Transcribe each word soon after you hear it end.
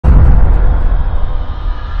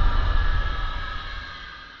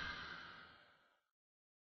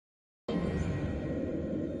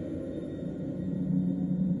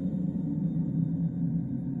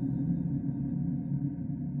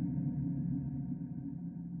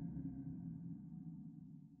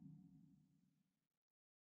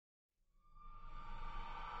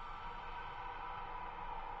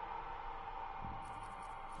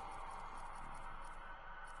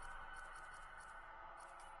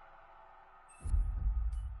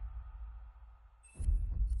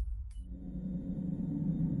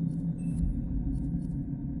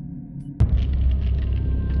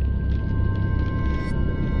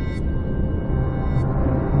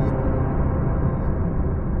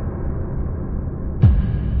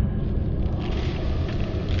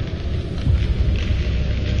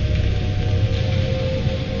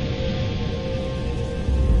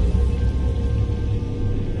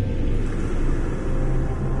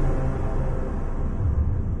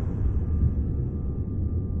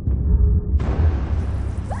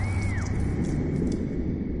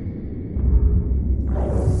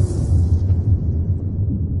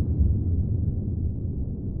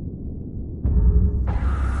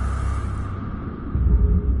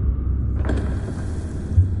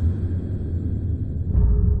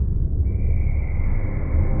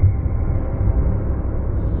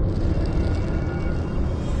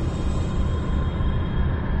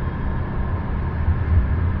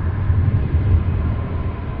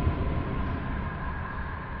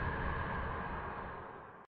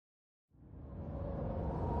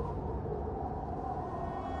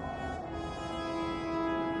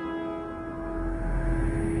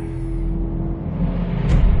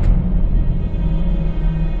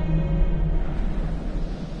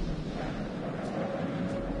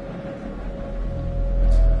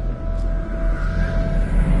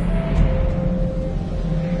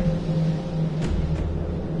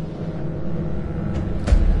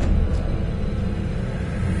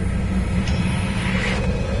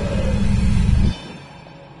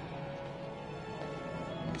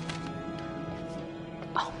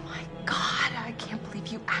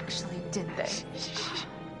like you actually did this.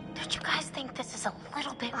 Don't you guys think this is a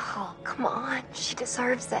little bit cruel? Come on, she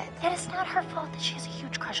deserves it. It is not her fault that she has a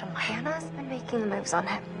huge crush on Mike. Hannah's been making the moves on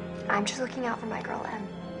him. I'm just looking out for my girl, Em.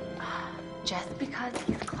 Just because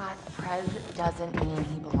he's class prez doesn't mean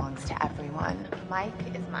he belongs to everyone. Mike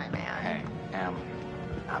is my man. Hey,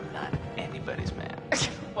 I'm not anybody's man.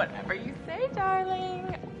 Whatever you say,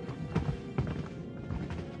 darling.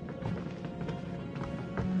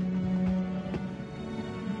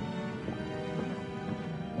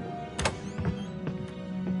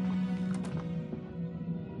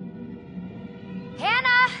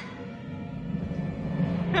 Hannah!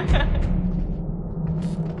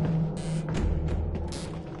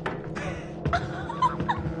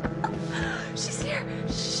 She's here.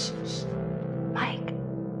 Shh, shh. Mike.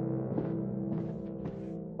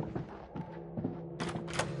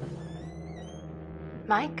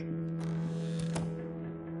 Mike?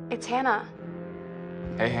 It's Hannah.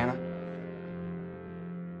 Hey, Hannah.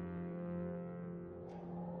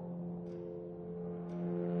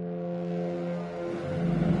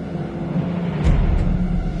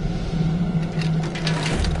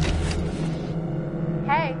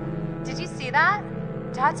 Hey, did you see that?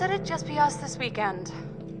 Dad said it'd just be us this weekend.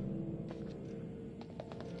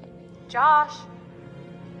 Josh.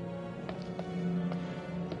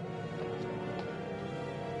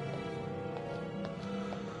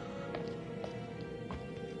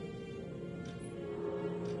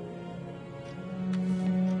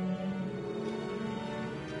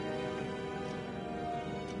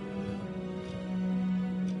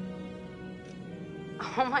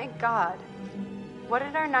 Oh my God. What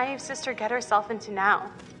did our naive sister get herself into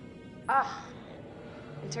now? Ugh.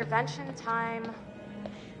 Intervention time.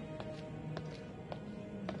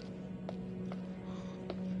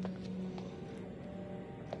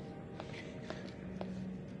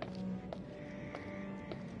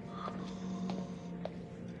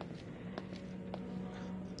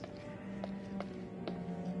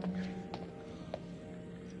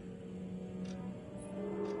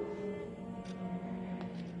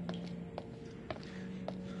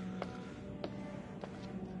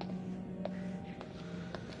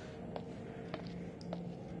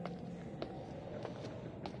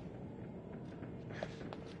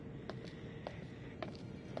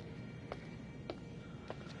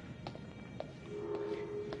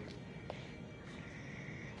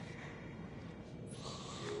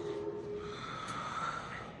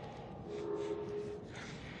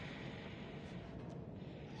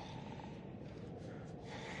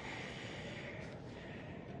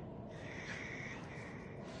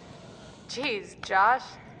 Jeez, Josh.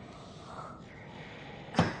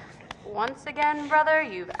 Once again, brother,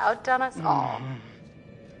 you've outdone us all.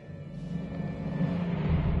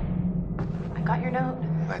 I got your note.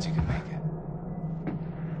 Glad you could make it.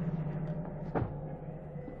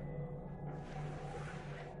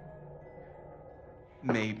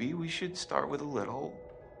 Maybe we should start with a little,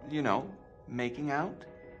 making out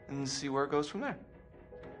and see where it goes from there.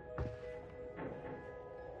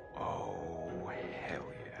 Oh, hell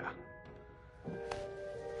yeah.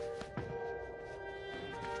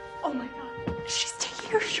 Oh my God. She's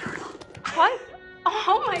taking her shirt off. What?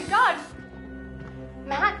 Oh my God.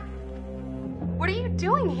 Matt, what are you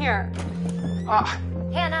doing here?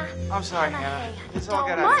 Hannah. I'm sorry, Hannah. Hannah. Hey, It's all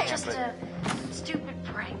don't good. mind. I Just understand, a stupid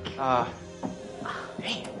prank. Damn.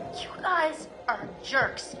 You guys are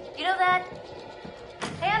jerks. You know that?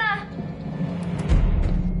 Hannah!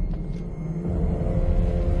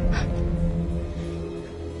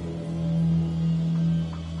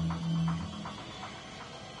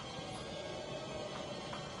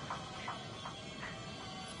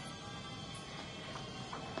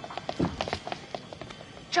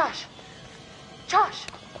 Josh. Josh.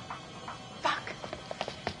 Fuck.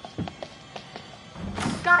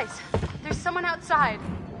 Guys, there's someone outside.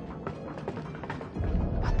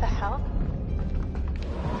 What the hell?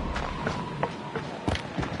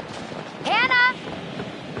 Hannah!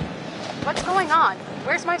 What's going on?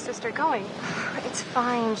 Where's my sister going? It's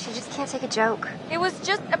fine. She just can't take a joke. It was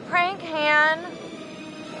just a prank, Han.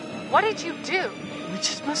 What did you do? We're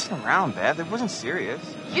just messing around, Bev. It wasn't serious.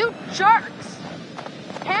 You jerks!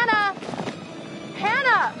 Hannah!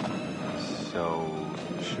 Hannah! So,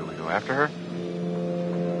 should we go after her?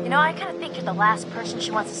 You know, I kind of think you're the last person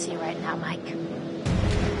she wants to see right now, Mike.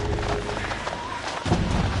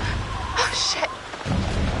 Oh, shit.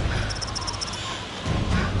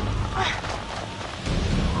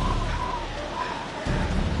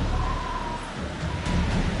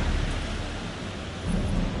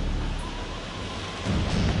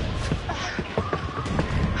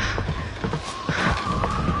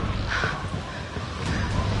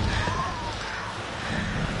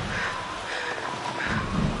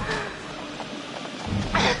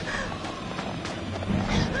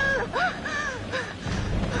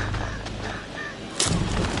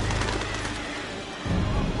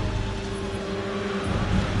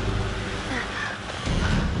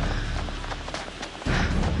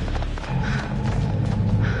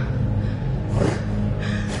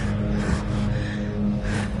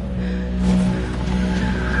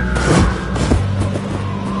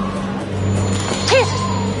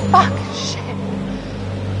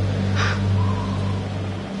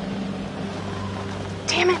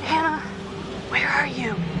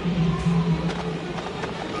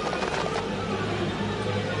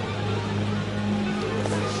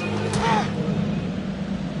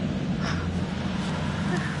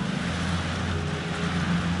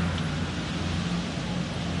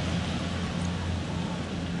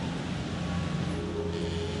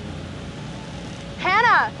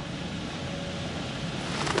 Hannah!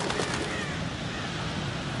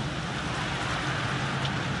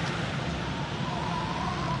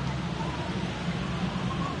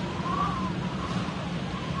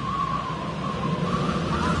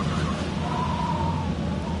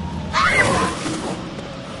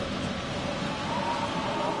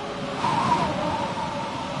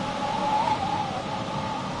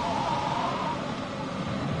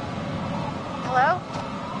 Hello?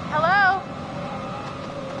 Hello?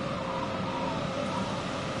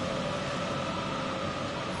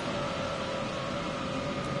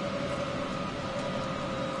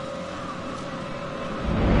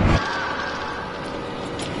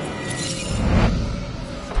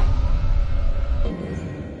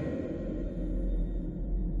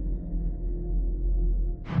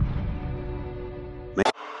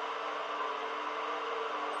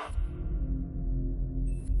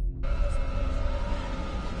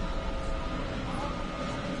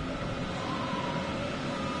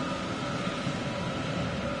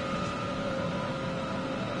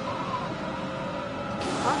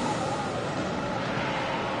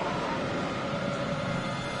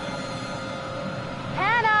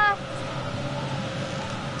 Hannah!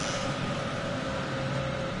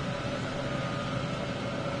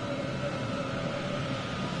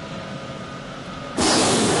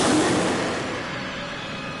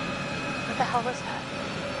 What the hell was that?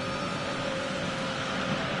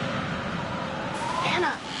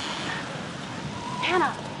 Hannah!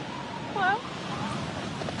 Hannah! Hello?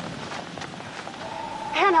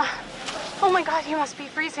 Hannah! Oh my god, you must be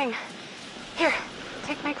freezing. Here,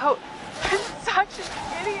 take my coat. I'm such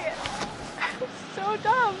an idiot. I'm so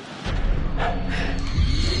dumb.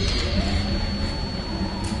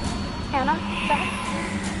 Hannah, Zach?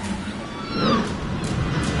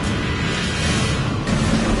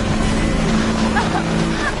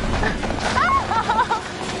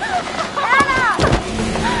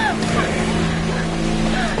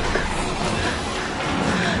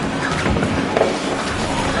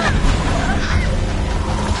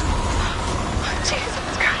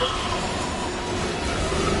 Jesus Christ.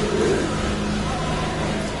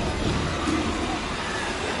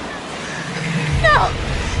 No!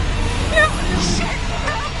 No! Shit!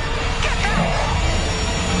 Get back!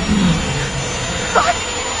 Fuck!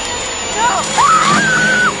 No!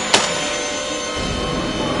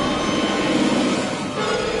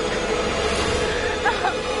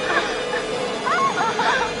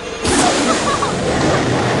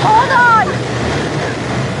 Hold on!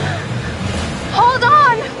 Hold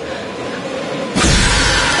on!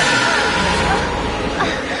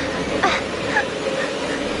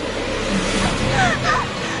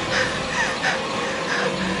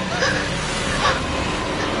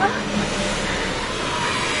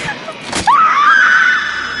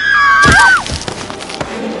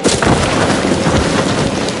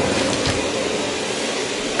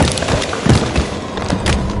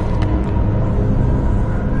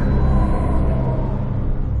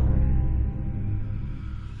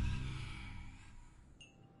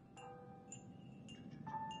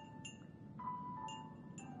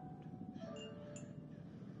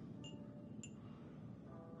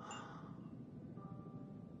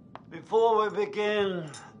 Before we begin,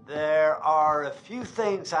 there are a few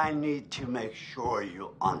things I need to make sure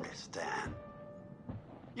you understand.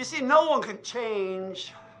 You see, no one can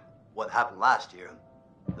change what happened last year.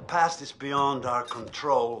 The past is beyond our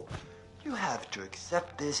control. You have to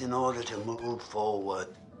accept this in order to move forward.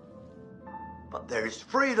 But there is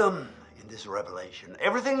freedom in this revelation.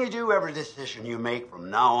 Everything you do, every decision you make from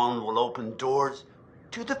now on will open doors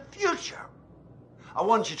to the future. I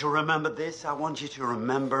want you to remember this. I want you to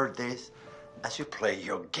remember this as you play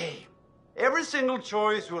your game. Every single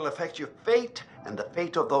choice will affect your fate and the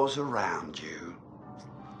fate of those around you.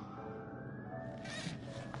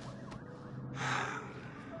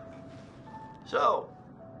 So,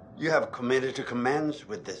 you have committed to commence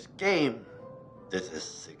with this game. This is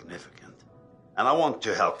significant, and I want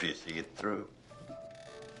to help you see it through.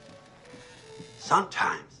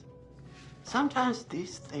 Sometimes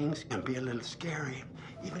these things can be a little scary,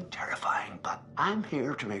 even terrifying, but I'm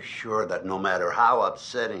here to make sure that no matter how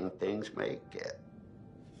upsetting things may get,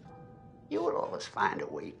 you will always find a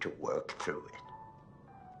way to work through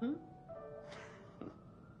it.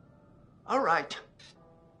 All right.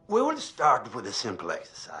 We will start with a simple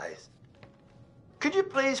exercise. Could you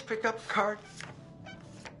please pick up a card?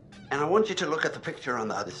 And I want you to look at the picture on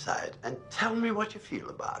the other side and tell me what you feel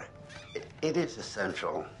about it. It is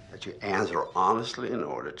essential that you answer honestly in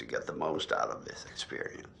order to get the most out of this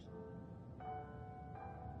experience.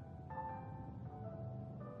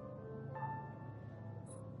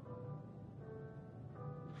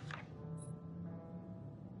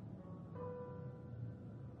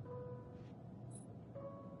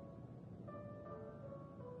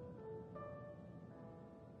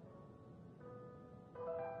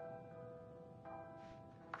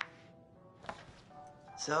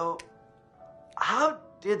 So, how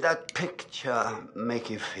did that picture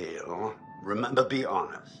make you feel? Remember, be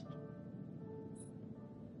honest.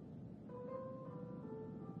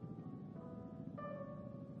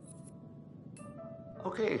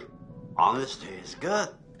 Okay, honesty is good.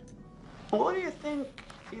 What do you think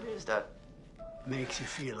it is that makes you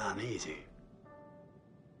feel uneasy?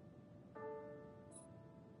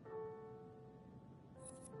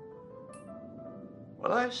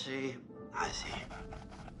 Well, I see.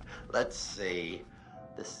 Let's say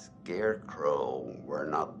the Scarecrow were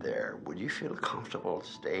not there. Would you feel comfortable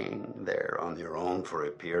staying there on your own for a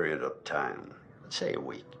period of time? Let's say a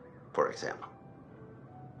week, for example.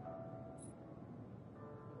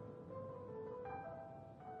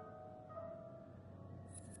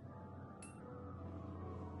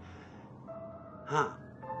 Huh.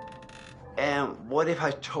 And what if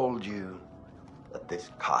I told you that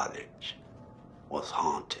this cottage was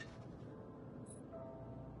haunted?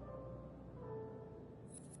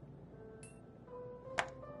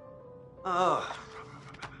 Oh.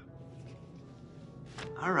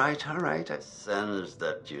 All right. I sense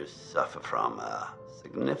that you suffer from a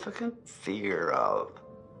significant fear of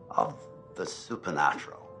the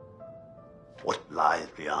supernatural. What lies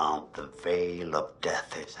beyond the veil of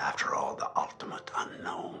death is, after all, the ultimate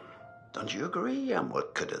unknown. Don't you agree? And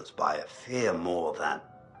what could inspire fear more than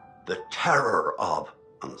the terror of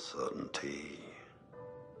uncertainty?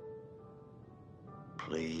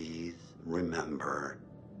 Please remember,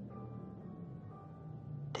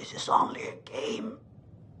 this is only a game.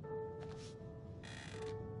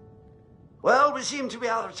 Well, we seem to be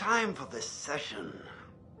out of time for this session.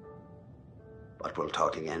 But we'll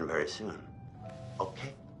talk again very soon.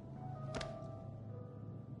 Okay?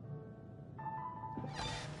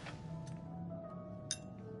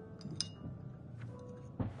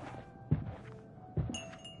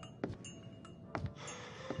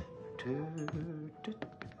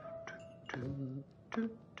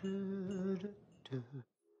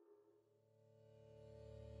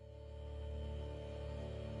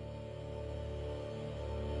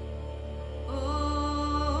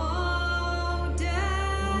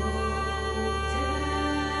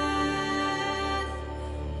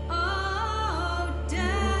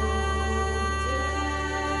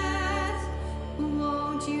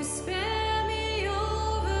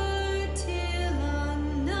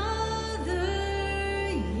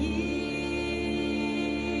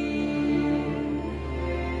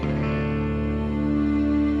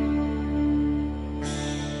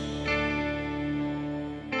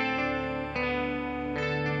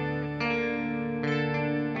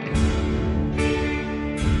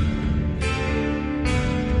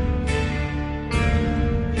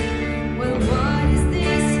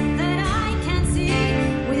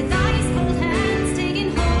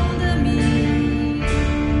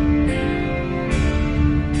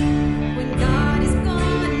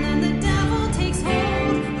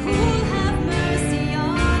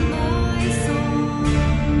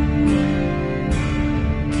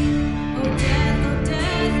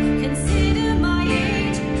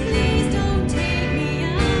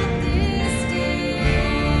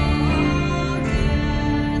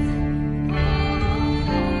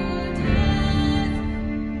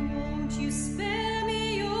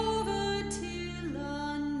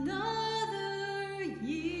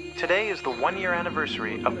 Today is the one-year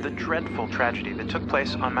anniversary of the dreadful tragedy that took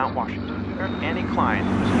place on Mount Washington. Annie Klein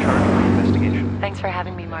was in charge of the investigation. Thanks for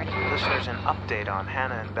having me, Marty. Listeners, an update on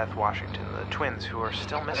Hannah and Beth Washington, the twins who are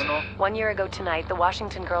still missing. 1 year ago tonight, the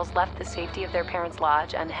Washington girls left the safety of their parents'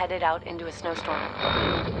 lodge and headed out into a snowstorm.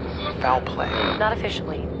 Foul play. Not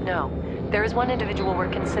officially, no. There is one individual we're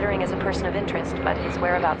considering as a person of interest, but his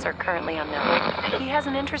whereabouts are currently unknown. He has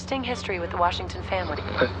an interesting history with the Washington family.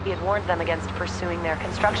 He had warned them against pursuing their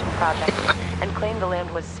construction project and claimed the land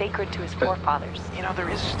was sacred to his forefathers. You know, there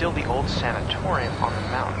is still the old sanatorium on the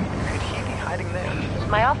mountain. Could he be hiding there?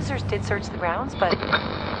 My officers did search the grounds, but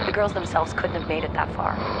the girls themselves couldn't have made it that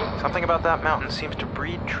far. Something about that mountain seems to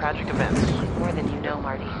breed tragic events. More than you know,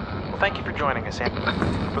 Marty. Well, thank you for joining us, Annie.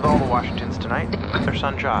 With all the Washingtons tonight, their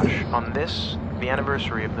son Josh, on this, the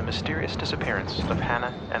anniversary of the mysterious disappearance of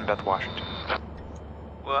Hannah and Beth Washington.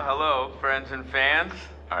 Well, hello, friends and fans.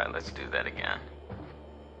 All right, let's do that again.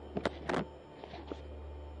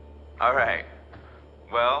 All right.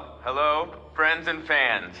 Well, hello, friends and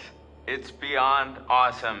fans. It's beyond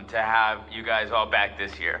awesome to have you guys all back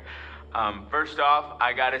this year. First off,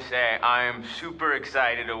 I gotta say, I am super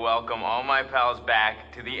excited to welcome all my pals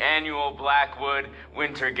back to the annual Blackwood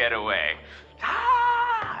Winter Getaway.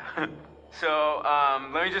 Ah! So,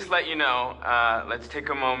 let me just let you know, let's take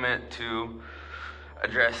a moment to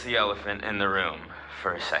address the elephant in the room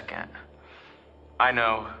for a second. I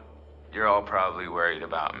know you're all probably worried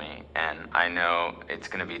about me, and I know it's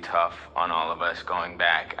gonna be tough on all of us going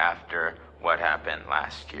back after what happened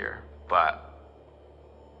last year, but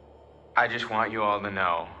I just want you all to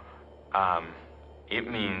know, it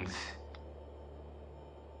means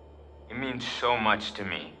so much to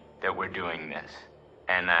me that we're doing this,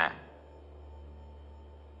 and that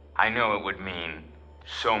I know it would mean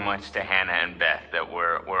so much to Hannah and Beth that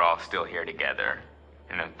we're all still here together,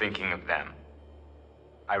 and I'm thinking of them.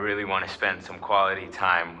 I really want to spend some quality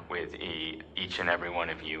time with each and every one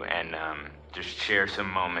of you, and just share some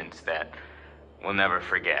moments that we'll never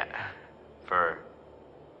forget, for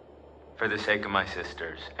the sake of my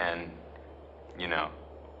sisters, and, you know.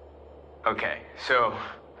 Okay, so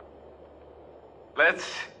let's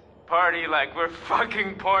party like we're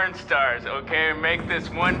fucking porn stars, okay? Make this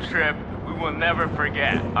one trip we will never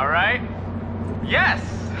forget, all right? Yes!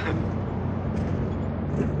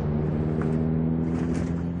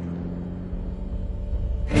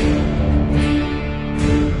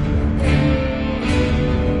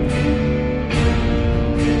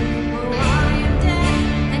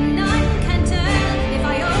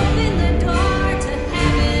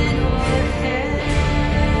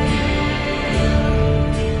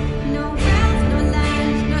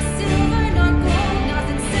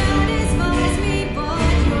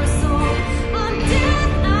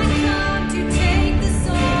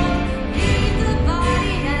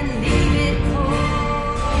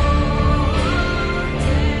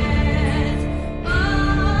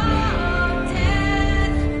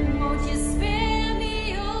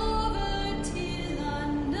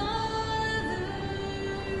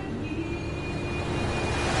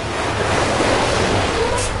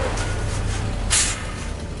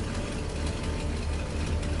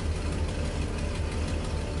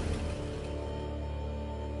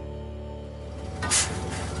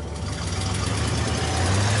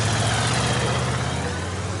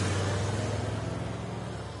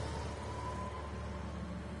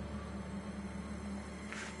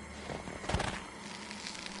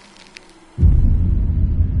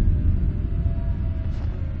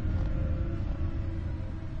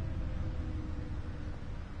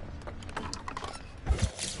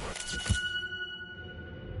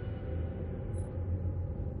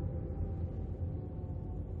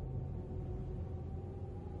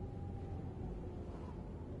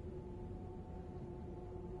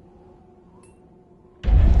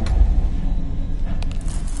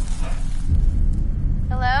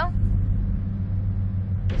 Hello?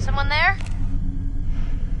 Someone there?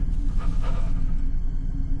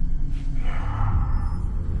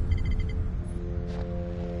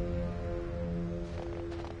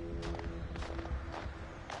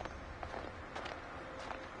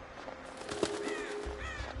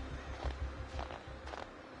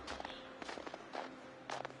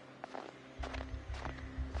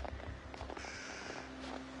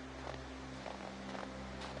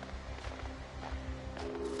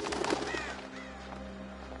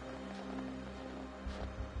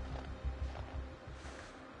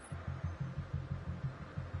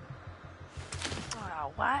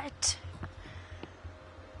 Oh, what?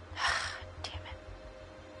 Damn it.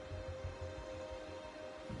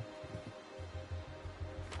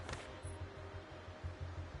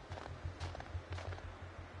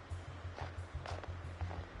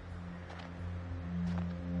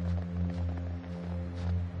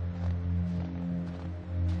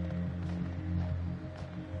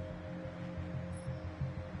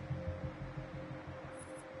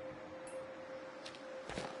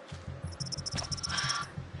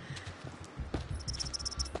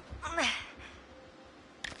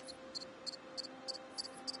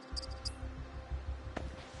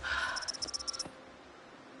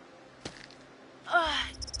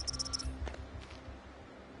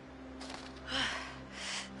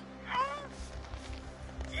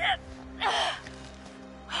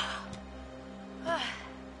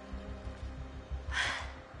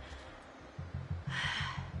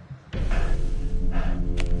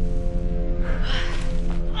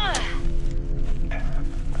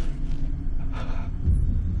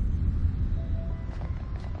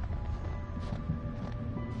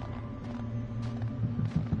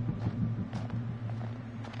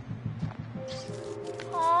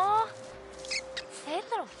 Aw. Hey,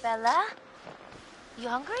 little fella. You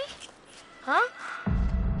hungry? Huh?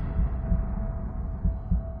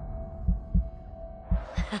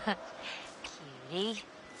 Cutie.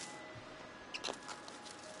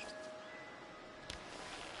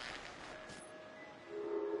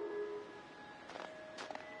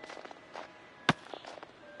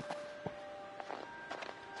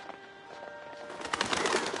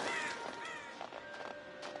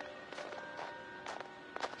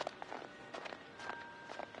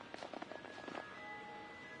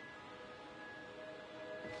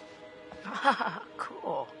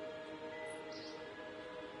 Cool.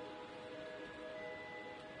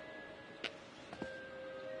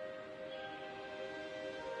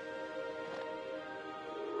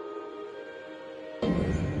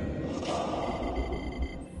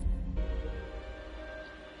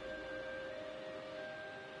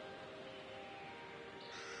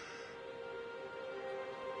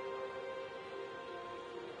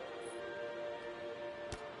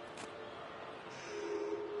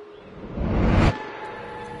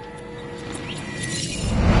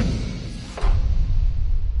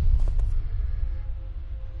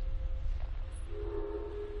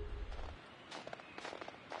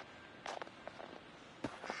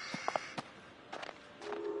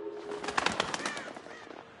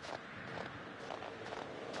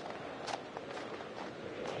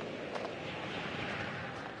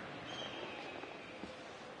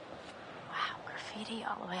 Graffiti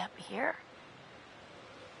all the way up here.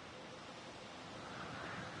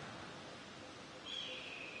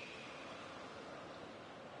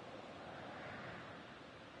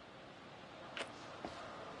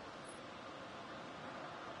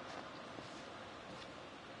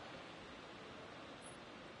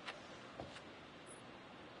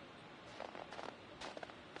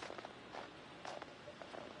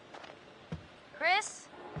 Chris?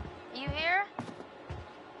 You here?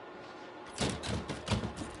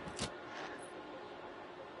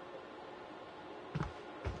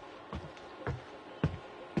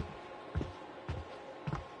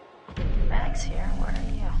 Bag's here. Where are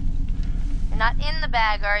you? You're not in the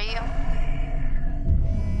bag, are you?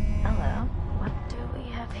 Hello. What do we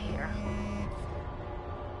have here?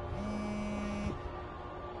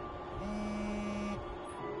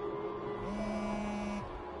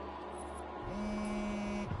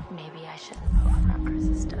 Maybe I shouldn't poke around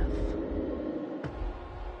Chris's stuff.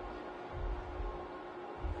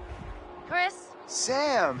 Chris?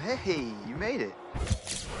 Sam, hey, you made it.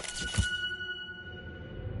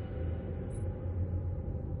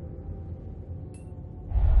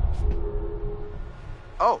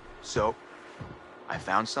 Oh, so I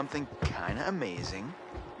found something kind of amazing.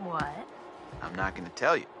 What? I'm not going to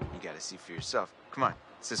tell you. You got to see for yourself. Come on,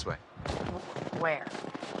 it's this way. Where?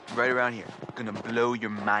 Right around here. Gonna blow your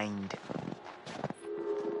mind.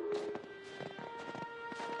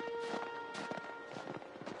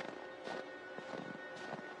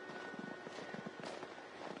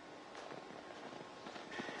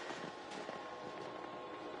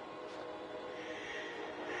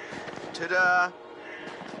 Ta-da!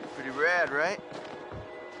 Pretty rad, right?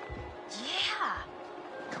 Yeah.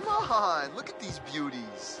 Come on, look at these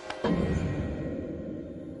beauties.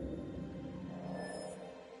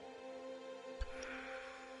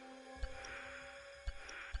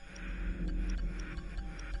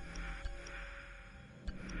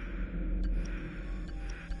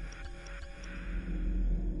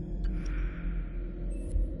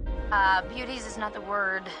 Beauties is not the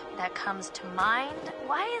word that comes to mind.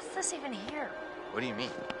 Why is this even here? What do you mean?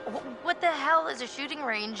 What the hell is a shooting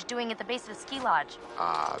range doing at the base of a ski lodge?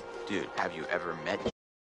 Dude, have you ever met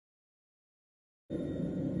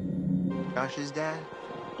Josh's dad?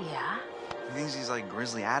 Yeah? He thinks he's like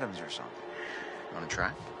Grizzly Adams or something. Wanna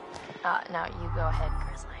try? No, you go ahead,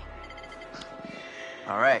 Grizzly.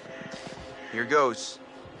 All right, here goes.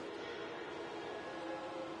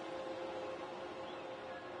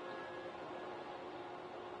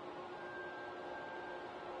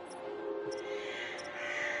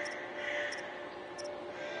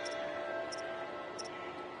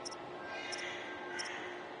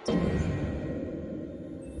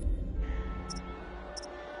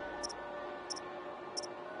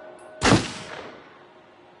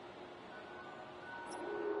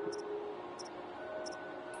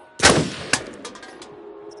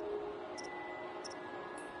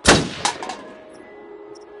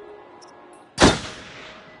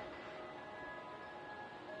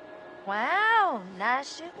 Wow,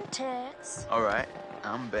 nice shooting ticks. All right,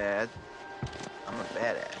 I'm bad. I'm a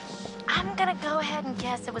badass. I'm gonna go ahead and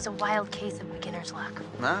guess it was a wild case of beginner's luck.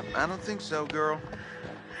 Nah, I don't think so, girl.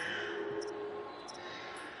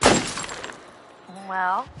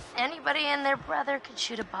 Well, anybody and their brother could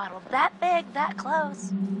shoot a bottle that big, that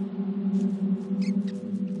close.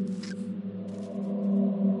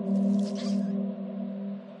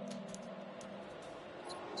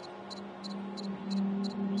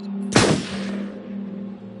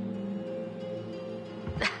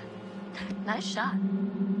 Nice shot.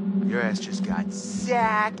 Your ass just got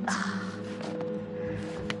sacked.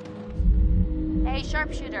 Hey,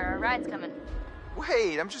 sharpshooter, a ride's coming.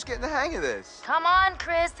 Wait, I'm just getting the hang of this. Come on,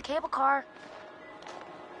 Chris, the cable car.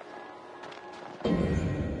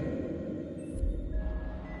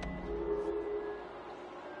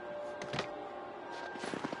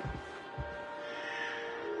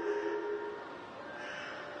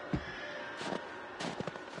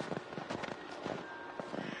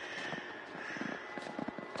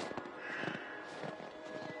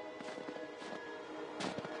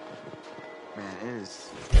 it is.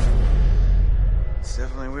 It's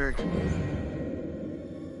definitely weird.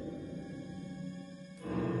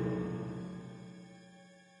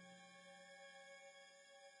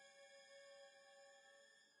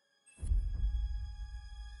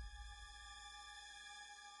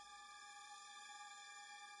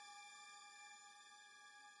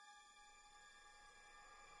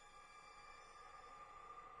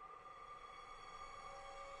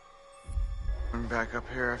 I'm back up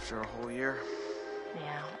here after a whole year.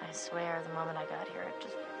 Yeah, I swear the moment I got here, it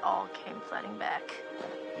just all came flooding back.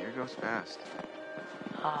 Year goes fast.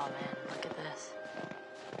 Oh man, look at this.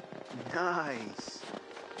 Nice.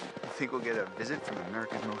 You think we'll get a visit from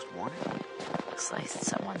America's Most Wanted? Looks like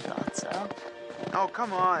someone thought so. Oh,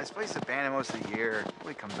 come on. This place is abandoned most of the year.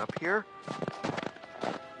 Nobody comes up here.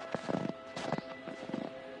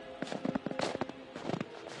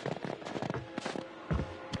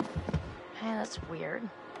 Hey, that's weird.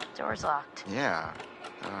 Door's locked. Yeah.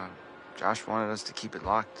 Josh wanted us to keep it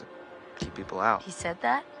locked to keep people out. He said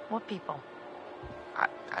that? What people? I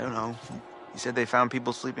don't know. He said they found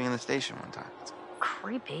people sleeping in the station one time.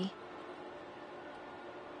 Creepy.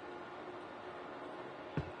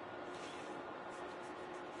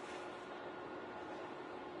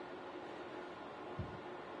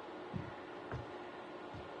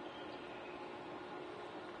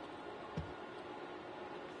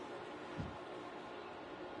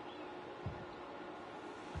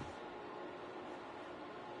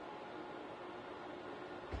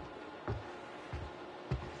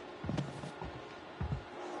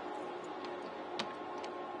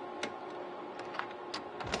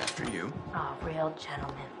 After you. Oh, real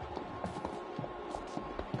gentleman.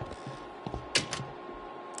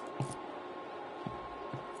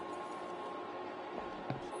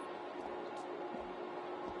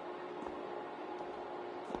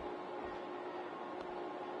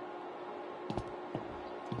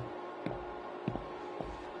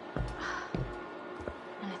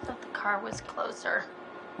 And I thought the car was closer.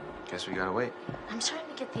 Guess we gotta wait. I'm starting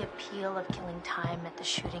to get the appeal of killing time at the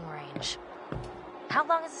shooting range. How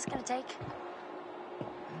long is this gonna take?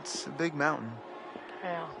 It's a big mountain.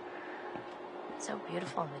 Yeah. It's so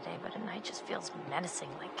beautiful in the day, but at night just feels menacing,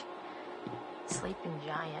 like a sleeping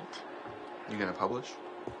giant. You gonna publish?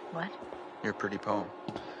 What? Your pretty poem.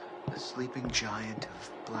 The Sleeping Giant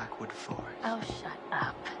of Blackwood Forest. Oh, shut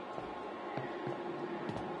up.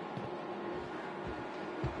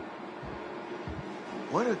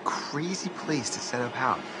 What a crazy place to set up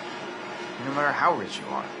house. No matter how rich you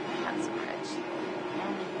are. Not so rich.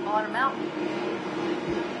 And bought a mountain.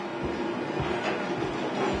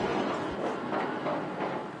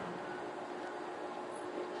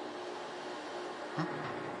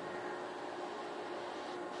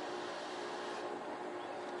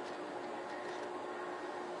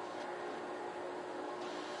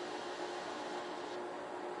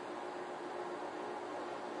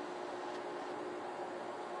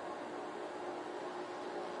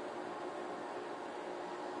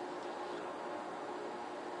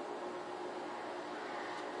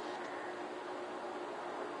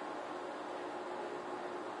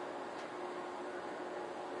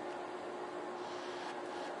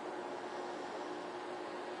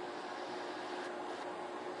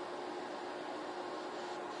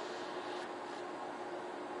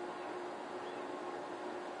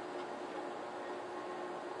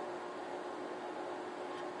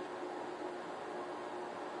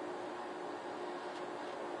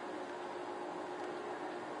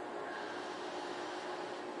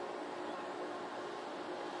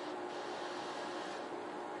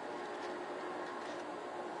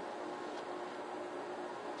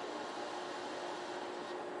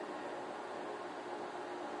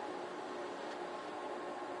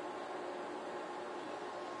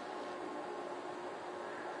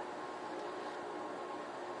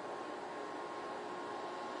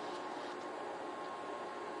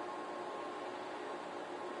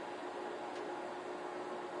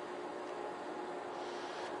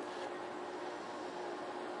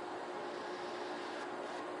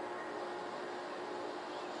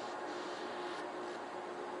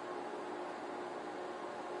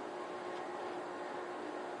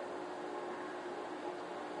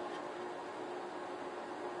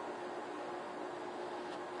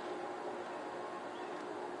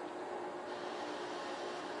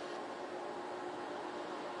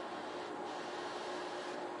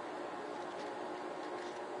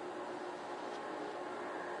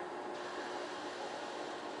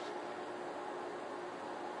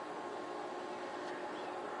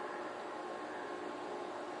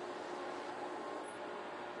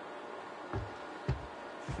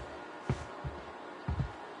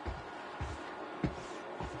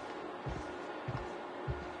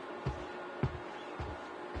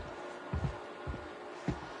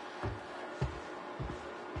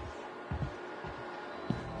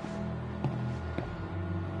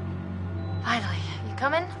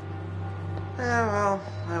 coming? Yeah, well,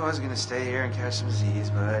 I was gonna stay here and catch some Z's,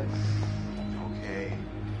 but okay.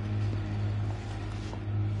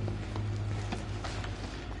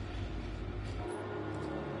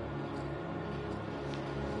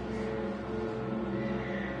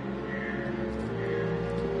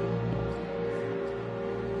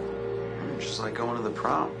 Just like going to the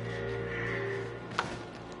prom.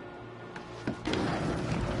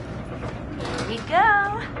 Here we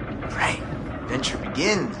go. Right. Adventure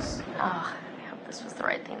begins. Oh, I hope this was the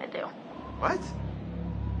right thing to do. What?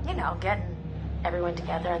 You know, getting everyone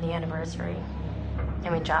together on the anniversary. I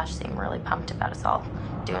mean, Josh seemed really pumped about us all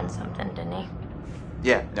doing something, didn't he?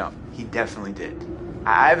 Yeah, no, he definitely did.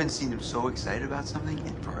 I haven't seen him so excited about something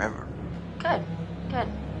in forever. Good, good.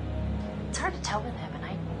 It's hard to tell with him, and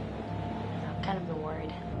I've kind of been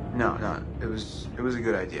worried. No, it was a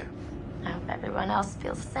good idea. I hope everyone else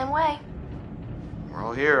feels the same way. We're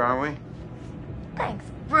all here, aren't we? Thanks,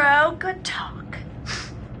 bro. Good talk.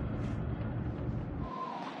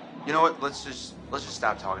 You know what? Let's just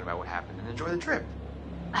stop talking about what happened and enjoy the trip.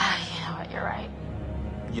 You know what? You're right.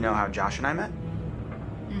 You know how Josh and I met?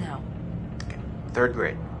 No. Okay. 3rd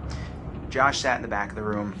grade. Josh sat in the back of the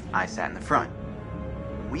room, I sat in the front.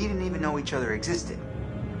 We didn't even know each other existed.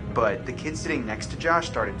 But the kid sitting next to Josh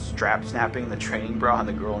started strap snapping the training bra on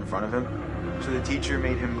the girl in front of him. So the teacher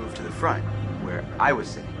made him move to the front, where I was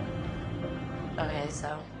sitting. Okay,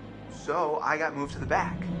 so. So I got moved to the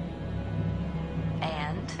back.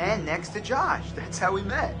 And next to Josh. That's how we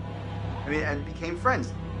met. I mean, and became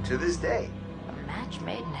friends to this day. a match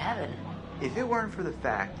made in heaven. If it weren't for the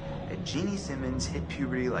fact that Jeannie Simmons hit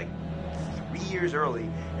puberty like 3 years early,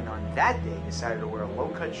 and on that day decided to wear a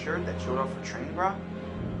low-cut shirt that showed off her training bra,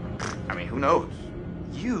 I mean, who knows?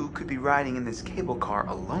 You could be riding in this cable car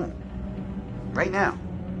alone. Right now.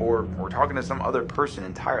 Or talking to some other person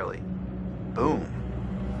entirely. Boom.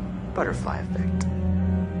 Butterfly effect.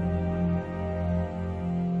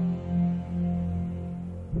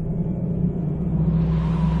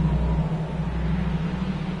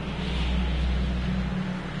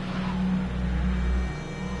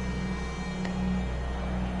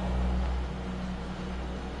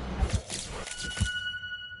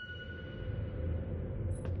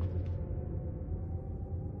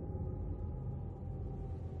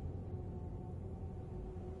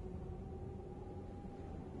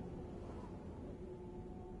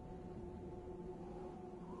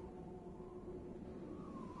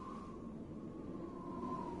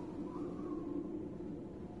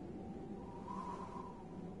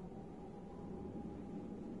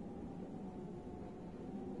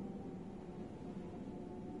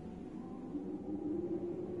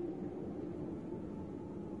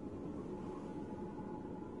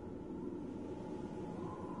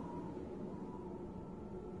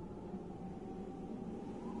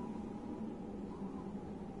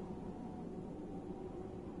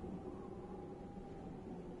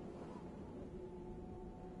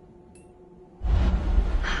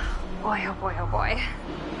 Boy, oh boy, oh boy.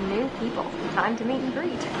 New people. Time to meet and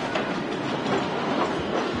greet.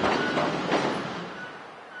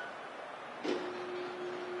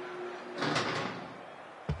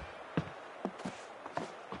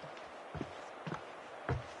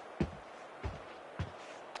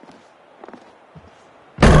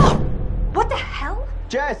 What the hell?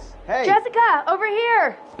 Jess, hey! Jessica, over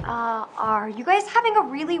here! Are you guys having a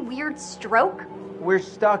really weird stroke? We're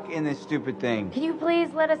stuck in this stupid thing. Can you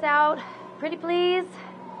please let us out? Pretty please?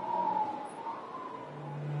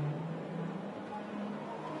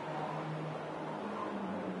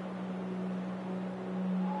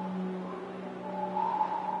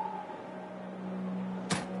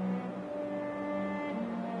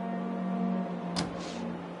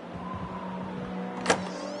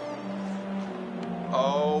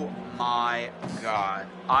 Oh my god.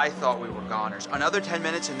 I thought we were goners. Another 10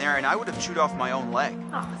 minutes in there and I would have chewed off my own leg.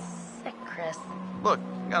 Oh, sick, Chris. Look,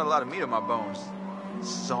 got a lot of meat on my bones.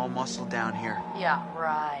 This is all muscle down here. Yeah,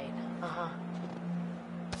 right. Uh-huh.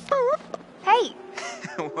 Hey,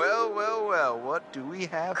 Well, what do we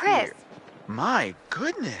have Chris. here? My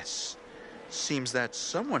goodness. Seems that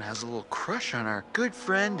someone has a little crush on our good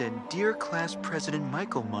friend and dear class president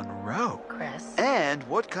Michael Monroe. Chris. And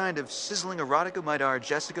what kind of sizzling erotica might our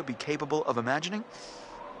Jessica be capable of imagining?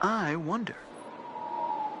 I wonder.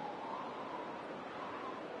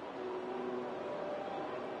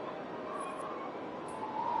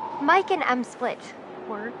 Mike and Em split.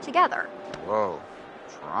 We're together. Whoa,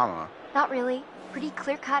 drama. Not really. Pretty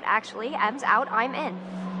clear cut, actually. Em's out, I'm in.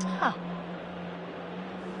 Huh.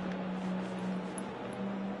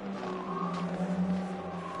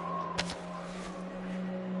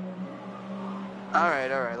 All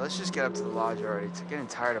right. Let's just get up to the lodge already. It's getting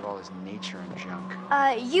tired of all this nature and junk.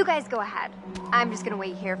 You guys go ahead. I'm just gonna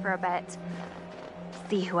wait here for a bit.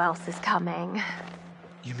 See who else is coming.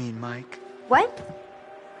 You mean Mike? What?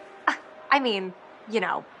 I mean, you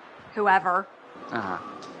know, whoever. Uh-huh.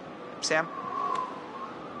 Sam?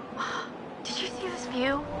 Did you see this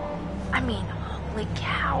view? I mean, holy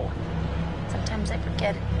cow. Sometimes I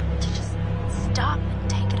forget to just stop and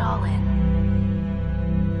take it all in.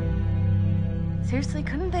 Seriously,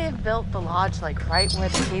 couldn't they have built the lodge like right where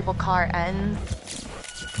the cable car ends?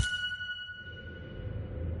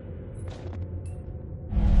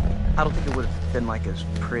 I don't think it would have been like as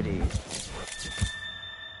pretty.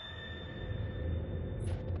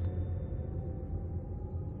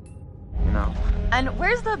 No. And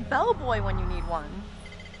where's the bellboy when you need one?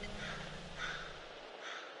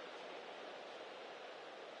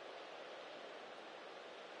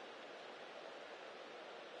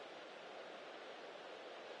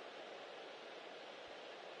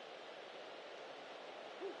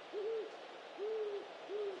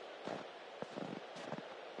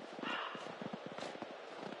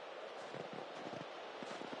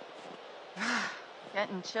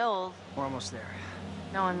 Getting chills. We're almost there.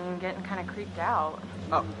 No, I mean getting kind of creeped out.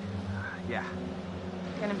 Oh, yeah.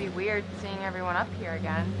 It's gonna be weird seeing everyone up here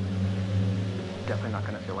again. Definitely not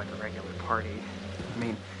gonna feel like a regular party. I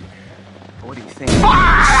mean, what do you think?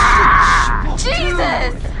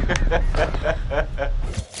 Jesus!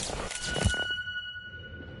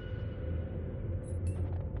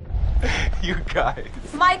 You guys.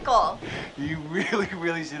 Michael! You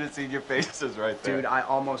really should have seen your faces right there. Dude, I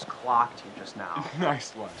almost clocked you just now.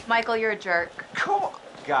 Nice one. Michael, you're a jerk. Come on.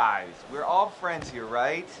 Guys, we're all friends here,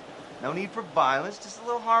 right? No need for violence, just a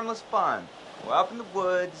little harmless fun. We're up in the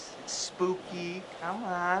woods, it's spooky. Come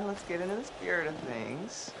on, let's get into the spirit of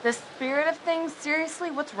things. The spirit of things? Seriously,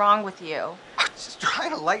 what's wrong with you? I'm just trying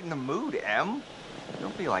to lighten the mood, Em.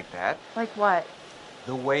 Don't be like that. Like what?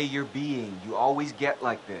 The way you're being, you always get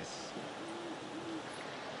like this.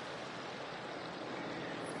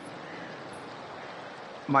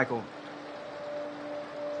 Michael,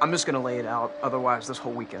 I'm just gonna lay it out. Otherwise, this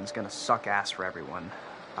whole weekend's gonna suck ass for everyone.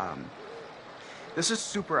 This is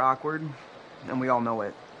super awkward, and we all know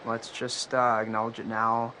it. Let's just acknowledge it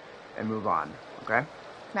now and move on, okay?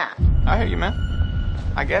 Matt. I hear you, man.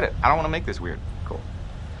 I get it. I don't want to make this weird. Cool.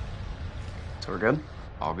 So we're good?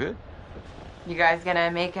 All good? You guys gonna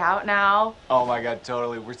make out now? Oh my god,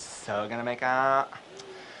 totally. We're so gonna make out.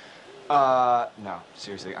 No,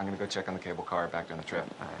 seriously, I'm gonna go check on the cable car back during the trip.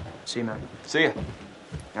 All right. See you, man. See ya.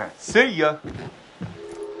 All right. See ya.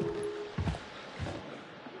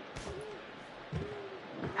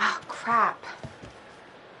 Oh, crap.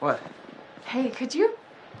 What? Hey, could you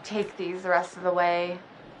take these the rest of the way?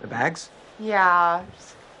 The bags? Yeah,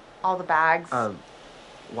 just all the bags.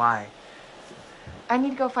 Why? I need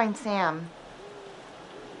to go find Sam.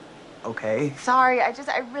 Okay. Sorry, I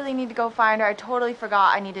really need to go find her. I totally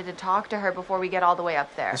forgot I needed to talk to her before we get all the way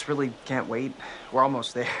up there. This really can't wait. We're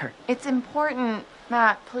almost there. It's important.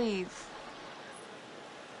 Matt, please.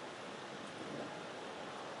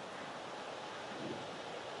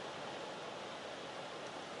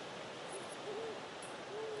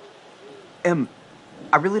 Em,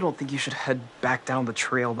 I really don't think you should head back down the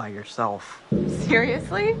trail by yourself.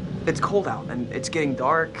 Seriously? It's cold out and it's getting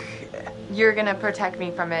dark. You're gonna protect me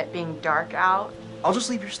from it being dark out? I'll just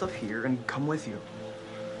leave your stuff here and come with you.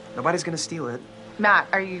 Nobody's gonna steal it. Matt,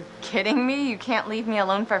 are you kidding me? You can't leave me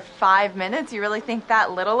alone for 5 minutes? You really think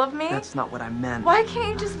that little of me? That's not what I meant. Why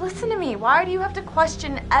can't you just listen to me? Why do you have to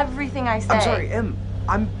question everything I say? I'm sorry, Em.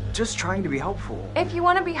 I'm just trying to be helpful. If you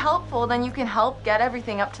want to be helpful, then you can help get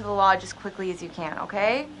everything up to the lodge as quickly as you can,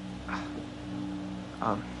 okay?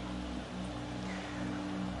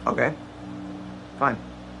 Okay. Fine.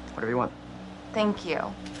 Whatever you want. Thank you.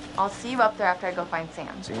 I'll see you up there after I go find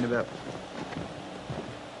Sam. See you in a bit.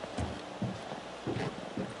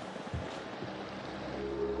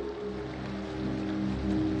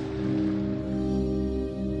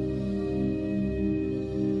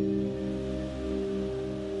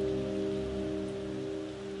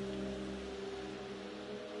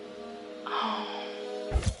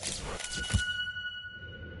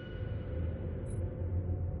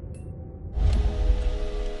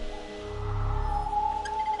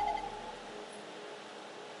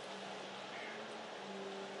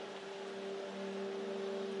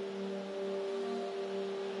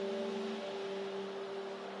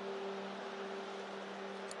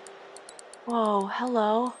 Whoa,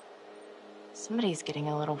 hello. Somebody's getting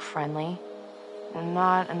a little friendly. And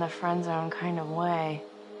not in the friend zone kind of way.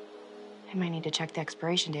 I might need to check the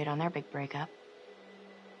expiration date on their big breakup.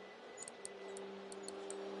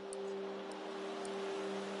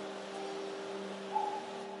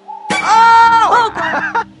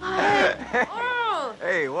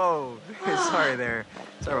 Hey, whoa. Sorry there.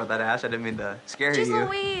 Sorry about that, Ash. I didn't mean to scare Jeez you.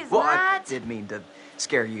 Louise, well, Matt. I did mean to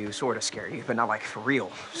scare you, sort of scare you, but not like for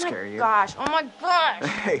real scare you. Oh my gosh.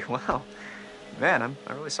 Hey, wow. Man, I'm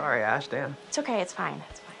really sorry, Ash. Damn. It's okay, it's fine,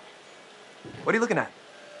 it's fine. What are you looking at?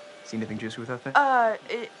 See anything juicy with that thing?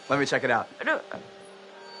 Let me check it out.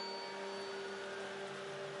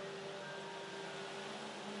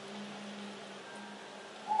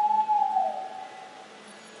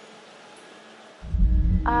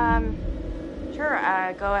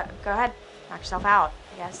 Sure, go ahead. Knock yourself out,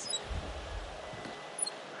 I guess.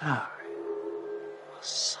 All right.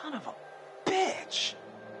 Son of a bitch.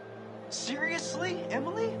 Seriously,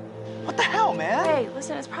 Emily? What the hell, man? Hey,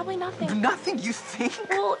 listen, it's probably nothing. Nothing, you think?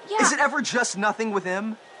 Well, yeah. Is it ever just nothing with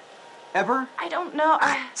him? Ever? I don't know.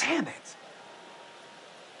 Damn it.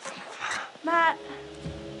 Matt.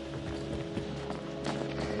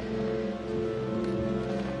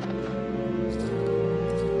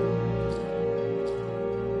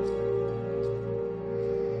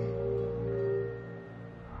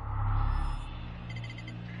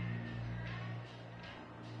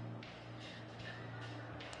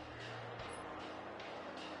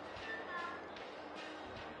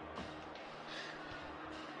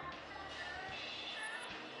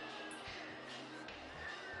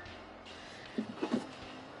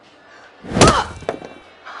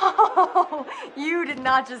 Oh, you did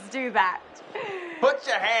not just do that. Put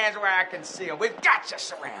your hands where I can see them. We've got you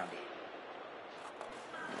surrounded.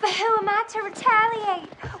 But who am I to retaliate?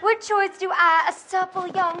 What choice do I, a supple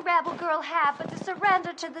young rebel girl, have but to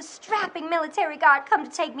surrender to the strapping military guard come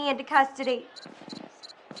to take me into custody?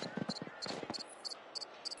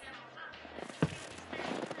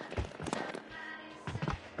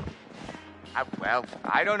 Well,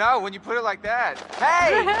 I don't know when you put it like that.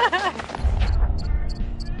 Hey!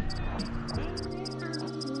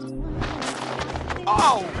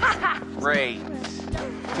 Oh! Great.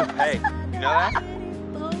 Hey, you know that?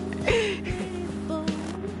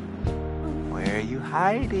 Where are you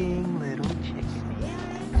hiding, little chicken?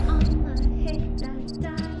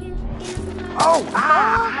 Oh!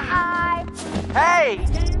 Ah! Hey!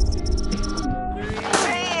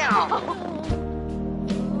 Damn!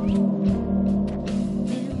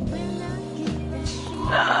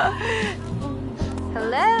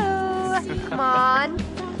 Hello? Come on.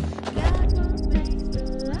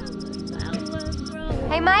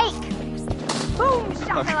 Hey, Mike. Boom,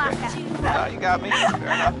 shakalaka. Okay. You got me. Fair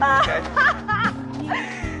enough. Okay.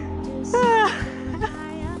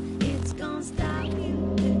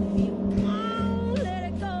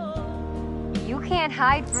 You can't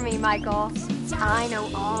hide from me, Michael. I know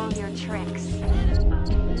all your tricks.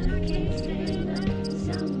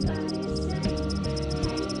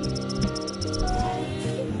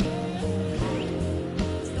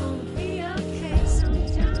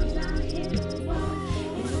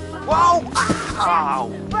 Whoa! Ow!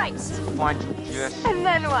 Right. Why don't you just... And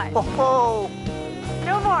then what? Oh!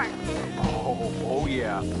 No more. Oh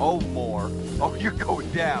yeah. Oh, more. Oh, you're going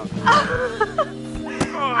down.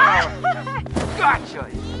 Gotcha!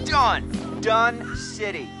 Done! Done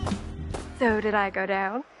city. So did I go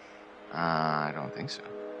down? I don't think so.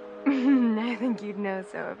 I think you'd know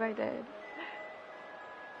so if I did.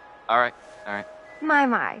 All right.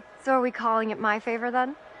 My. So are we calling it my favor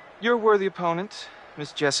then? You're a worthy opponent,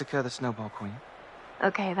 Miss Jessica, the Snowball Queen.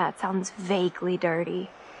 Okay, that sounds vaguely dirty.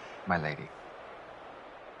 My lady.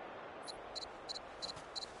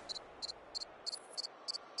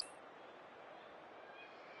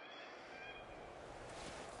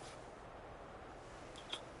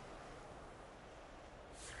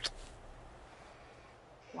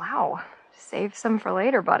 Wow. Save some for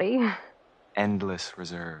later, buddy. Endless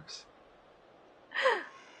reserves.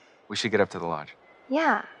 We should get up to the lodge.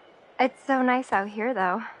 Yeah. It's so nice out here,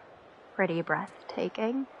 though. Pretty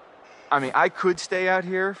breathtaking. I mean, I could stay out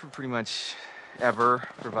here for pretty much ever,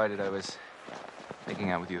 provided I was making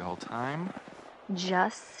out with you the whole time.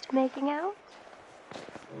 Just making out?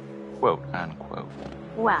 Quote, unquote.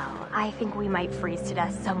 Well, I think we might freeze to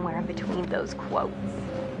death somewhere in between those quotes.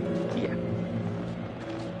 Yeah.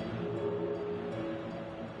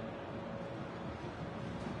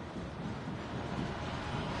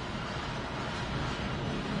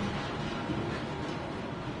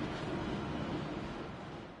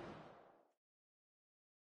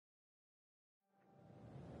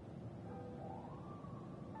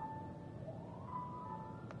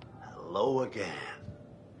 Hello again.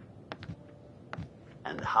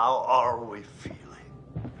 And how are we feeling?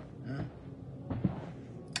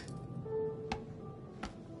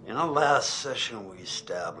 In our last session, we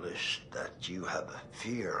established that you have a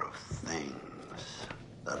fear of things. things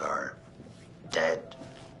that are dead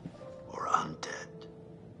or undead.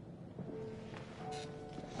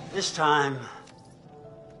 This time,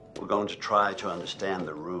 we're going to try to understand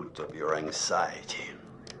the root of your anxiety.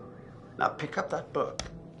 Now pick up that book,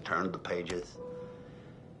 turn the pages.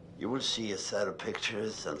 You will see a set of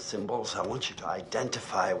pictures and symbols. I want you to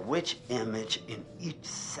identify which image in each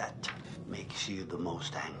set makes you the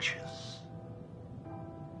most anxious.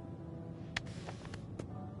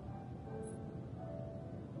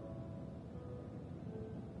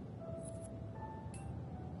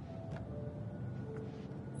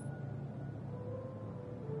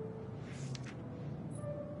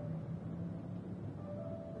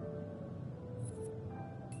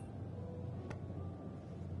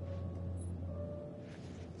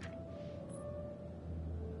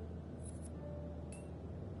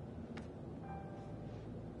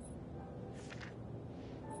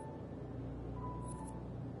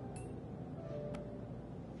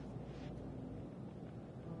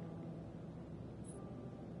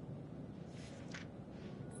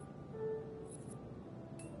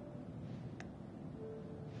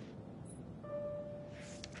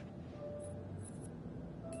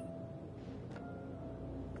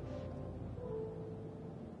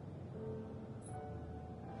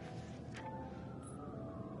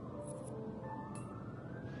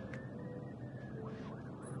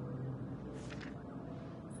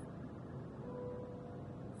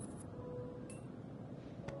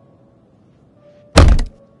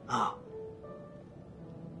 Oh.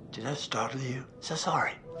 Did that startle you? So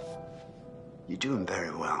sorry. You're doing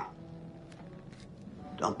very well.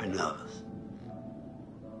 Don't be nervous.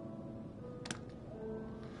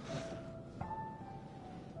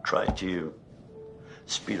 Try to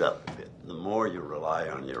speed up a bit. The more you rely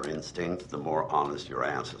on your instinct, the more honest your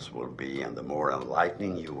answers will be, and the more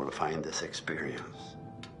enlightening you will find this experience.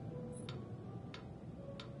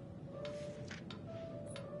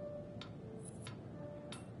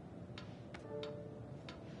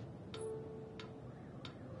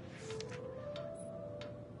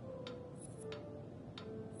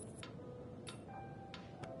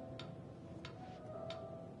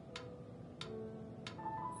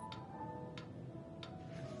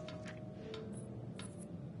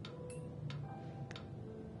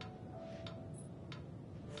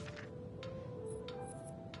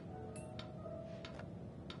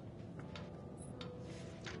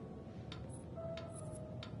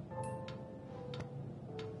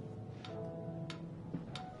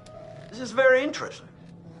 This is very interesting.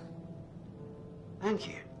 Thank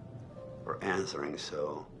you for answering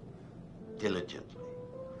so diligently.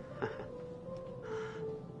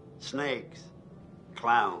 Snakes,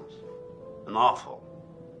 clowns, and awful.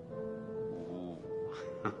 Ooh.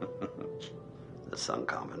 The sun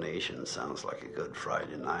combination sounds like a good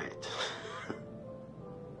Friday night.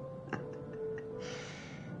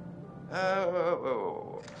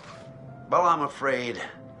 Well, I'm afraid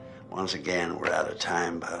once again we're out of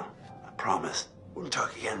time, but I promise we'll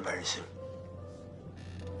talk again very soon.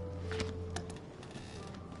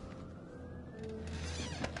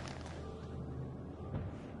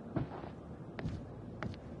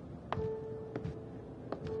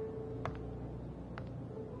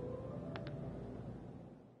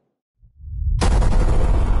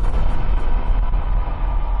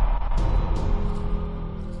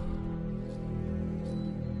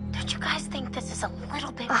 Don't you guys think this is a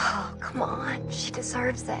little bit... Oh, come on. She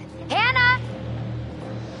deserves it. Hannah!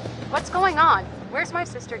 What's going on? Where's my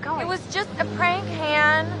sister going? It was just a prank,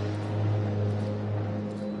 Han.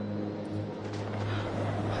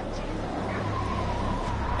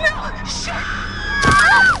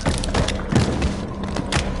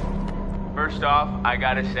 First off, I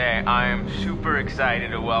gotta say, I am super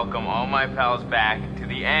excited to welcome all my pals back to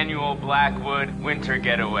the annual Blackwood Winter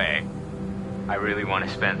Getaway. I really want to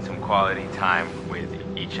spend some quality time with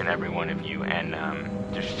each and every one of you and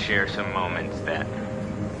just share some moments that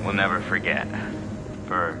we'll never forget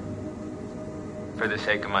for the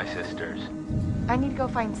sake of my sisters. I need to go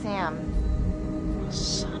find Sam.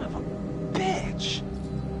 Son of a bitch.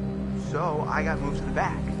 So I got moved to the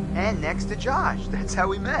back and next to Josh. That's how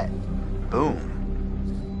we met.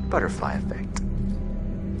 Boom. Butterfly effect.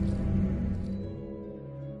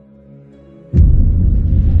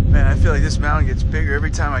 Man, I feel like this mountain gets bigger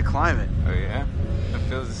every time I climb it. Oh yeah? That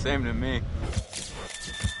feels the same to me.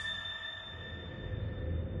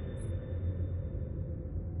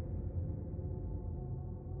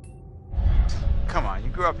 Come on, you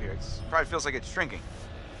grew up here. It probably feels like it's shrinking.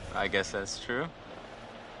 I guess that's true.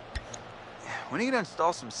 When are you gonna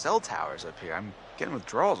install some cell towers up here? I'm getting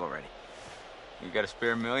withdrawals already. You got a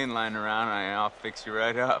spare $1 million lying around, I'll fix you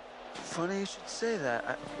right up. Funny you should say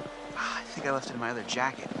that. I think I left it in my other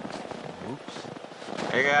jacket. Oops.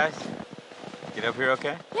 Hey, guys. Get up here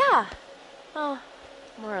okay? Yeah. Well,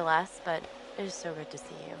 more or less, but it is so good to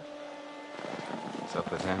see you. What's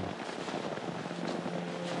up with him?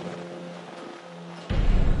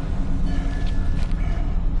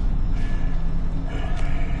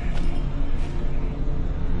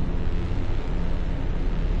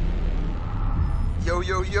 Yo,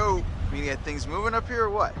 yo, yo. We get things moving up here or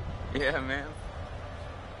what? Yeah, man.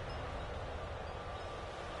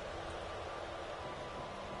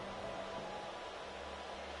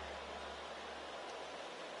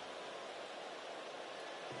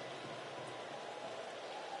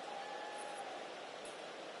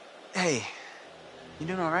 Hey, you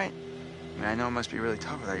doing all right? I mean, I know it must be really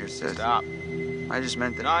tough without your sis. Stop. I just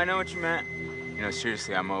meant that. No, I know what you meant. You know,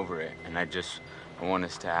 seriously, I'm over it. And I want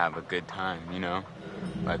us to have a good time, you know?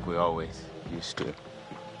 Like we always used to.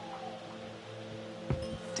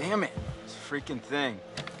 Damn it. This freaking thing.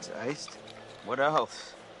 It's iced. What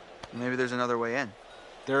else? Maybe there's another way in.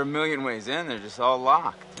 There are a million ways in. They're just all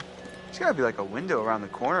locked. There's gotta be like a window around the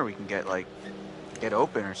corner we can get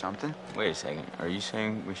open or something. Wait a second. Are you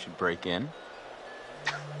saying we should break in?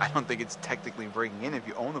 I don't think it's technically breaking in if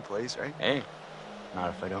you own the place, right? Hey, not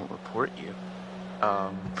if I don't report you.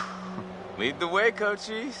 Um... Lead the way,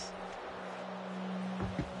 coachies.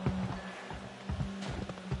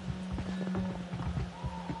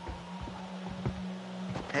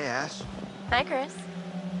 Hey, Ash. Hi, Chris.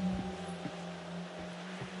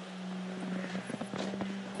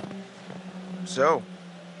 So,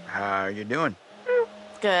 how you doing?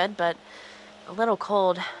 Good, but a little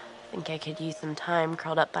cold. I think I could use some time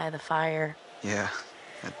curled up by the fire. Yeah,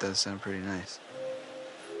 that does sound pretty nice.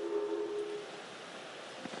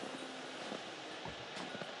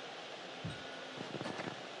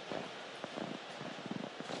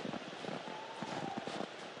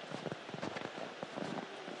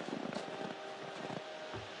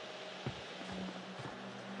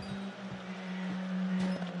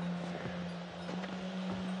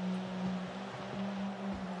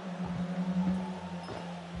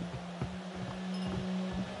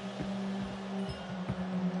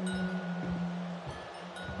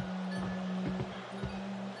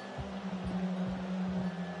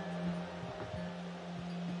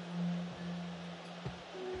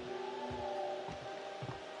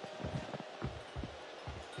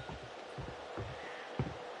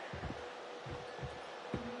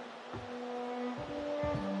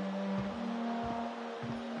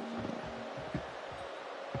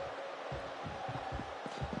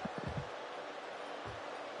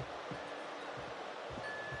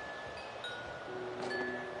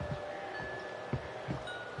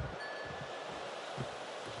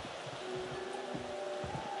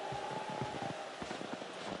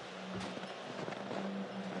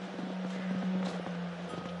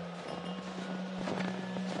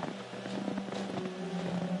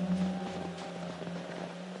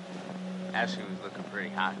 Ashley was looking pretty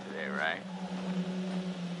hot today, right?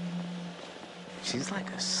 She's like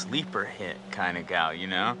a sleeper hit kind of gal, you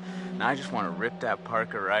know? And I just want to rip that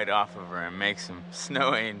Parker right off of her and make some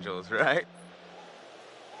snow angels, right?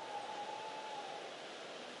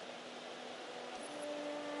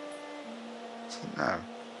 No.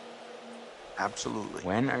 Absolutely.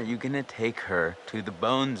 When are you gonna take her to the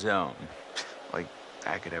Bone Zone? Like,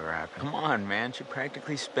 that could ever happen. Come on, man. She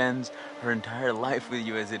practically spends her entire life with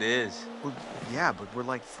you as it is. Well, yeah, but we're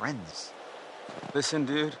like friends. Listen,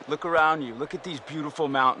 dude, look around you. Look at these beautiful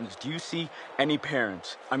mountains. Do you see any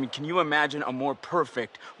parents? I mean, can you imagine a more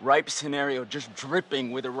perfect, ripe scenario just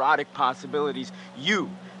dripping with erotic possibilities? You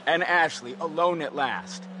and Ashley alone at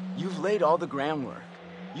last. You've laid all the groundwork.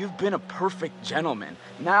 You've been a perfect gentleman.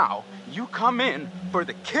 Now, you come in for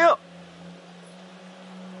the kill.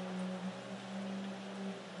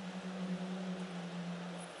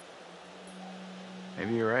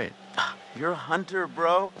 Maybe you're right. You're a hunter,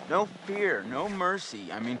 bro. No fear, no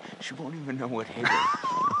mercy. I mean, she won't even know what hit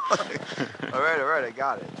her. All right, I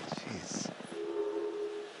got it. Jeez.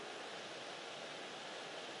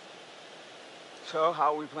 So,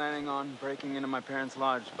 how are we planning on breaking into my parents'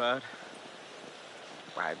 lodge, bud?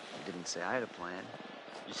 I didn't say I had a plan.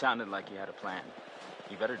 You sounded like you had a plan.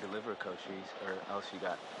 You better deliver, Cochise, or else you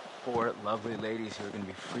got 4 lovely ladies who are going to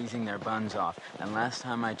be freezing their buns off. And last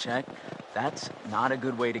time I checked, that's not a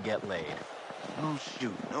good way to get laid. Oh,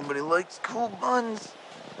 shoot. Nobody likes cool buns.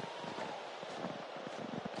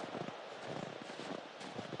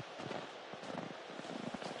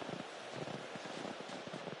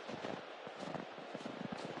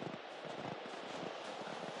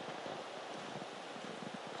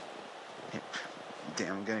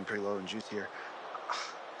 Damn, I'm getting pretty low in juice here.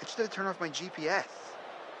 I just had to turn off my GPS.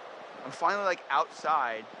 I'm finally, like,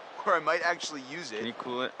 outside where I might actually use it. Can you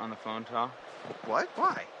cool it on the phone talk? What?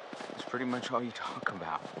 Why? It's pretty much all you talk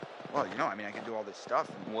about. Well, you know, I mean, I can do all this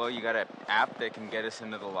stuff. Well, you got an app that can get us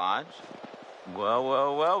into the lodge?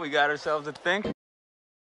 Well, we got ourselves a thing.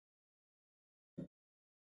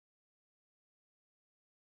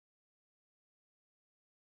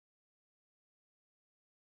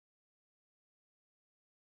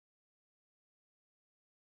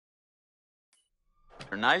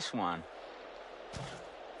 A nice one.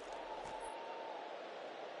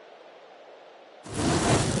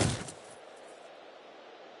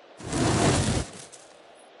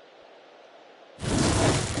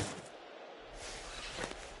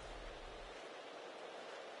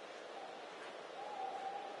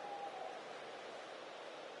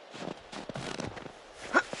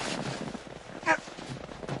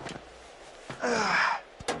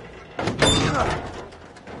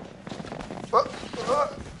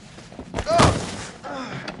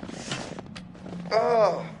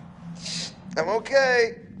 I'm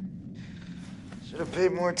okay. Should have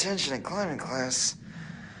paid more attention in climbing class.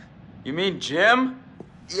 You mean Jim?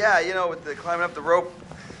 Yeah, you know, with the climbing up the rope.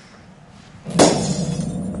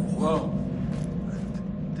 Whoa.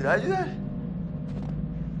 Did I do that?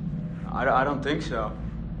 I don't think so.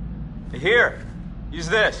 Here, use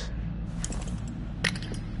this.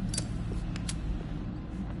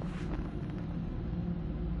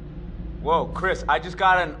 Whoa, Chris, I just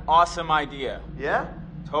got an awesome idea. Yeah?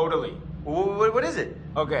 Totally. What is it?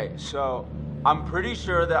 Okay, so I'm pretty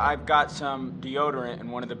sure that I've got some deodorant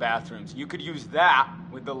in one of the bathrooms. You could use that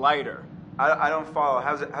with the lighter. I don't follow.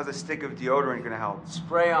 How's a stick of deodorant gonna help?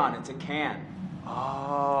 Spray on, it's a can.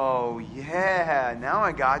 Oh, yeah. Now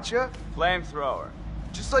I gotcha. Flamethrower.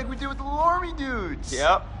 Just like we did with the little army dudes.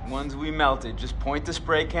 Yep, ones we melted. Just point the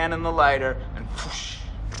spray can in the lighter and whoosh.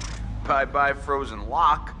 Bye-bye frozen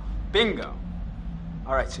lock. Bingo.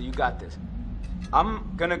 All right, so you got this.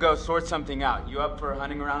 I'm gonna go sort something out. You up for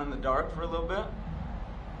hunting around in the dark for a little bit?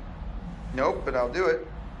 Nope, but I'll do it.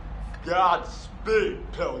 Godspeed,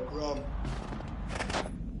 Pilgrim.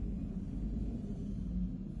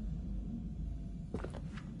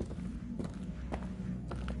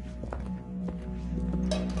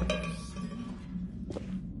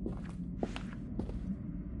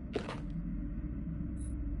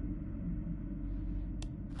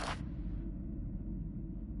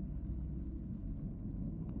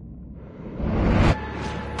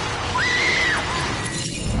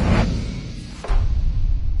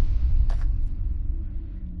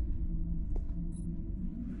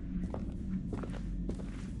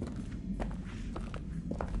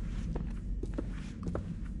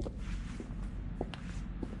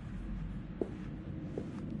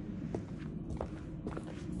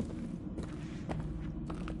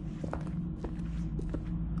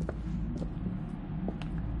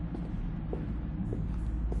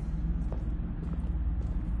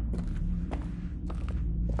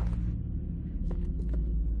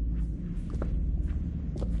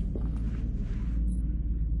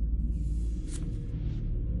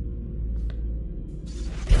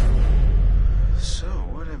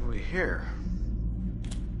 Here.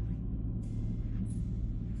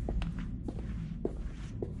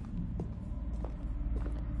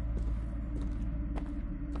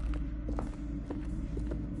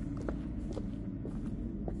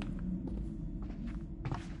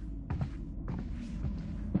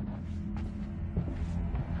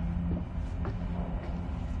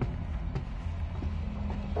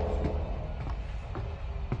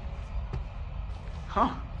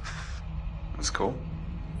 Huh. That's cool.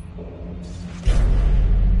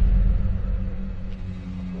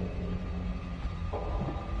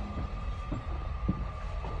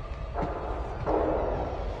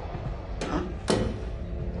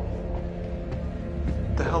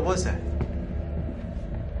 What was that?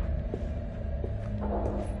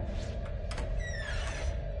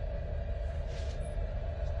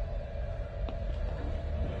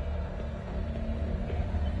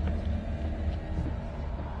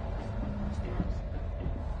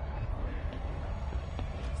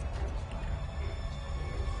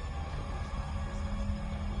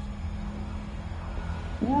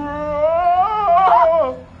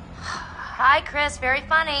 Hi, Chris. Very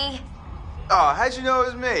funny. Oh, how'd you know it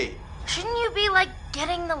was me? Shouldn't you be, like,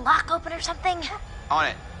 getting the lock open or something? On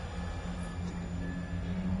it.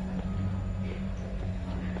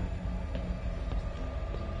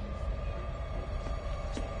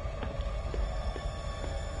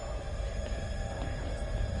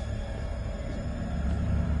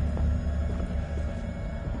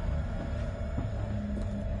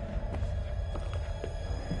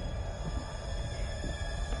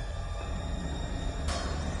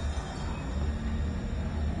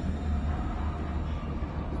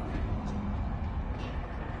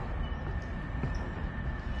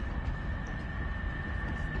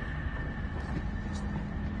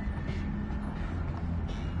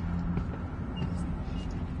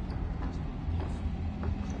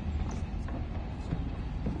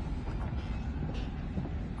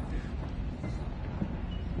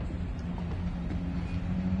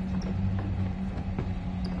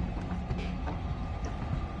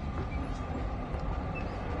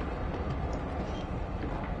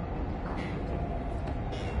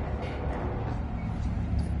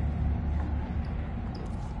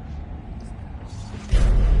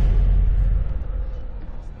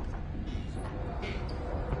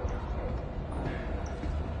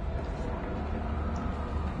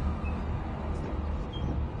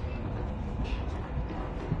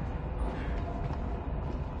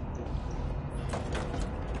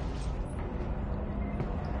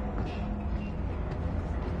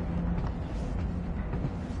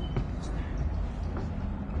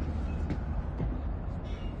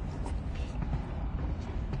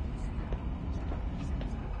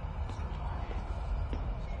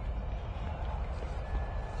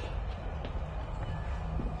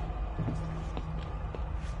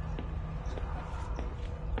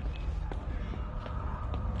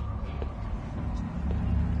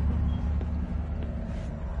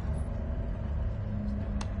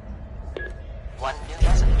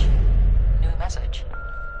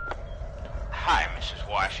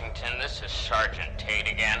 Washington. This is Sergeant Tate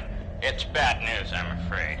again. It's bad news, I'm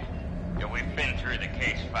afraid. Yeah, we've been through the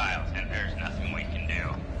case files, and there's nothing we can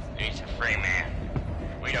do. He's a free man.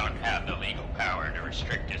 We don't have the legal power to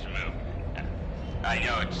restrict his movement. I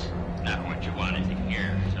know it's not what you wanted to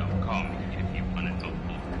hear, so call me if you want to know.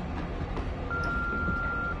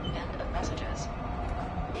 End of messages.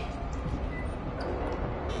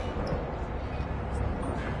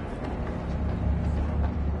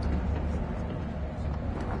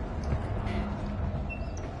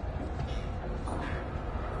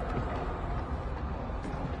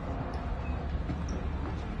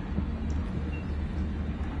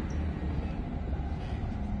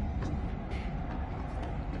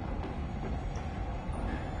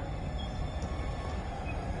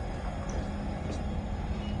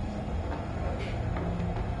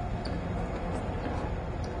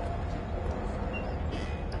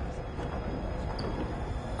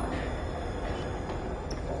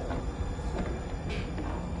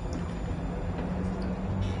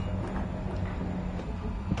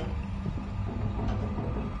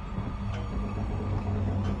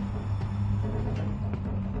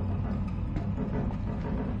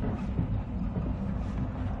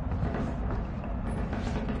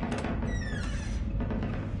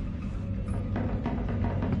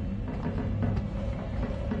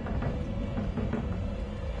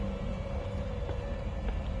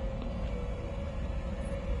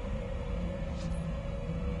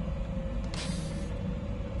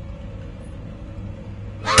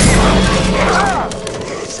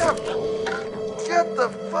 Get the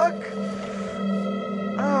fuck?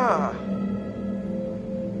 Ah.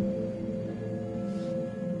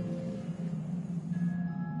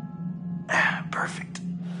 Perfect.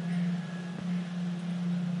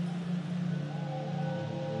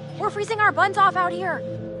 We're freezing our buns off out here.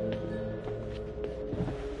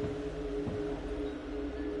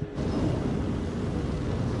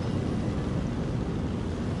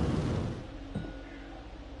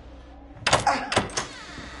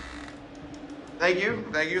 Thank you.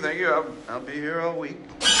 I'll be here all week.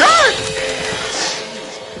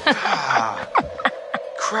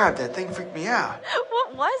 Crap, that thing freaked me out.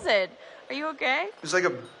 What was it? Are you okay? It was like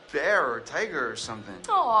a bear or a tiger or something.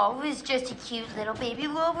 Oh, it was just a cute little baby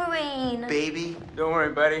Wolverine. Baby? Don't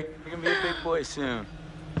worry, buddy. You're gonna be a big boy soon.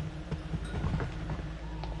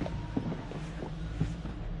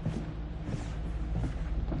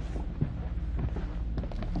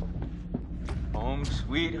 Home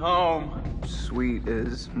sweet home. Sweet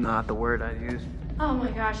is not the word I'd use. Oh my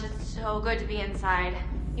gosh, it's so good to be inside.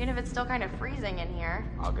 Even if it's still kind of freezing in here.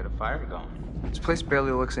 I'll get a fire going. This place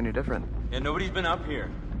barely looks any different. Yeah, nobody's been up here.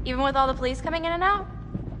 Even with all the police coming in and out?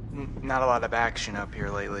 Not a lot of action up here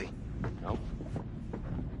lately. Nope.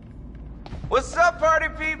 What's up, party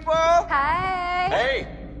people? Hi. Hey!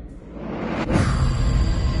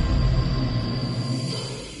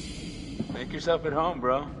 Make yourself at home,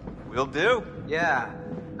 bro. Will do. Yeah,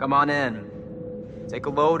 come on in. Take a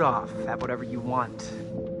load off, have whatever you want.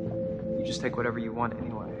 You just take whatever you want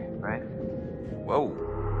anyway, right? Whoa.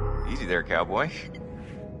 Easy there, cowboy.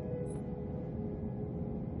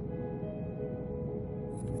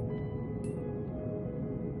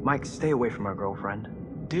 Mike, stay away from our girlfriend.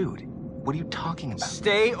 Dude, what are you talking about?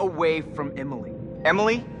 Stay away from Emily.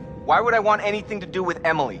 Emily? Why would I want anything to do with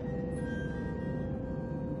Emily?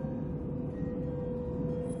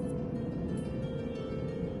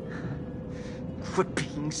 Quit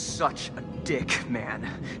being such a dick, man.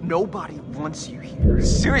 Nobody wants you here.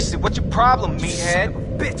 Seriously, what's your problem,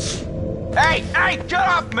 meathead? Bitch! Hey, get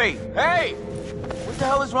off me! Hey! What the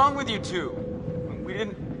hell is wrong with you two? We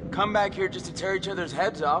didn't come back here just to tear each other's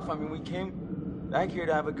heads off. I mean, we came back here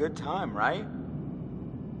to have a good time, right?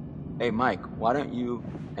 Hey, Mike, why don't you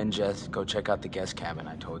and Jess go check out the guest cabin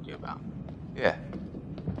I told you about? Yeah.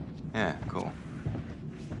 Yeah, cool.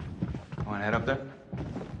 Wanna head up there?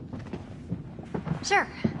 Sure.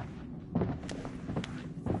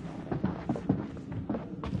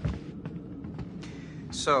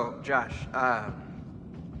 So, Josh,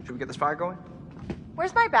 should we get this fire going?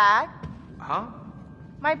 Where's my bag? Huh?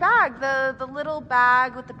 My bag, the little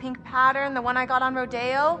bag with the pink pattern, the one I got on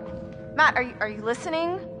Rodeo. Matt, are you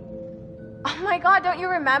listening? Oh my god, don't you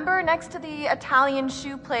remember next to the Italian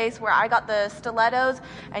shoe place where I got the stilettos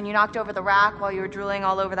and you knocked over the rack while you were drooling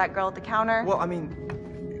all over that girl at the counter? Well, I mean,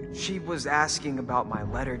 she was asking about my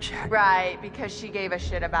letter jacket. Right, because she gave a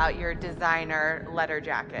shit about your designer letter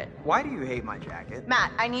jacket. Why do you hate my jacket?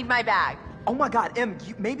 Matt, I need my bag. Oh my god, Em,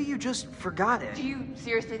 maybe you just forgot it. Do you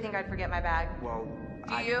seriously think I'd forget my bag? Well,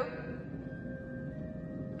 Do you?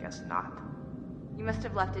 Guess not. You must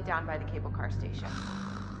have left it down by the cable car station.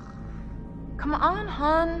 Come on,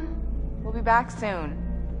 hon. We'll be back soon.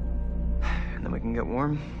 And then we can get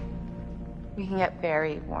warm? We can get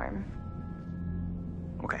very warm.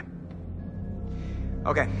 Okay.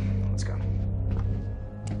 Okay, let's go.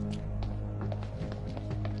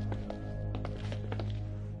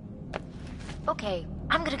 Okay,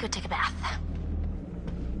 I'm gonna go take a bath.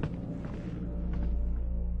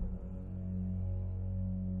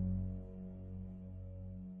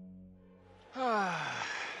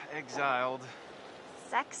 Exiled.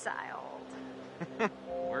 Sexiled.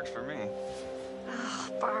 Works for me.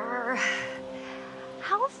 Ugh, Burr.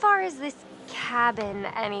 How far is this cabin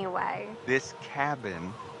anyway? This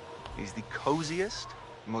cabin is the coziest,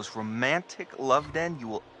 most romantic love den you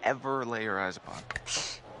will ever lay your eyes upon.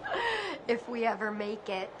 If we ever make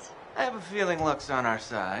it. I have a feeling luck's on our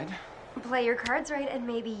side. Play your cards right and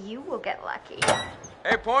maybe you will get lucky.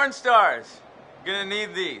 Hey, porn stars. Gonna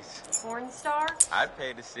need these. Porn star? I'd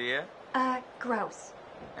pay to see you. Gross.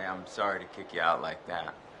 Hey, I'm sorry to kick you out like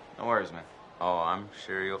that. No worries, man. Oh, I'm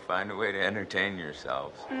sure you'll find a way to entertain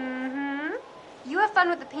yourselves. Mm-hmm. You have fun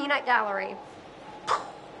with the peanut gallery.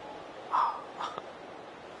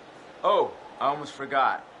 Oh, I almost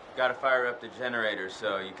forgot. Gotta fire up the generator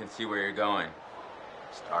so you can see where you're going.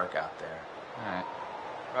 It's dark out there. All right.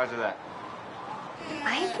 Roger that.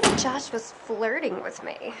 I think Josh was flirting with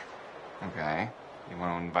me. Okay. You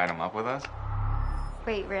want to invite him up with us?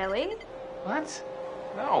 Wait, really? What?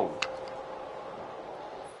 No.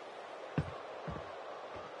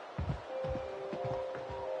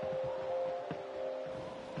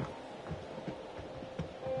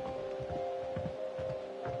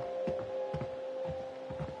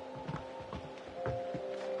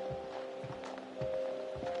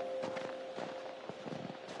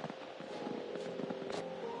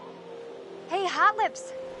 Hey, Hot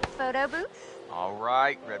Lips. Photo booth? All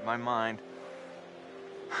right. Read my mind.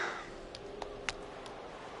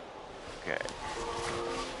 Okay.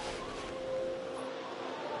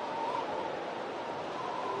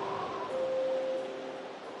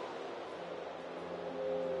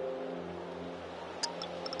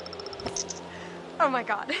 Oh my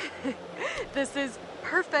god. This is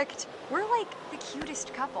perfect. We're like the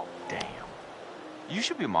cutest couple. Damn. You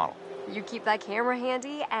should be a model. You keep that camera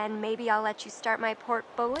handy, and maybe I'll let you start my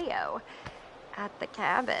portfolio at the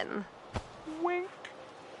cabin. Wink.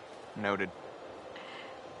 Noted.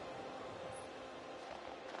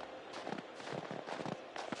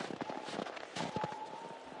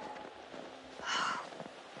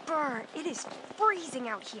 Burr, it is freezing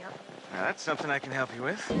out here. Now that's something I can help you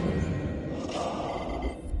with.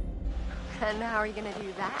 And how are you gonna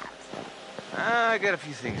do that? I got a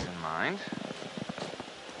few things in mind.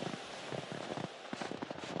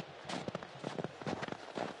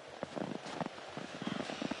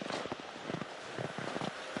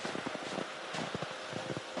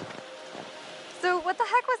 So what the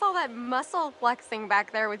heck was all that muscle flexing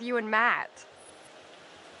back there with you and Matt?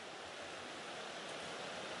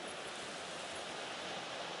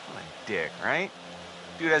 What a dick, right?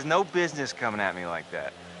 Dude has no business coming at me like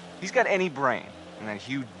that. If he's got any brain, and that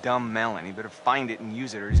huge dumb melon, he better find it and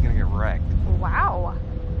use it or he's gonna get wrecked. Wow.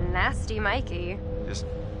 Nasty Mikey. Just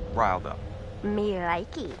riled up. Me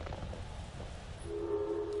likey.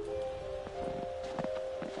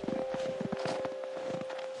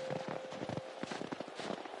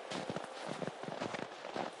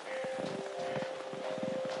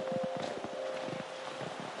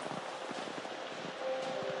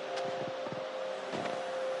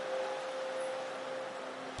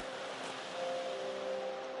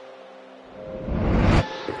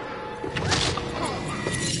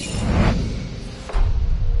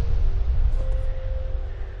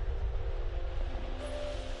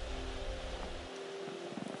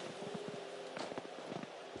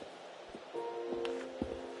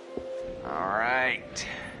 All right.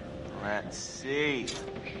 Let's see.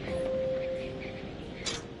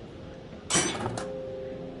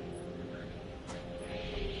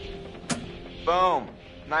 Boom.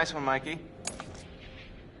 Nice one, Mikey.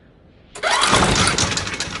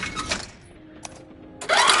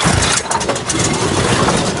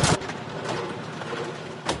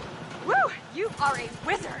 Woo! You are a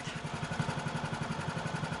wizard!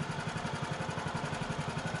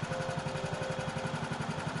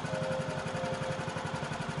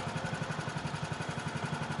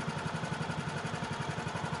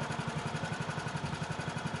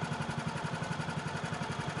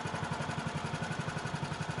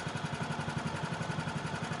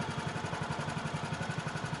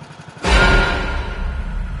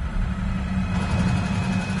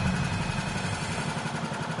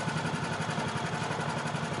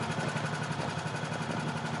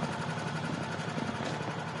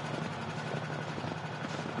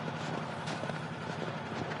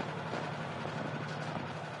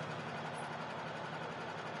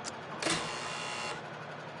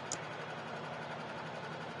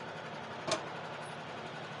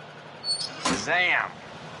 Shazam!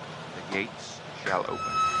 The gates shall open.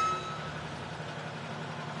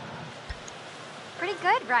 Pretty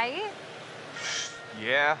good, right?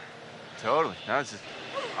 Yeah, totally. No, it's just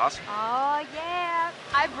awesome. Oh, yeah.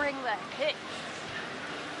 I bring the hits.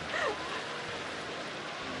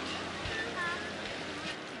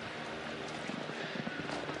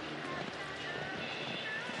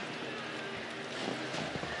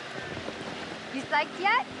 You psyched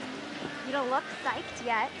yet? You don't look psyched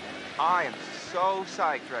yet. I am so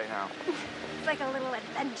psyched right now. It's like a little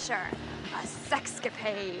adventure. A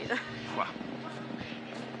sexcapade. Wow.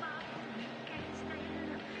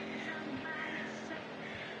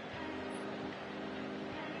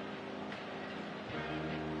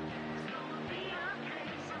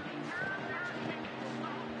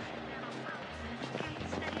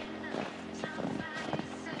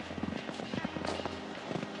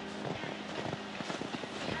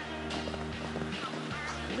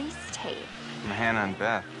 Police tape. From Hannah and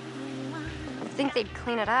Beth. You'd think they'd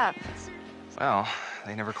clean it up. Well,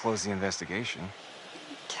 they never closed the investigation.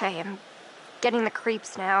 Okay, I'm getting the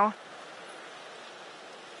creeps now.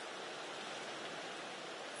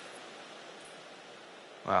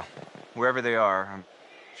 Well, wherever they are, I'm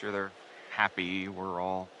sure they're happy we're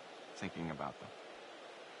all thinking about them.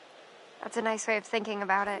 That's a nice way of thinking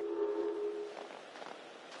about it.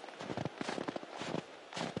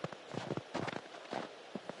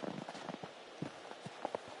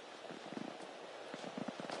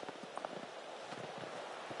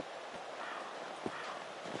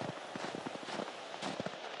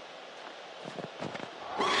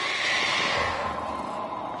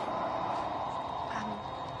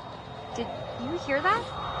 Did you hear that?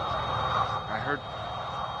 I heard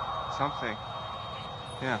something.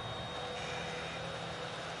 Yeah.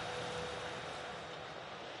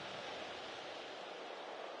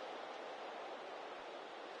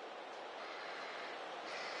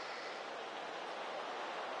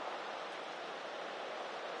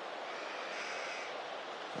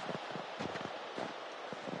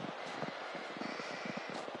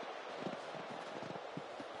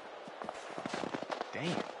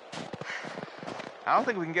 Dang. I don't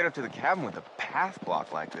think we can get up to the cabin with a path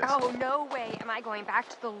blocked like this. Oh, no way am I going back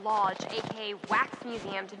to the lodge, aka Wax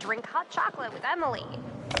Museum, to drink hot chocolate with Emily.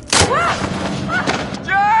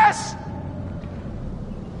 Jess!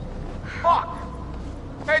 Fuck!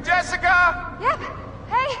 Hey, Jessica! Yep.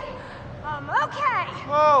 Hey, I'm okay.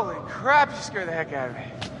 Holy crap, you scared the heck out of me.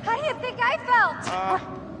 How do you think I felt?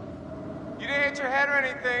 You didn't hit your head or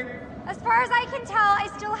anything. As far as I can tell, I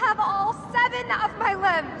still have all 7 of my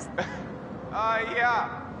limbs.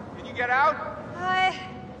 Yeah. Can you get out? I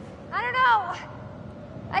don't know.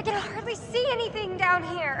 I can hardly see anything down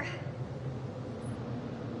here.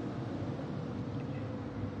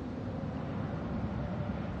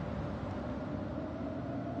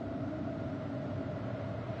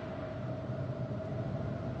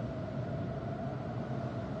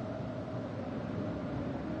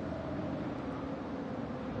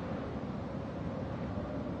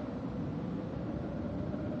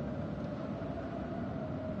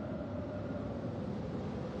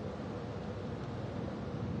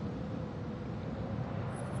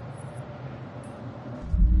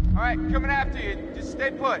 All right, coming after you. Just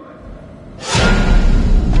stay put.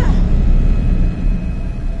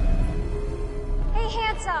 Hey,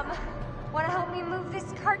 handsome. Want to help me move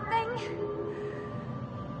this cart thing?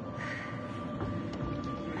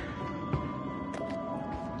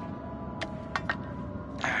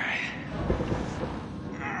 All right.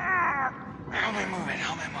 Help me move it.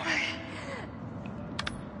 Help me move it.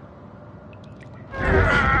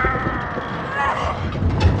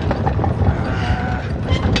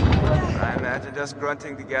 I imagined us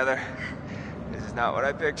grunting together. This is not what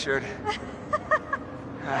I pictured.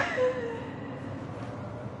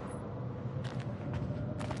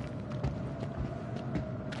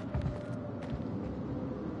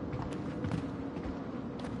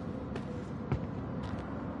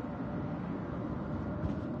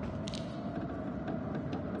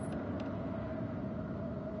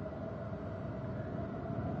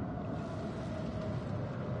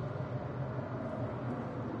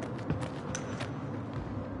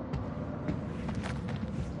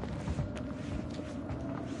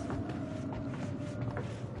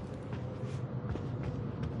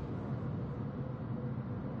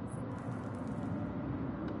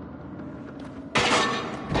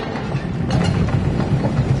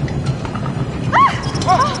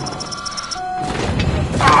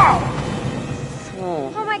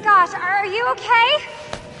 Oh my gosh, are you okay?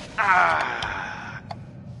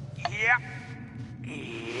 Yeah.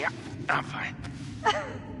 Yeah, I'm fine.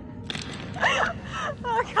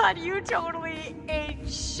 Oh god, you totally ate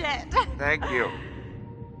shit. Thank you.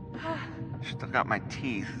 Still got my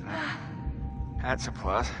teeth. That's a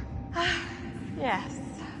plus. Yes.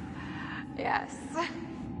 Yes.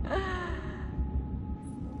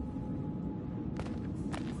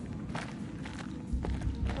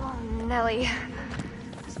 Oh, Nelly.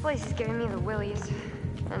 This place is giving me the willies.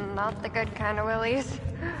 And not the good kind of willies.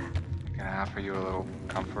 Can I offer you a little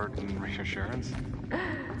comfort and reassurance?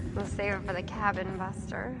 We'll save it for the cabin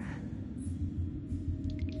buster.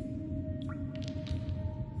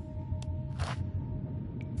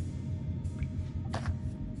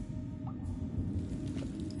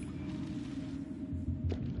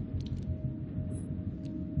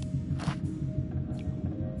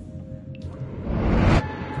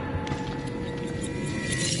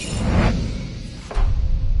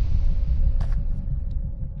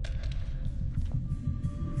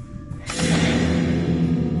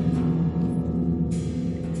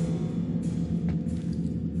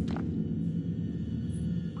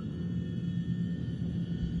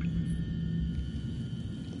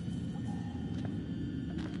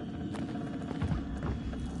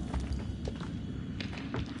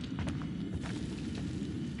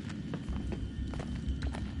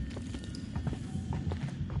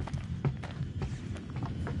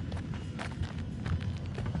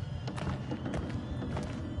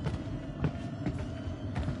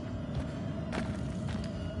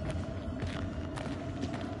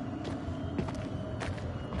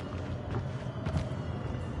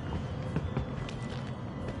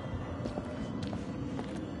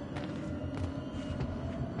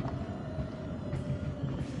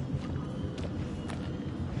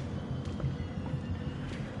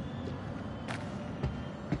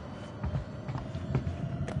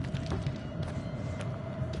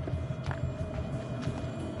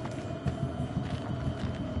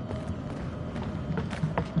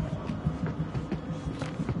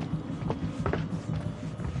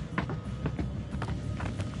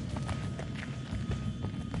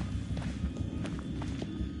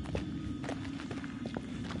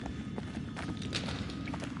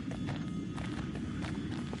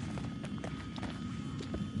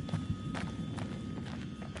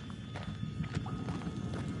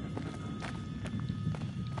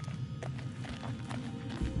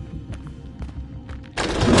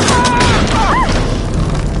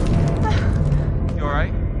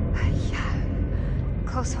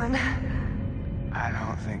 Close one. I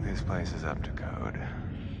don't think this place is up to code.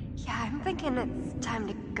 Yeah, I'm thinking it's time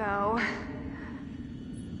to go.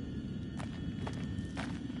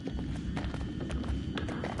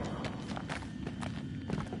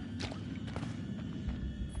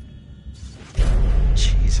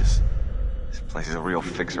 Jesus. This place is a real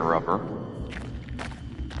fixer-upper.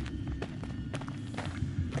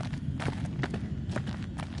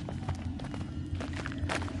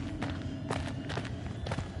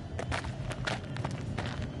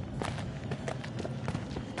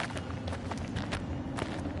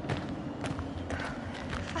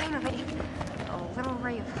 Finally, a little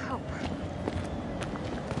ray of hope.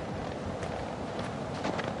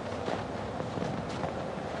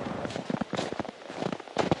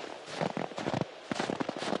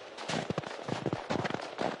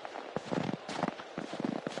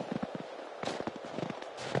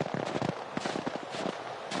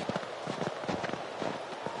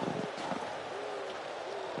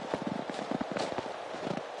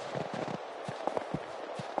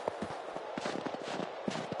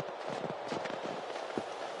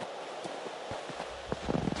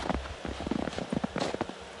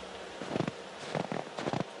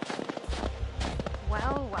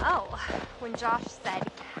 Well, when Josh said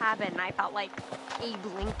cabin, I felt like Abe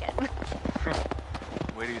Lincoln.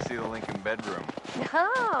 Where do you see the Lincoln bedroom?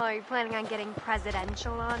 Oh, are you planning on getting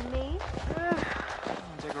presidential on me?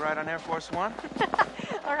 Take a ride on Air Force One?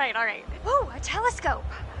 All right. Ooh, a telescope.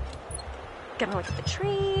 Gonna look at the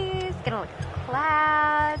trees, gonna look at the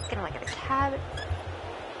clouds, gonna look at the cabin.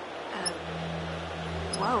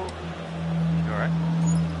 Whoa. You alright?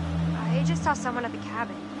 I just saw someone at the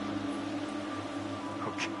cabin.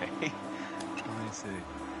 Okay. Let me see.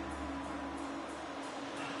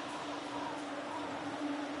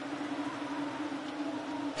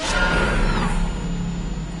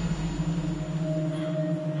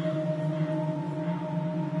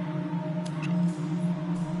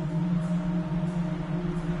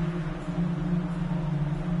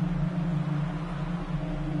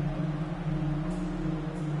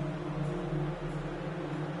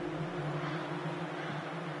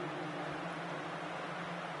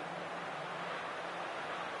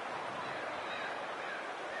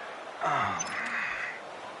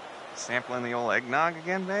 Sampling the old eggnog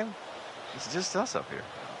again, babe? It's just us up here.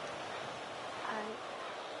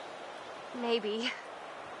 Maybe.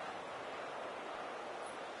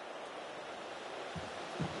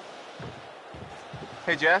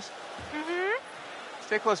 Hey, Jess. Mm-hmm.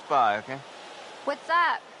 Stay close by, okay? What's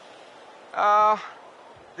up?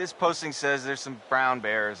 This posting says there's some brown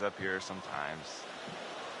bears up here sometimes.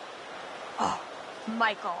 Oh,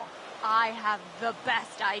 Michael, I have the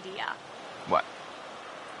best idea. What?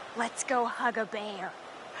 Let's go hug a bear.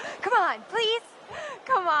 Come on, please.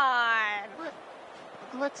 Come on.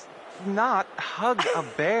 Let's not hug a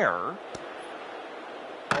bear.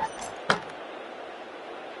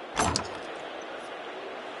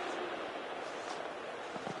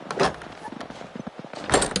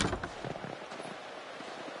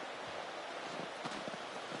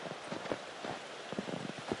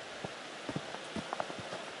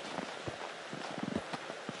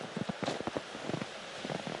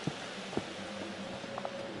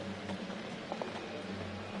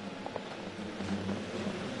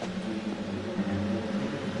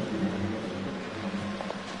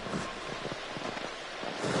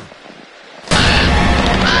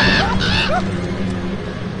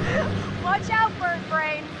 Watch out, bird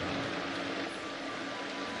brain.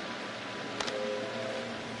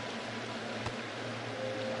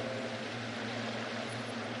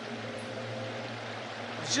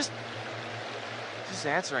 It's just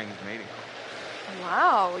answering his mating call.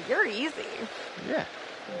 Wow, you're easy. Yeah,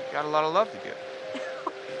 got a lot of love to give. I'm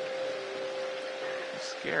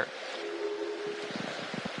scared.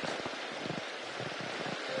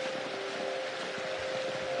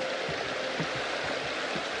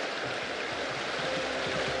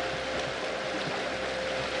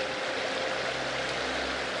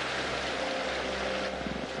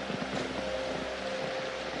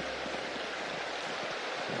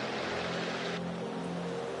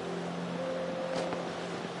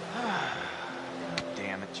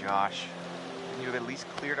 Damn it, Josh. Couldn't you have at least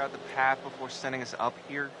cleared out the path before sending us up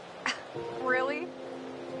here? Really?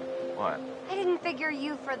 What? I didn't figure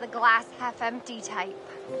you for the glass half empty type.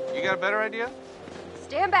 You got a better idea?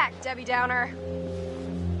 Stand back, Debbie Downer.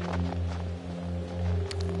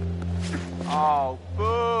 Oh,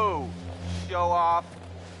 boo! Show off.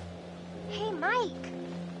 Hey, Mike.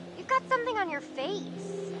 You've got something on your face.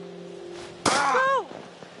 Ah!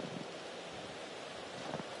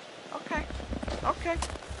 Okay. Okay.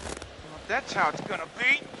 Well, if that's how it's gonna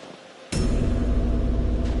be.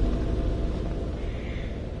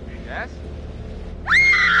 Jess?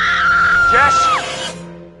 Jess!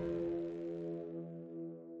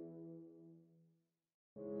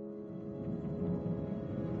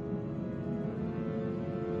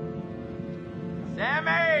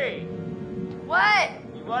 Sammy! What?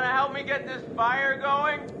 You want to help me get this fire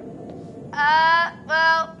going?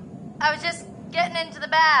 Well, I was just getting into the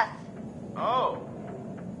bath. Oh.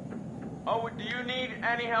 Oh, do you need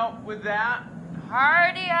any help with that?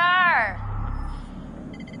 Hardy har.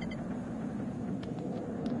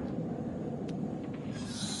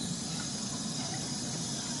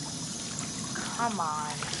 Come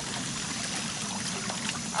on.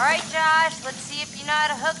 All right, Josh, let's see if you know how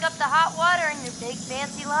to hook up the hot water in your big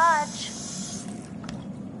fancy lodge.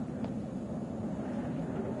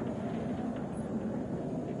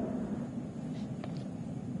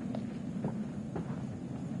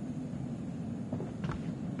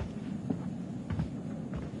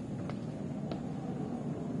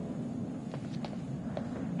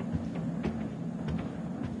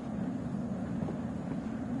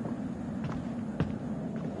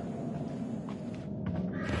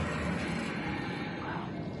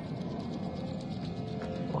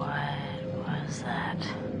 What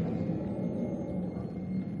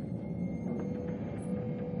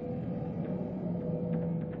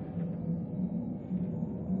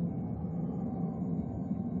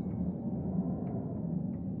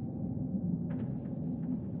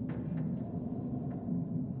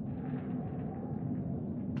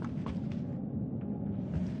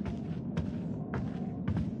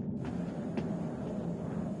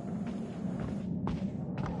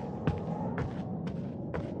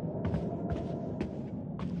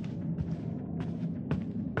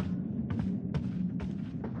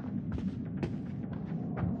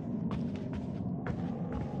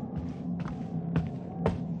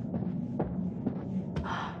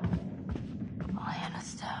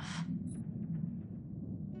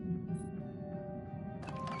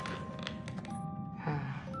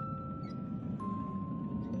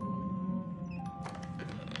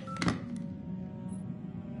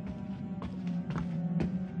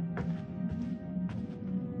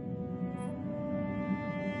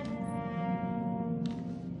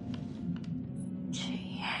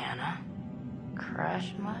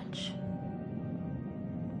Josh much?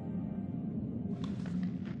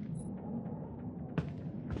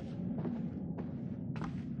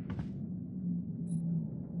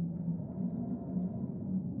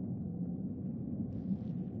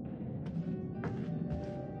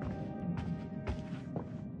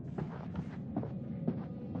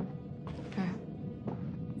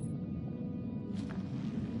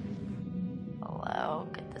 Hello?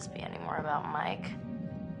 Could this be any more about Mike?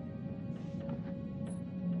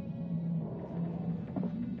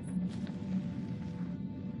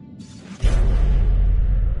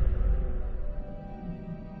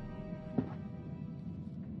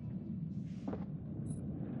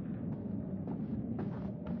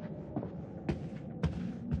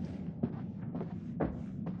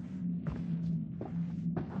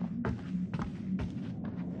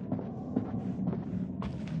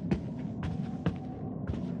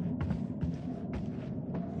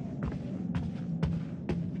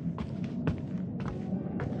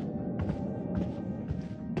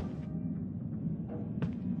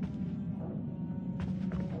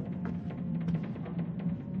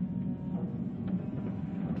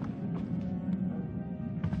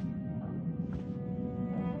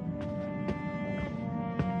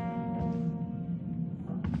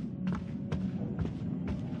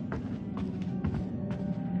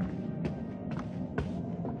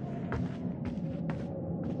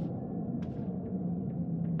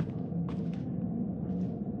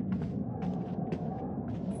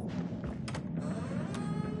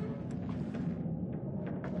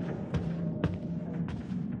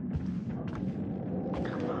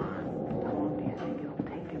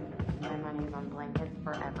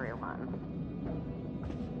 For everyone.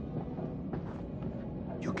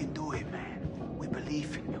 You can do it, man. We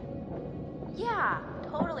believe in you. Yeah,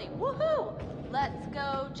 totally. Woohoo! Let's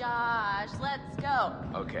go, Josh. Let's go.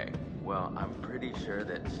 Okay, well, I'm pretty sure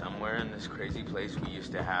that somewhere in this crazy place we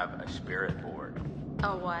used to have a spirit board.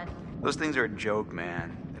 Oh, what? Those things are a joke,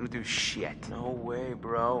 man. They don't do shit. No way,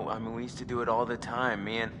 bro. I mean, we used to do it all the time.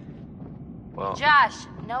 Me and... Well... Josh,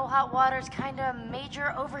 no hot water's kind of a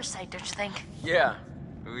major oversight, don't you think? Yeah.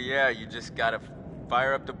 Yeah, you just gotta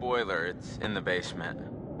fire up the boiler. It's in the basement.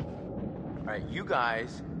 All right, you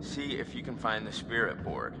guys see if you can find the spirit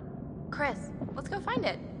board. Chris, let's go find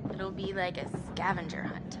it. It'll be like a scavenger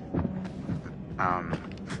hunt.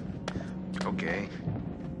 Okay.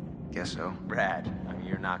 Guess so. Brad, I mean,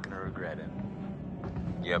 you're not gonna regret it.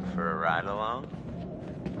 You up for a ride along?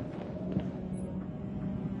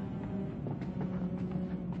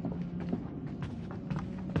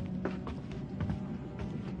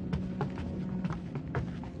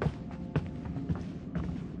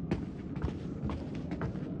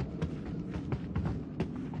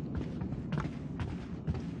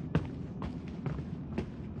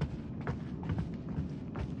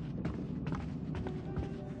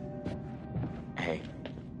 Hey,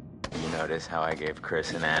 you notice how I gave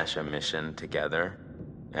Chris and Ash a mission together?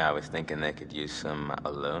 Yeah, I was thinking they could use some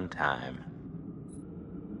alone time.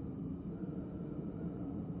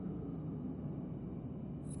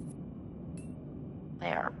 They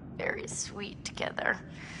are very sweet together.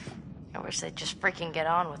 I wish they'd just freaking get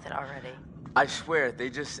on with it already. I swear, they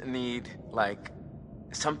just need, like,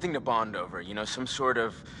 something to bond over, you know, some sort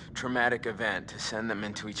of traumatic event to send them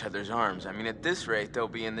into each other's arms. I mean, at this rate, they'll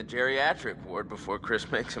be in the geriatric ward before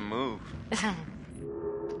Chris makes a move.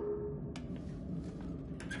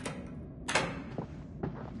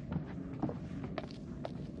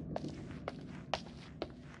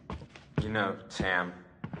 You know, Sam.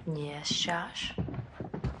 Yes, Josh?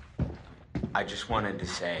 I just wanted to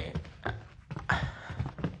say...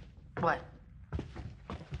 What?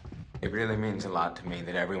 It really means a lot to me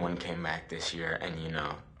that everyone came back this year, and you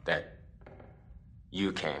know, that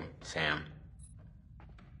you came, Sam.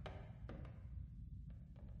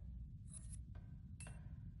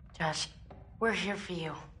 Josh, we're here for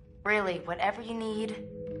you. Really, whatever you need,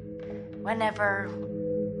 whenever,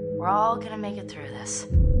 we're all gonna make it through this.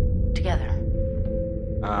 Together.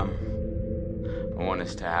 I want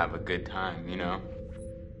us to have a good time, you know?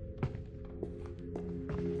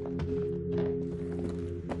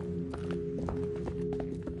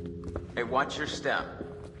 Hey, watch your step.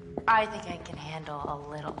 I think I can handle a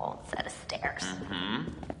little old set of stairs. Mm-hmm.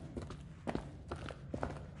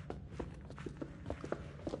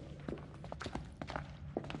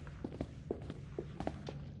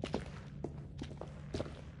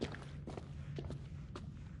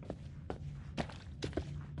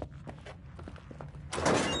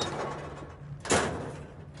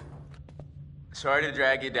 Sorry to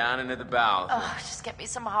drag you down into the bowels. Oh, just get me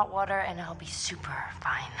some hot water and I'll be super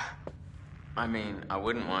fine. I mean, I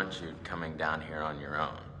wouldn't want you coming down here on your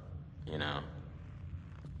own, you know?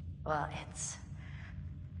 Well, it's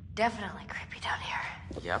definitely creepy down here.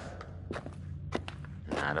 Yep.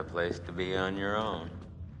 Not a place to be on your own.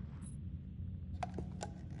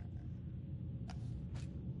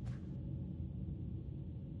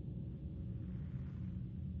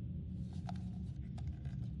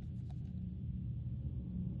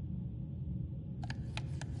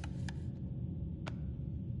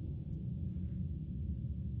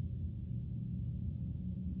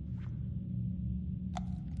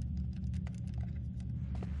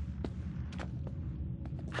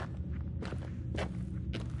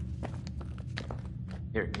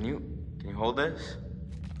 Here, can you hold this?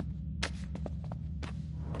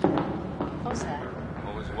 What was that?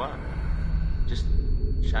 What was what? Just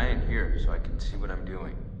shine it here so I can see what I'm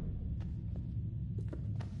doing.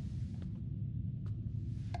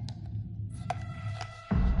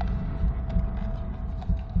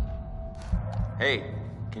 Hey,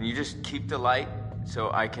 can you just keep the light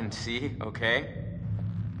so I can see, okay?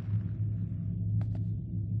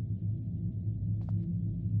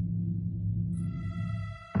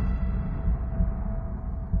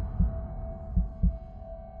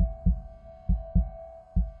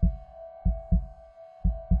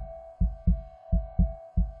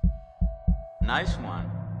 Nice one.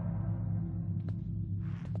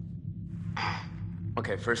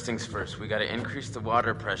 Okay, first things first. We gotta increase the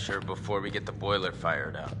water pressure before we get the boiler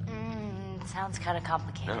fired up. Sounds kind of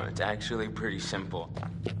complicated. No, it's actually pretty simple.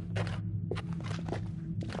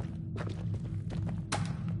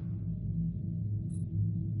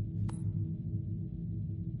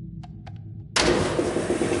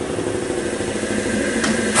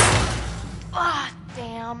 Ah,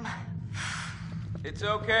 damn. It's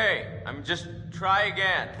okay. Just try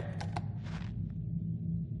again.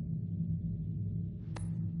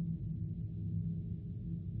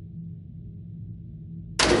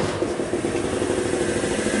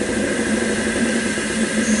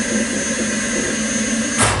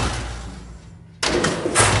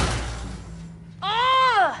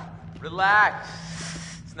 Relax.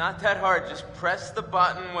 It's not that hard. Just press the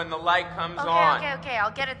button when the light comes on. Okay.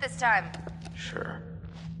 I'll get it this time. Sure.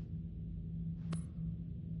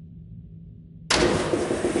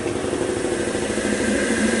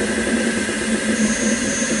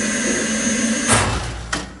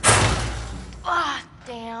 Ah,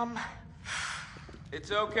 damn.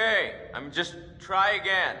 It's okay. Just try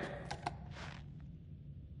again.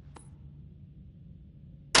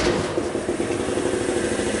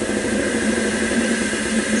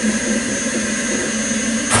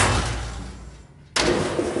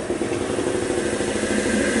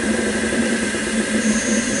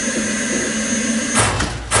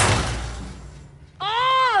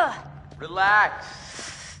 Relax.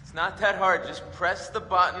 It's not that hard. Just press the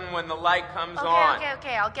button when the light comes on.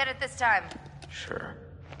 Okay. I'll get it this time. Sure.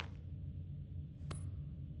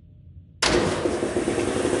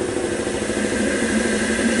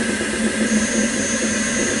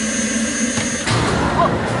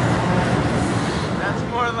 That's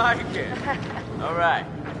more like it. All right.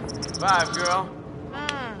 5, girl.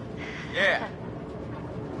 Yeah.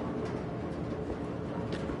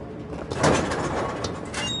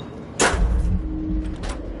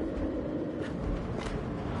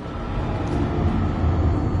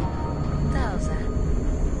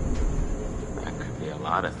 A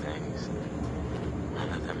lot of things. None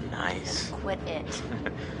of them nice. Quit it.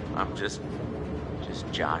 I'm just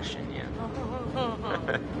joshing you.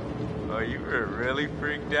 Oh, you were really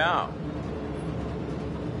freaked out.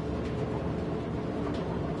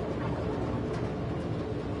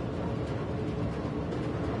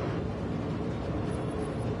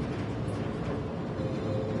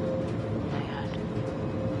 Oh my God.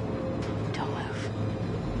 Don't move.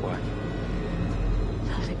 What?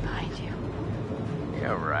 Something behind you.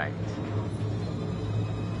 Yeah, right.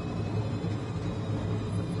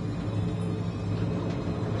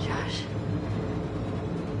 Josh.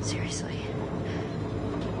 Seriously.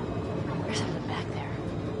 There's something back there.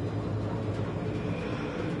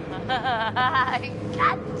 I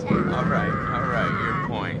gotcha. All right, your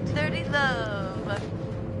point. 30 love.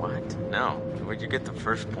 What? No. Where'd you get the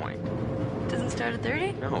first point? Doesn't start at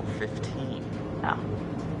 30? No, 15. Oh.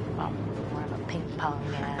 Well, more of a ping pong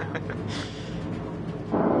now.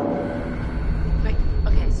 Wait,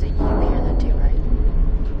 okay, so you hear that too, right?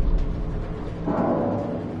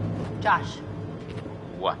 Josh.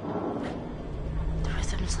 What? The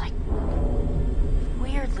rhythm's like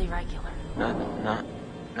weirdly regular.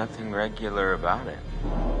 Nothing regular about it.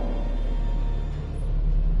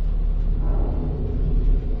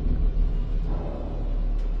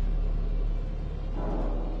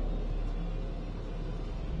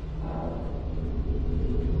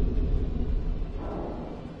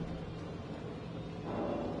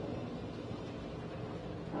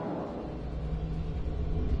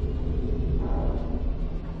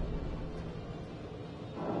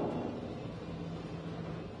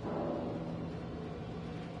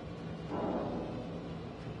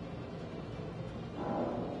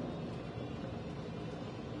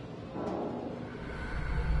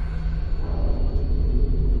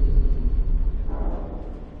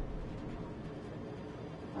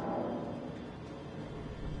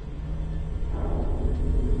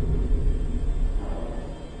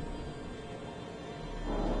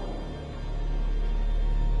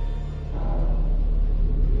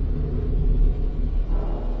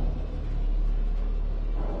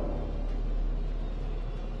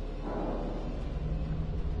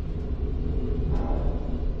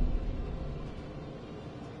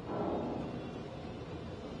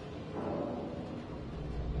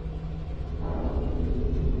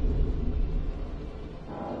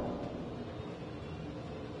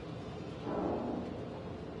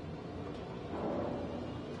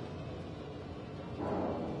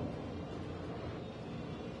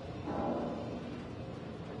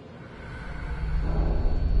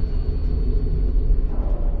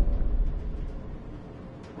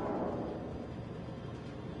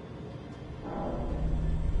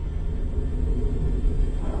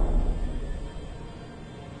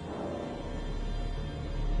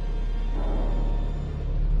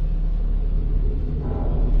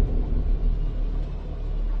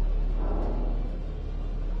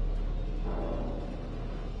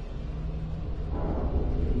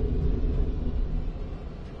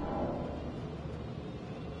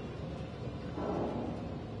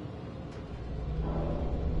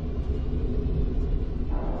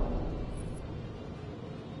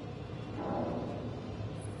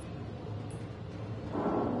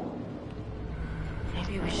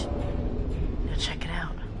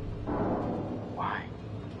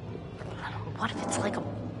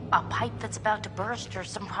 pipe that's about to burst or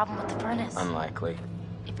some problem with the furnace. Unlikely.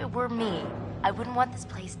 If it were me, I wouldn't want this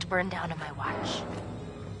place to burn down on my watch.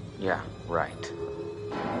 Yeah, right.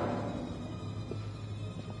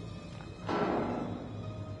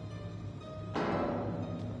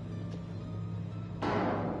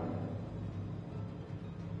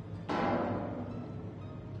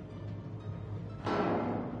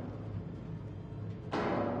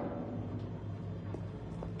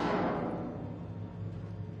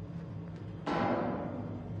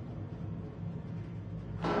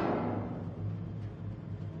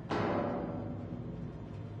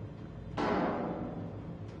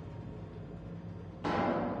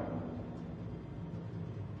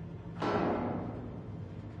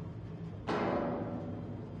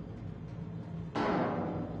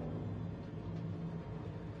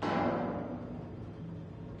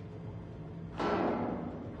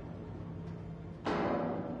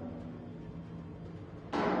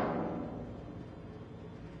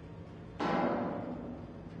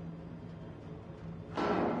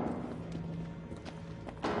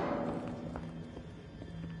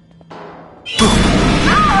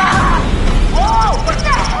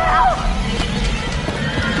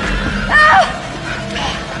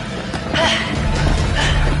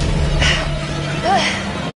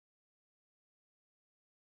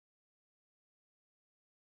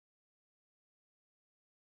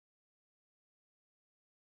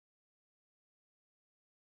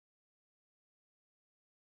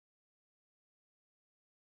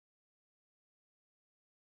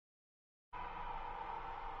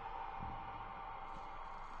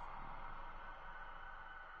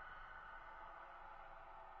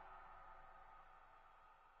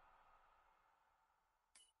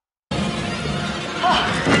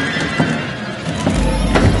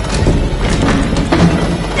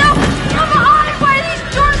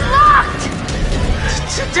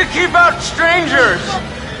 To keep out strangers!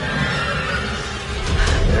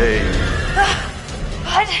 Hey.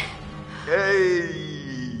 What?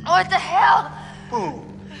 Hey. What the hell?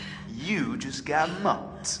 Boom. You just got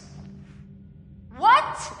mugged.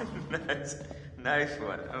 What? Nice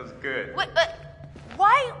one. That was good.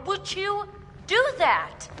 Why would you do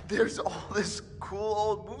that? There's all this cool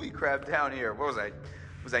old movie crap down here. What was I?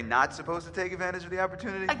 Was I not supposed to take advantage of the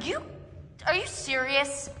opportunity? Are you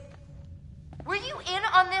serious? Were you in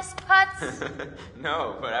on this, Putz?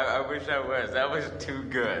 No, but I wish I was. That was too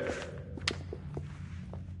good.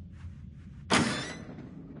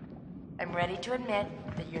 I'm ready to admit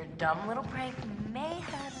that your dumb little prank may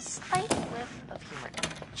have a slight whiff of humor in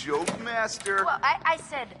it. Joke master. Well, I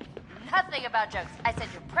said nothing about jokes. I said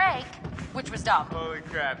your prank, which was dumb. Holy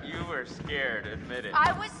crap, you were scared, admit it.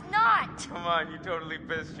 I was not! Come on, you totally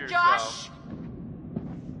pissed yourself. Josh!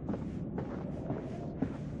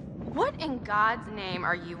 What in God's name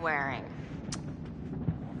are you wearing?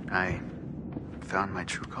 I found my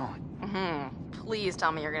true calling. Please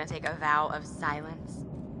tell me you're gonna take a vow of silence.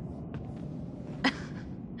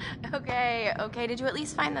 Okay, did you at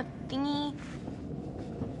least find the thingy?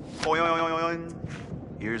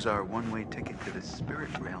 Here's our one-way ticket to the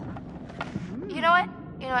spirit realm. You know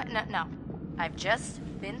what? No. I've just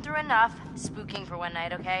been through enough spooking for one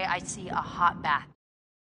night, okay? I see a hot bath.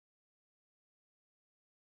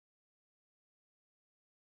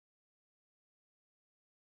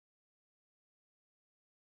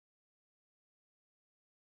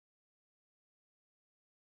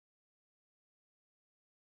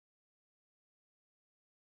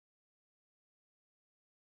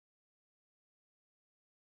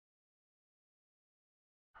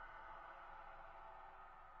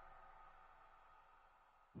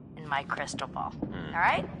 In my crystal ball. All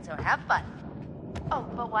right? So have fun. Oh,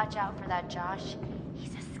 but watch out for that Josh.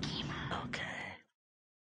 He's a schemer. Okay.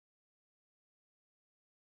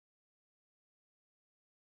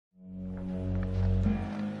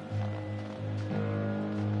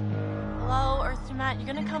 Hello, Earth to Matt. You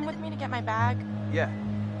gonna come with me to get my bag? Yeah,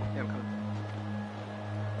 I'm coming.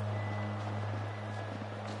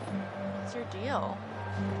 What's your deal?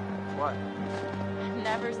 What? I've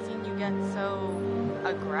never seen you get so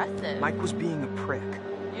aggressive. Mike was being a prick.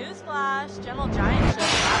 Newsflash, Gentle Giant shows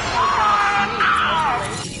down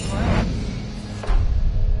the streets. Most places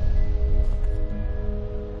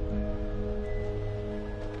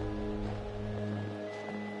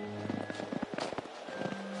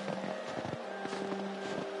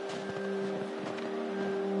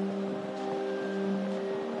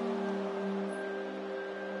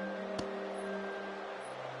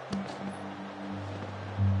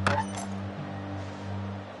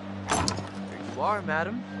closed. There you are,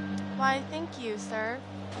 madam. Why, thank you, sir.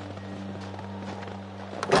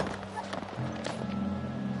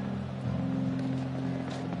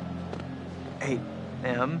 Hey,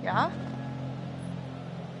 Em? Yeah?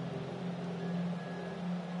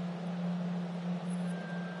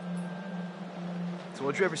 So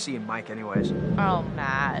what'd you ever see in Mike anyways? Oh,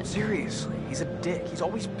 Matt. Seriously, he's a dick. He's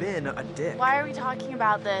always been a dick. Why are we talking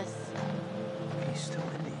about this? He's still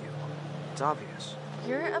into you. It's obvious.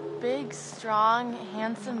 You're a big, strong,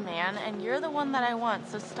 handsome man, and you're the one that I want,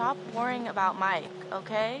 so stop worrying about Mike,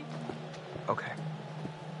 okay? Okay.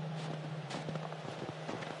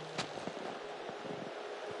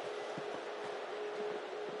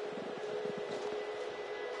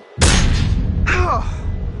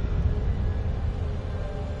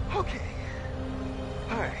 Okay.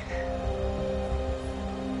 All right.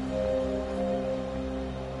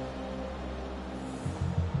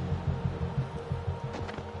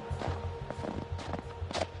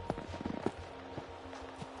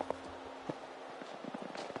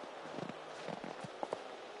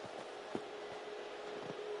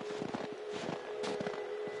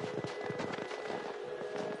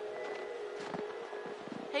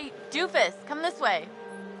 Hey, doofus, come this way.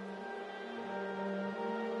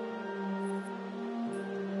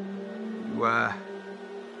 You,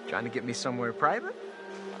 trying to get me somewhere private?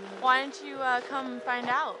 Why don't you, come find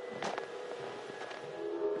out?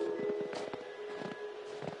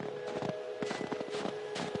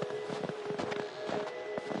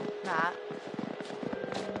 Matt.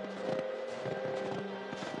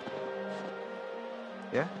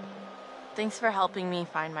 Yeah? Thanks for helping me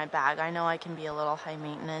find my bag. I know I can be a little high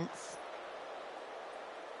maintenance.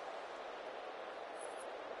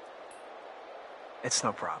 It's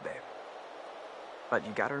no problem, babe. But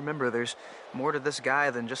you gotta remember, there's more to this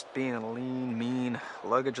guy than just being a lean, mean,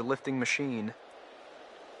 luggage-lifting machine.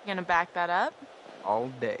 You gonna back that up? All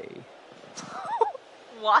day.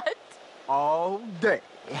 What? All day.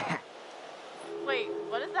 Wait,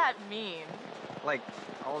 what does that mean? Like,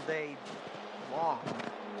 all day long.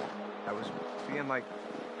 I was being, like,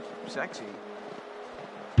 sexy.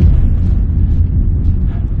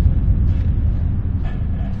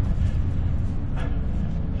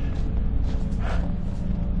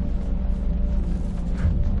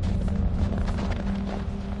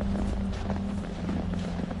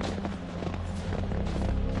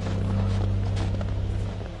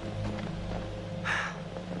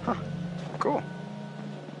 Cool.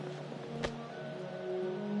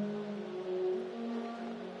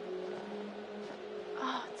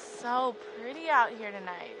 Oh, it's so pretty out here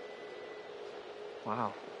tonight.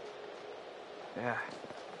 Wow. Yeah.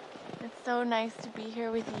 It's so nice to be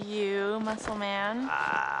here with you, muscle man.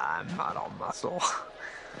 I'm not all muscle.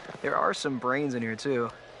 There are some brains in here, too.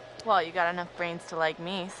 Well, you got enough brains to like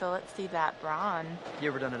me, so let's see that brawn. You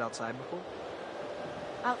ever done it outside before?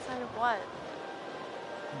 Outside of what?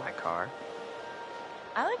 My car.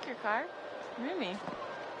 I like your car. Roomy.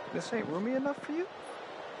 This ain't roomy enough for you?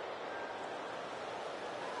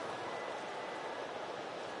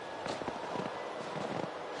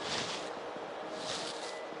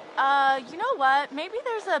 You know what? Maybe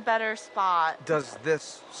there's a better spot. Does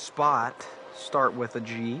this spot start with a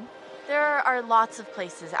G? There are lots of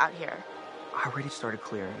places out here. I already started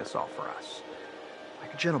clearing this all for us.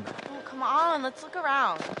 Like a gentleman. Oh, come on. Let's look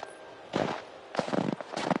around.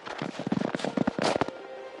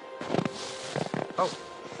 Oh.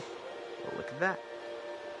 Well, look at that.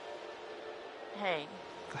 Hey,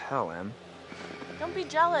 What the hell, Em? don't be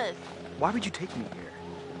jealous. Why would you take me here?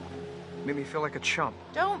 Made me feel like a chump.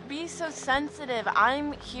 Don't be so sensitive.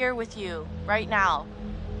 I'm here with you right now.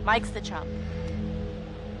 Mike's the chump.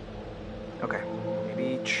 Okay,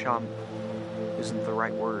 maybe chump isn't the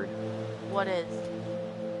right word. What is?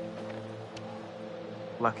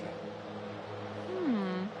 Lucky.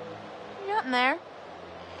 You're getting there.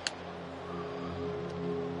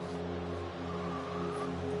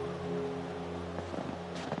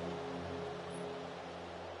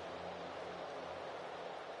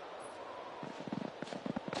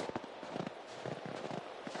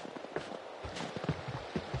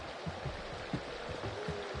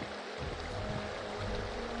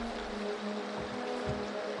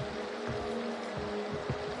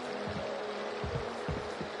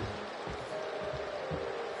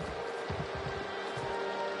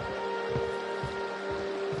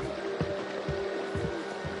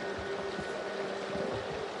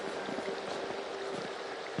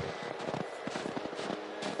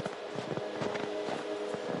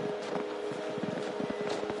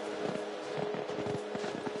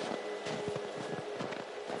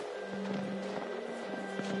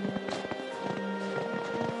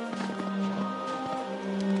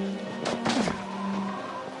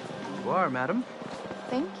 You are, madam.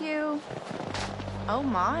 Thank you. Oh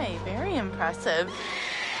my, very impressive.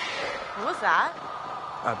 Who was that?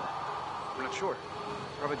 I'm not sure.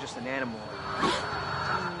 Probably just an animal. Do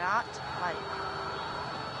not like.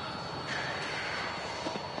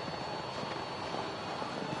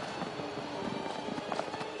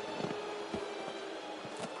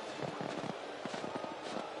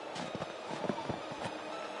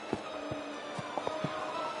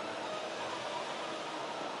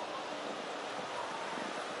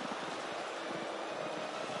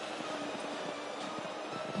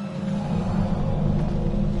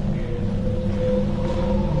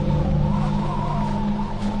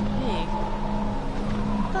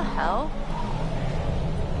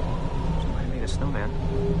 Somebody made a snowman.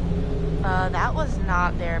 That was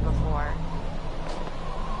not there before.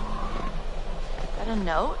 Is that a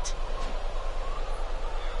note?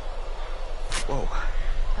 Whoa.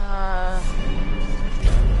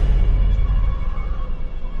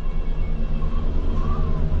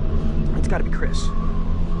 It's gotta be Chris.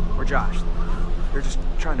 Or Josh. They're just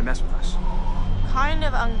trying to mess with us. Kind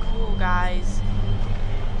of uncool, guys.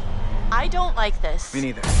 I don't like this. Me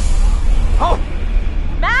neither. Oh!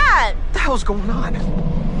 Matt! What the hell's going on?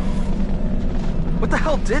 What the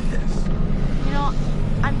hell did this? You know,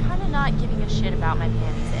 I'm kind of not giving a shit about my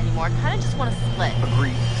panties anymore. I kind of just want to split.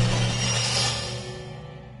 Agreed.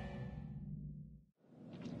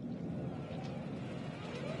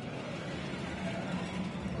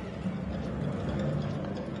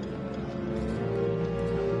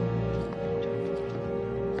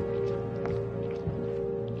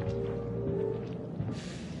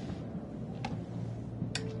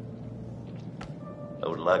 I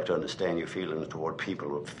would like to understand your feelings toward people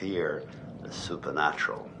who fear the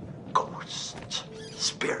supernatural, ghosts,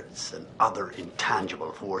 spirits, and other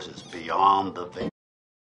intangible forces beyond the veil.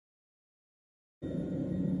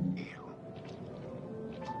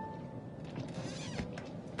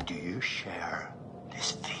 Do you share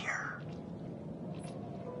this fear?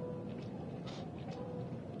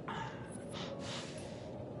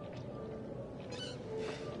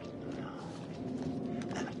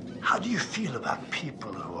 How do you feel about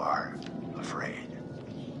people who are afraid?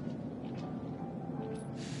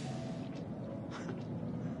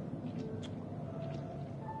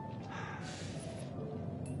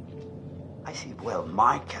 I see. Well,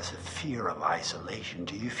 Mike has a fear of isolation.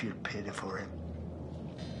 Do you feel pity for him?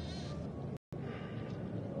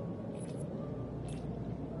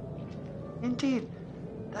 Indeed,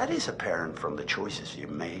 that is apparent from the choices you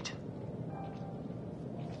made.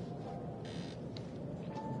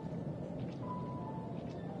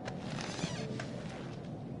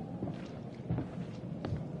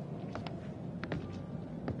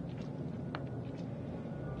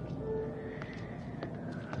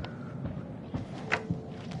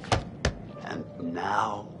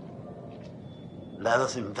 Now, let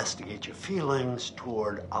us investigate your feelings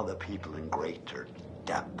toward other people in greater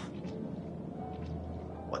depth.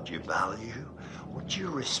 What you value, what you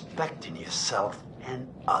respect in yourself and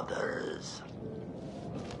others.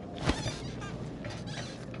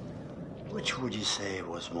 Which would you say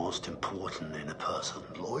was most important in a person,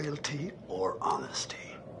 loyalty or honesty?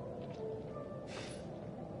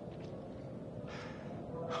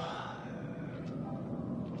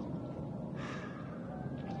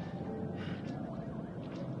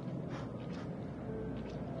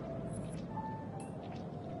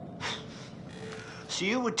 So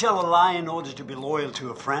you would tell a lie in order to be loyal to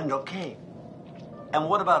a friend, okay. And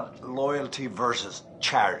what about loyalty versus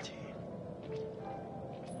charity?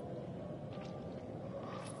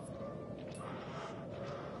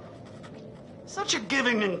 Such a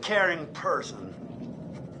giving and caring person.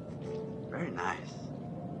 Very nice.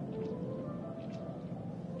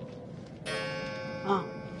 Oh,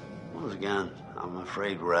 once again, I'm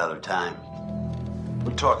afraid we're out of time.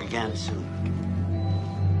 We'll talk again soon.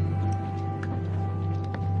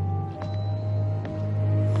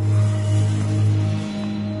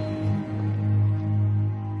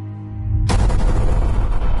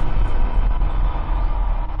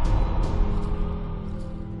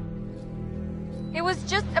 It was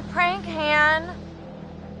just a prank, Han.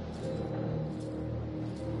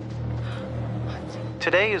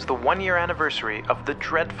 Today is the one-year anniversary of the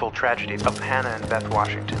dreadful tragedy of Hannah and Beth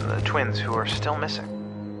Washington, the twins who are still missing.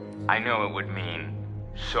 I know it would mean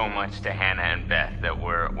so much to Hannah and Beth that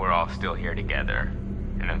we're all still here together,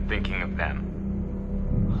 and I'm thinking of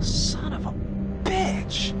them. Oh, son of a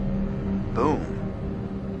bitch!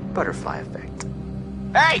 Boom. Butterfly effect.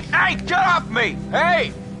 Hey, get off me!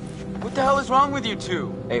 Hey! What the hell is wrong with you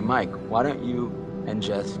two? Hey, Mike, why don't you and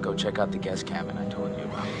Jess go check out the guest cabin I told you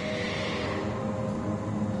about?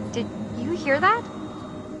 Did you hear that?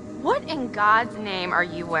 What in God's name are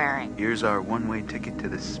you wearing? Here's our one-way ticket to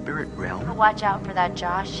the spirit realm. Watch out for that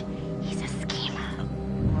Josh. He's a schemer.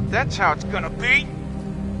 Well, that's how it's gonna be.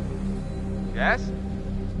 Jess?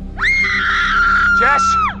 Jess!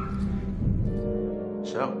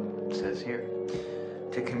 So, it says here,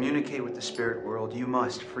 to communicate with the spirit world, you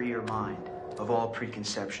must free your mind of all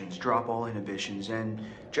preconceptions, drop all inhibitions, and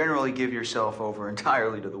generally give yourself over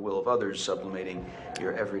entirely to the will of others, sublimating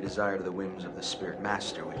your every desire to the whims of the spirit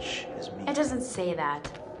master, which is me. It doesn't say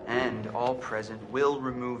that. And all present will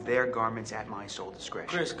remove their garments at my sole discretion.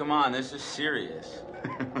 Chris, come on, this is serious.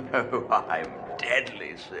 Oh, I'm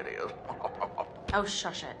deadly serious. Oh,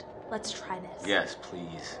 shush it. Let's try this. Yes,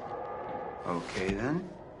 please. Okay, then.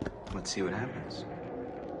 Let's see what happens.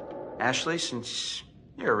 Ashley, since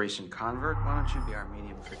you're a recent convert, why don't you be our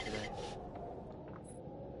medium for today?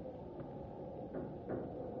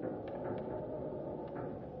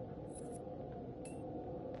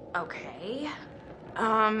 Okay.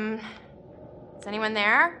 Is anyone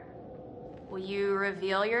there? Will you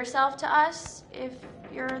reveal yourself to us if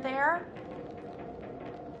you're there?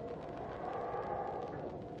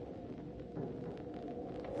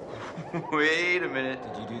 Wait a minute.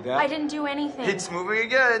 Did you do that? I didn't do anything. It's moving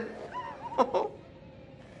again.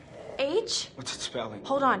 H? What's it spelling?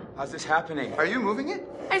 Hold on. How's this happening? Are you moving it?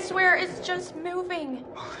 I swear it's just moving.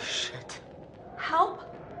 Holy shit. Help?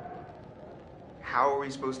 How are we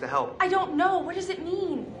supposed to help? I don't know. What does it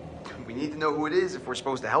mean? We need to know who it is if we're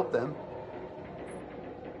supposed to help them.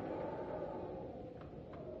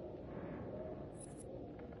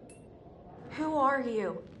 Who are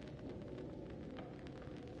you?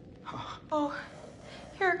 Oh,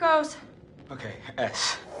 here it goes. Okay,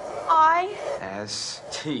 S. I. S.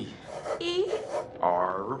 T. E.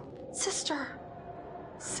 R. Sister.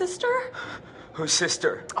 Sister? Whose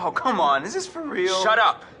sister? Oh, come on. Is this for real? Shut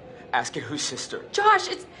up! Ask it whose sister. Josh,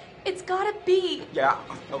 it's gotta be. Yeah,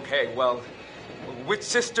 okay, well, which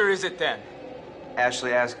sister is it then?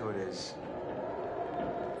 Ashley, ask who it is.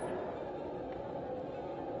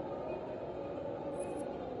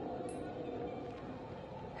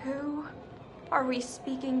 Who are we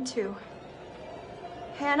speaking to?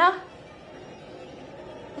 Hannah?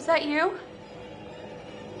 Is that you?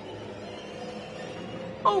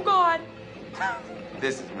 Oh, God.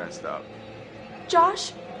 This is messed up.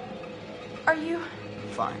 Josh? Are you...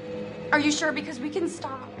 Fine. Are you sure? Because we can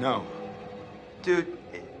stop. No. Dude,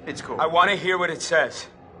 it's cool. I want to hear what it says.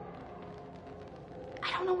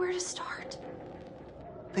 I don't know where to start.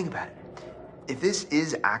 Think about it. If this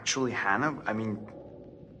is actually Hannah, I mean,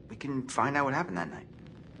 we can find out what happened that night.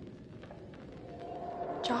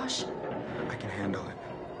 Josh? I can handle it.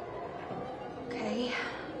 Okay.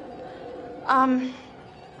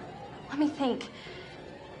 Let me think.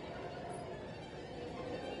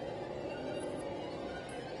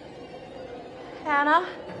 Hannah,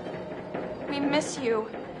 we miss you,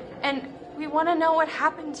 and we want to know what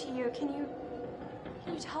happened to you. Can you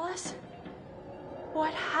tell us?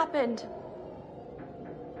 What happened?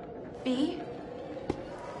 B?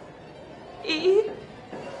 E?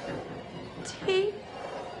 T?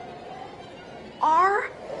 R?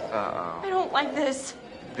 Uh-oh. I don't like this.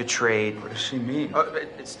 Betrayed. What does she mean?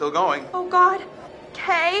 It's still going. Oh, God.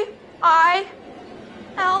 K? I?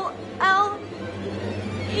 L? L?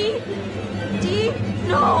 E? D?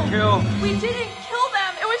 No! Kill. We didn't kill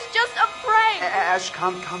them. It was just a prank. Ash,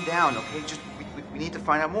 calm down, okay? Just, we need to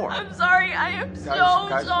find out more. I'm sorry. I am so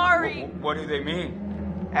Guys, sorry. What do they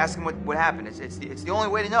mean? Ask them what happened. It's the only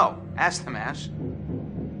way to know. Ask them, Ash.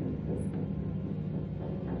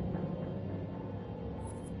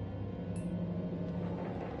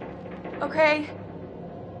 Okay.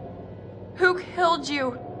 Who killed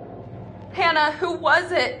you? Hannah, who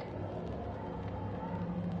was it?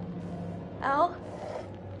 L?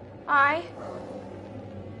 I?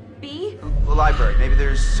 B? The library. Maybe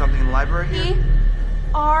there's something in the library here? P?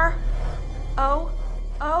 R? O?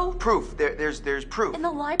 O? Proof. There's proof. In the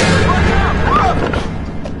library?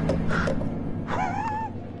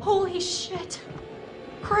 Holy shit.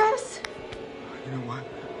 Chris? You know what?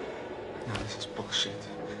 No, this is bullshit.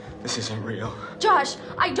 This isn't real. Josh,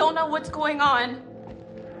 I don't know what's going on.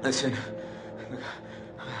 Listen,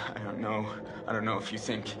 I don't know if you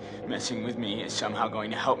think messing with me is somehow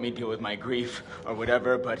going to help me deal with my grief or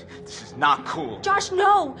whatever, but this is not cool. Josh,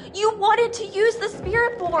 no! You wanted to use the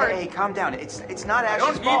spirit board! Hey, calm down. It's not I Ash's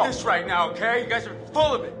don't fault. need this right now, okay? You guys are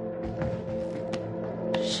full of it.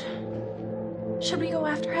 Should we go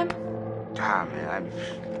after him? Ah, man,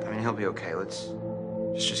 I mean, he'll be okay. Let's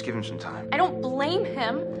just give him some time. I don't blame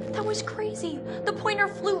him. That was crazy. The pointer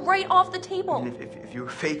flew right off the table. I mean, if you were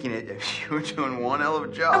faking it, you were doing one hell of a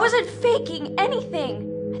job. I wasn't faking anything.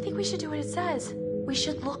 I think we should do what it says. We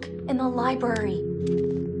should look in the library.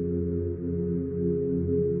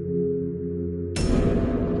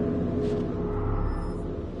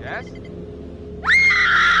 Jess?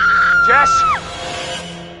 Jess!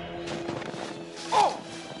 Oh!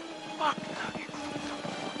 Fuck!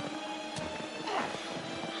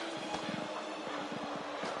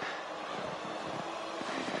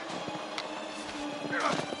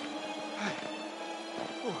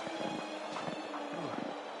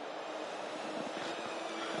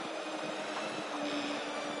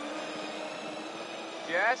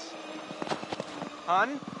 Jess?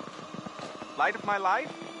 Hun? Light of my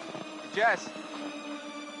life? Jess?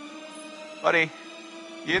 Buddy,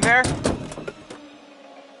 you in there?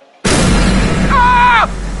 Ah!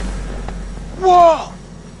 Whoa!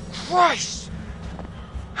 Christ!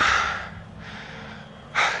 I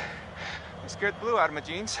scared the blue out of my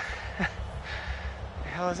jeans. What the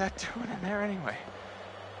hell is that doing in there anyway?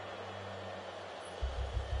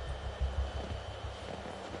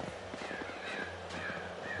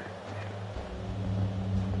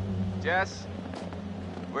 Jess,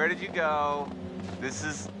 where did you go? This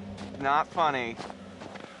is not funny.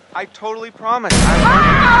 I totally promise.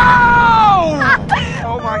 Oh!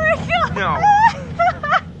 Oh my God. No.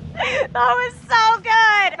 That was so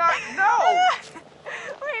good! No!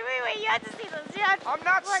 Wait, you had to see this. You had to... I'm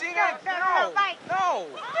not seeing it. No! Right. No!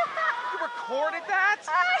 You recorded that?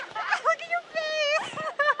 Look at your face!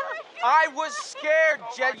 I was scared,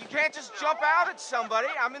 Jed. You can't just jump out at somebody.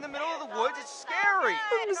 I'm in the middle of the woods. It's scary.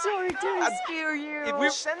 I'm sorry to scare you. If we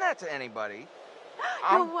send that to anybody,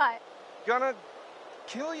 You're I'm what? gonna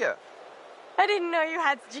kill you. I didn't know you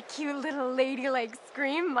had such a cute little ladylike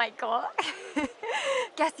scream, Michael.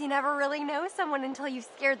 Guess you never really know someone until you've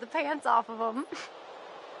scared the pants off of them.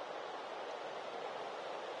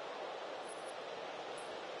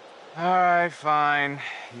 All right, fine.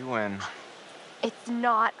 You win. It's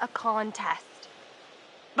not a contest.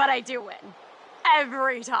 But I do win.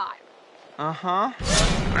 Every time. Uh-huh.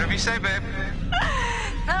 Whatever you say, babe.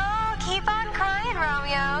 Oh, keep on crying,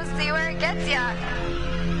 Romeo. See where it gets ya.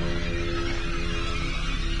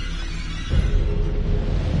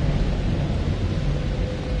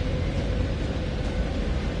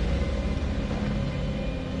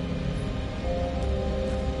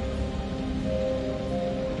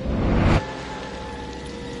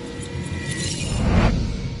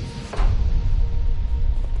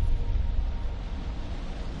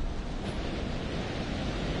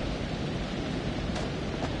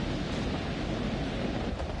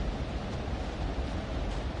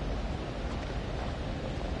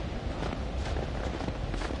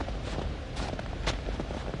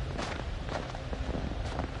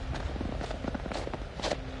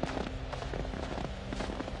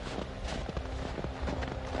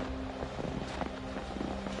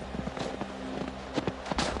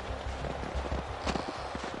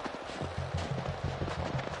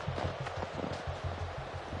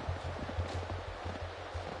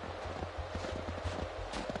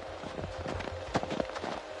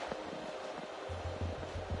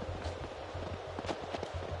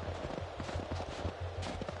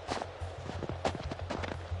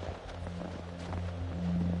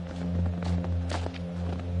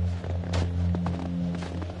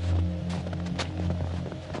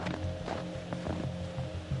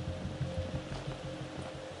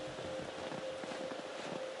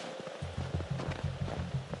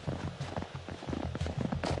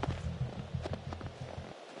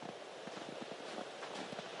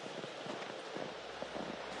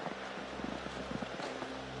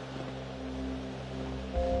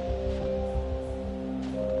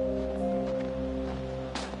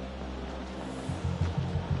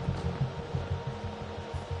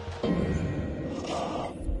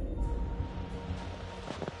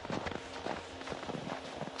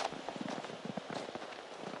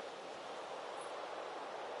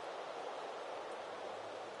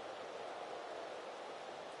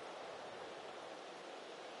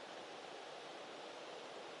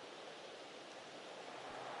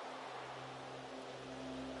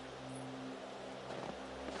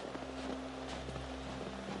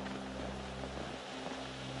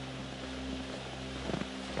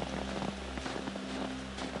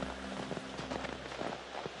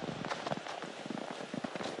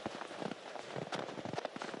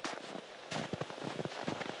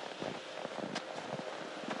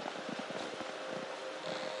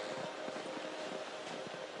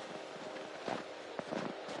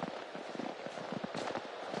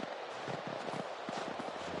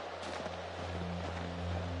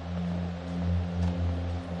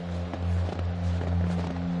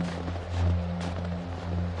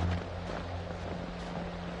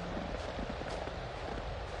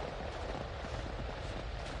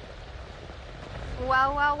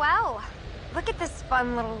 Well, well, well. Look at this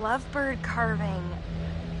fun little lovebird carving.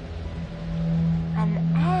 An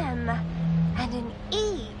M and an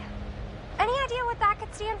E. Any idea what that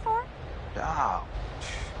could stand for? Oh,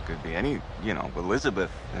 could be any,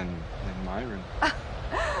 Elizabeth and Myron.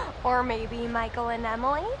 Or maybe Michael and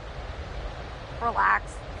Emily?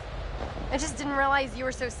 Relax. I just didn't realize you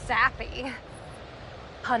were so sappy.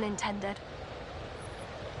 Pun intended.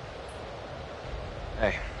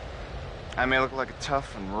 Hey, I may look like a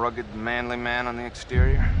tough and rugged, manly man on the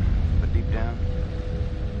exterior, but deep down,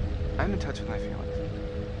 I'm in touch with my feelings.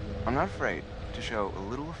 I'm not afraid to show a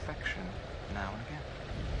little affection now and again.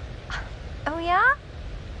 Oh, yeah?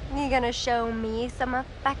 You gonna show me some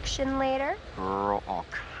affection later? Girl, all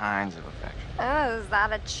kinds of affection. Oh, is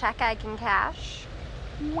that a check I can cash?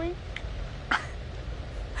 Wink.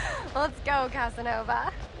 Let's go,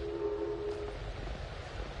 Casanova.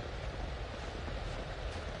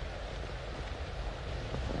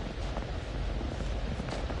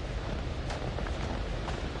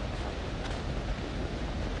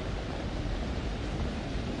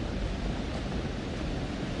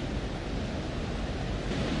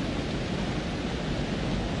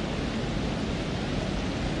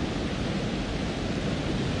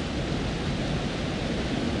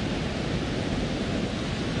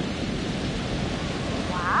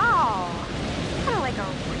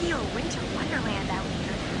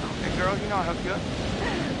 Girl, you know I'll help you up.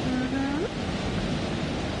 Mm-hmm.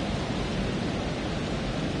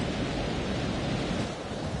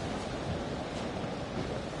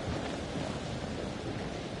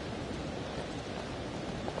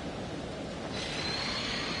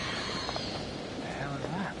 The hell is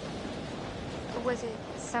that? Was it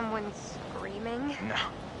someone screaming? No.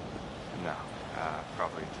 No.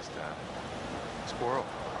 Probably just a squirrel.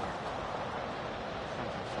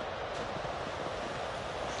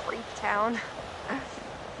 Freak town.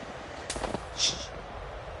 Shh.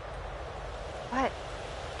 What?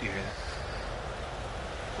 Do you hear that?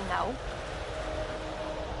 No.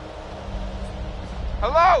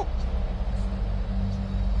 Hello?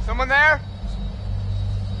 Someone there?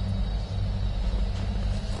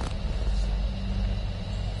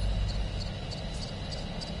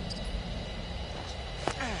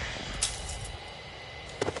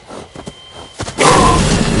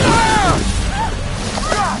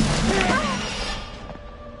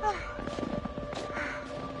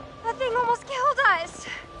 That thing almost killed us.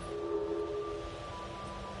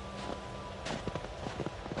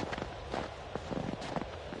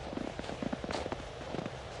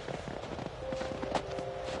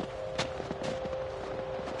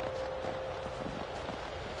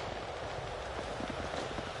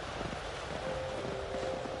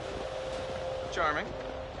 Charming.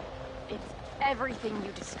 It's everything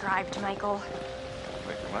you described, Michael.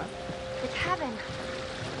 Wait, what? It's heaven.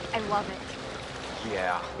 I love it.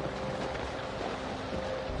 Yeah.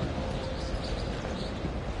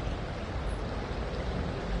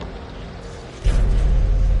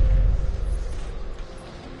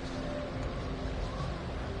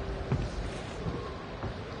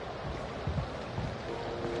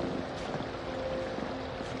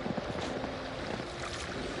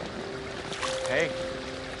 Hey,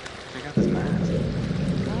 check out this mask.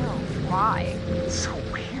 Oh, why? It's so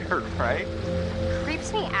weird, right?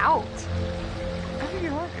 Creeps me out. How do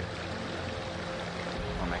you like it?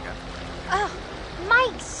 Oh my god. Ugh,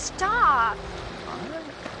 Mike, stop. Alright.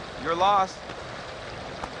 You're lost.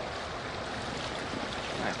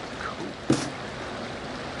 Nice, cool.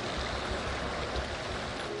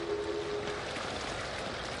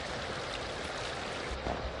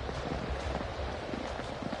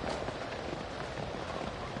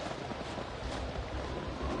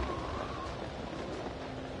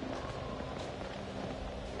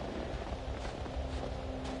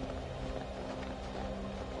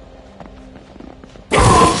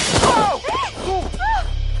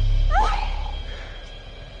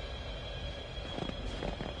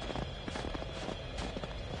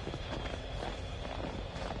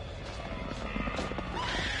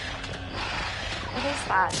 What is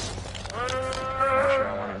that? I'm sure I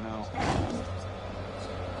want to know.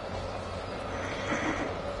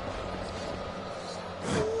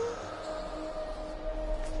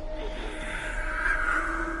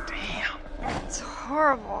 Damn. It's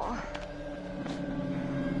horrible.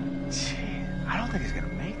 Gee, I don't think he's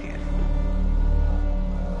gonna make it.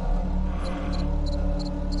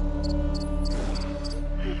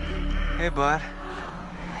 Hey, bud.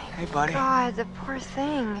 Hey, buddy. God, the poor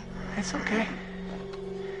thing. It's okay.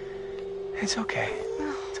 It's okay.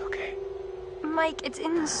 It's okay. Mike, it's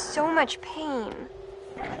in so much pain.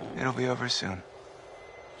 It'll be over soon.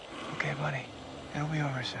 Okay, buddy? It'll be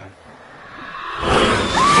over soon.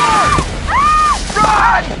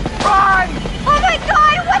 Run! Run! Oh my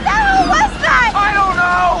god, what the hell was that? I don't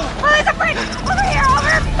know! Oh, there's a bridge! Over here,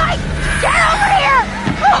 over here! Mike, get over here!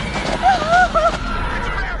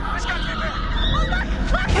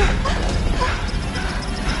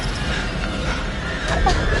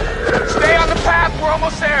 Stay on the path, we're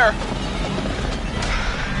almost there.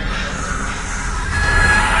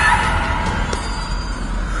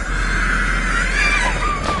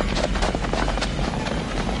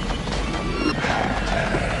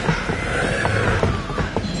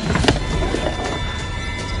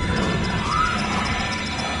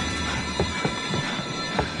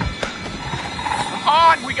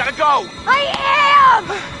 We gotta go! I am!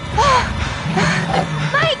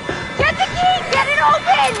 Mike, get the key! Get it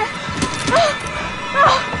open!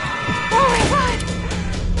 Oh my god!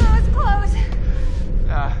 That was close.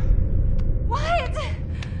 What?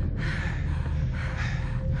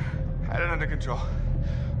 Had it under control.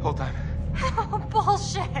 Whole time. Oh,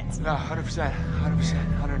 bullshit. No, 100%.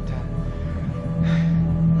 110.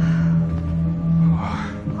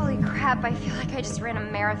 Holy crap, I feel like I just ran a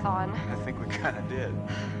marathon. I think we kinda did.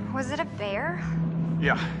 Was it a bear?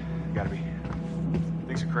 Yeah, gotta be.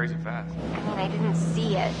 Things are crazy fast. I mean, I didn't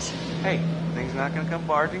see it. Hey, things not gonna come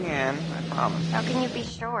barging in, I promise. How can you be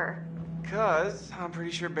sure? 'Cause I'm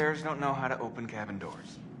pretty sure bears don't know how to open cabin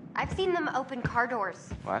doors. I've seen them open car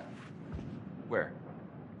doors. What? Where?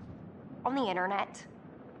 On the internet.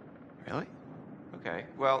 Really? Okay,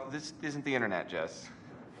 well, this isn't the internet, Jess.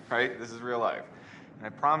 Right? This is real life. And I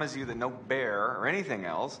promise you that no bear or anything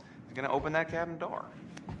else is gonna open that cabin door.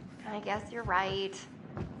 I guess you're right.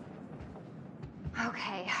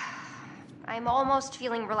 Okay. I'm almost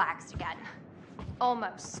feeling relaxed again.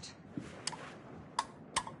 Almost.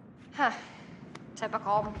 Huh.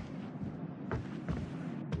 Typical.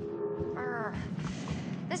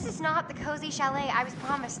 This is not the cozy chalet I was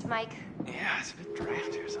promised, Mike. Yeah, it's a bit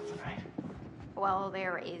drafty or something, right? Well,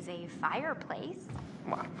 there is a fireplace.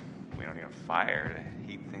 Well, we don't need a fire to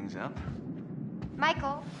heat things up.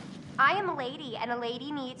 Michael, I am a lady, and a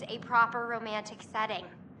lady needs a proper romantic setting.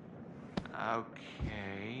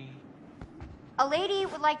 Okay. A lady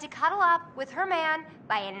would like to cuddle up with her man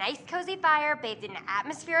by a nice cozy fire bathed in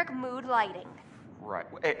atmospheric mood lighting. Right.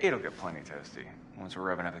 It'll get plenty toasty once we're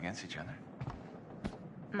rubbing up against each other.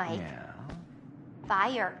 Mike, Yeah.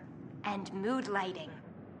 fire and mood lighting.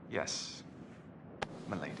 Yes,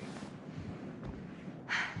 my lady.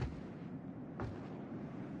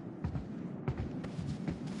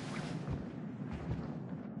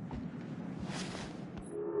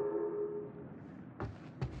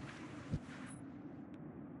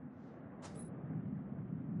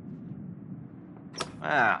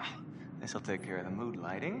 Well, this'll take care of the mood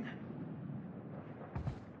lighting.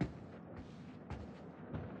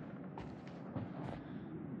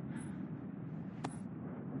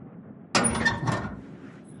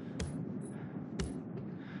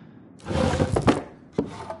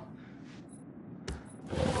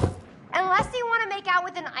 Unless you want to make out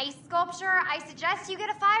with an ice sculpture, I suggest you get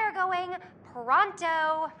a fire going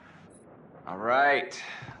pronto. All right,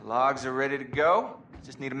 logs are ready to go.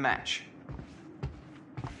 Just need a match.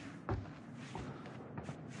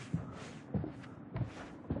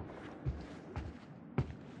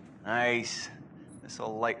 Nice.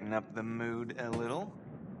 This'll lighten up the mood a little.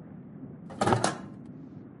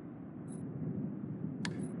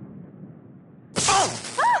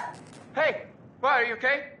 Ah! Hey, what, are you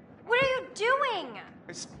okay? What are you doing?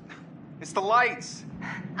 It's the lights.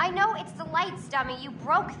 I know it's the lights, dummy. You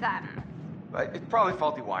broke them. It's probably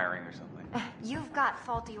faulty wiring or something. You've got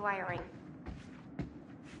faulty wiring.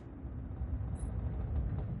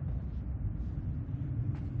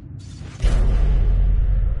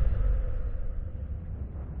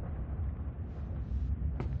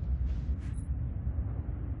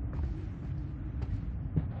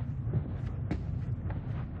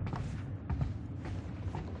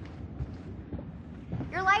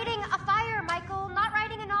 You're lighting a fire, Michael, not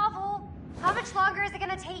writing a novel. How much longer is it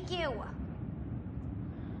gonna take you?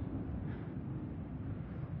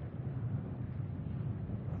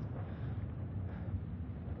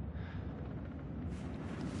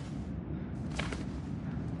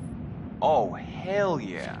 Oh, hell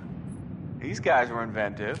yeah. These guys were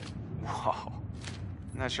inventive. Whoa.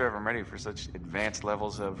 I'm not sure if I'm ready for such advanced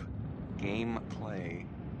levels of gameplay.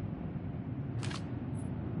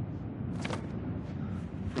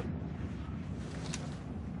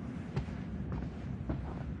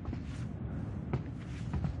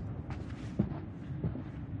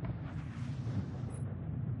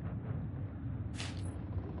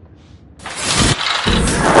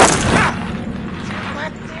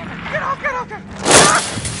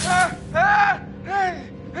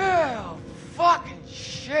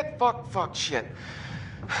 fuck, shit.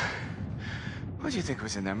 What do you think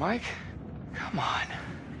was in there, Mike? Come on.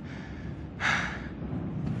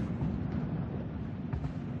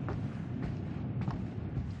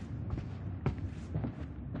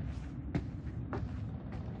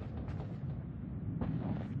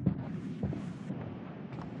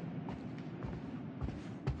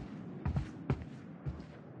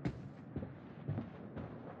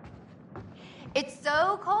 It's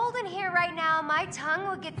so cold in here right now, my tongue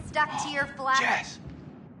will get stuck to your flesh. Jess,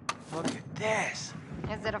 look at this.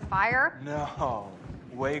 Is it a fire? No,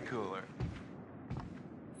 way cooler.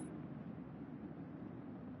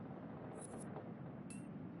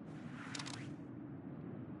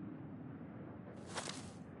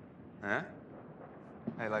 Huh?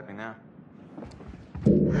 How you like me now? Oh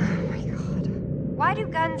my god. Why do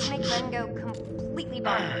guns make men go completely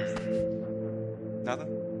bonkers?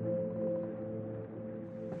 Nothing?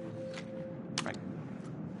 Right.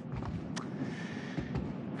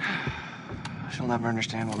 She'll never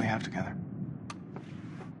understand what we have together.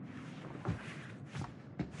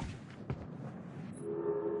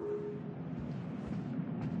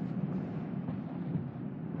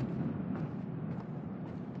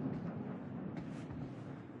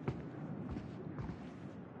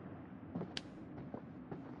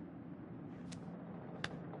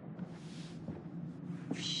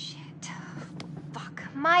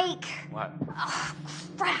 Mike! What? Oh,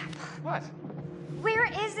 crap! What? Where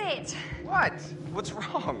is it? What? What's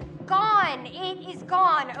wrong? Gone! It is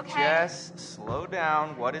gone, okay? Jess, slow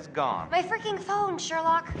down. What is gone? My freaking phone,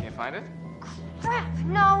 Sherlock. Can't find it? Crap,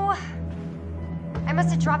 no. I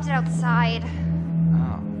must have dropped it outside.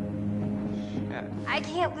 Oh. Shit. I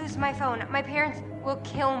can't lose my phone. My parents will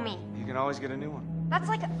kill me. You can always get a new one. That's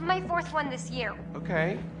like my 4th one this year.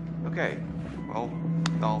 Okay. Okay. Well,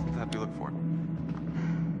 I'll have you look for it.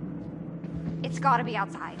 It's gotta be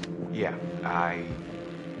outside. Yeah, I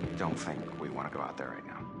don't think we want to go out there right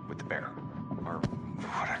now with the bear. Or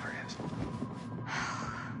whatever it is.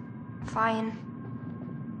 Fine.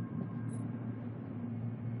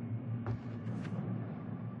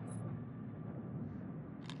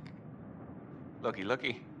 Looky,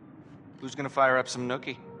 looky. Who's gonna fire up some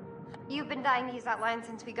nookie? You've been dying to use that line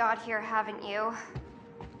since we got here, haven't you?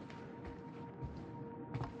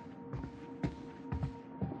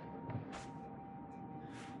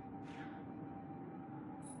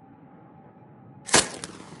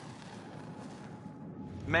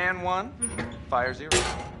 Man 1, fire 0.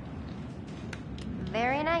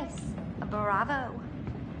 Very nice. Bravo.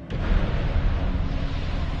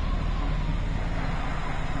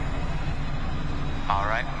 All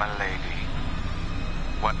right, my lady.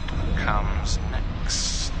 What comes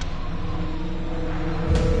next?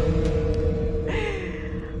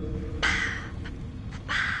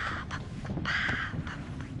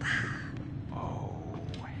 Oh,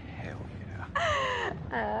 hell yeah.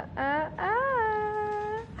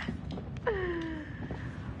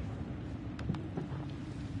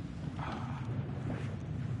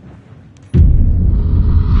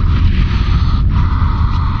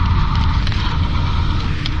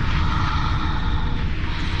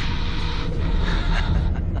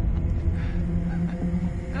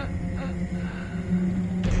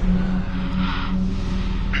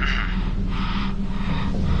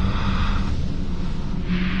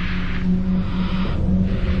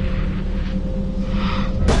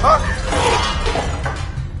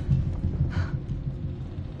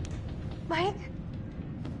 Mike?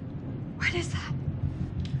 What is that?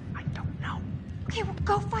 I don't know. Okay, well,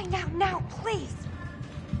 go find out now, please.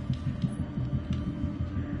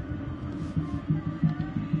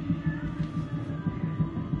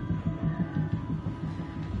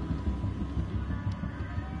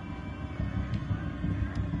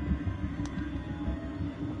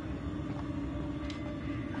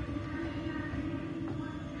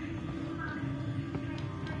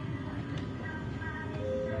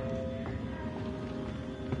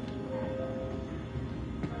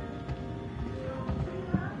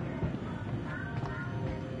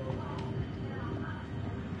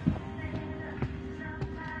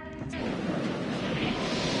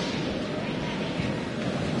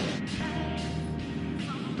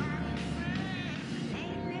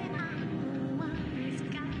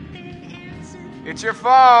 It's your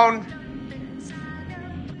phone.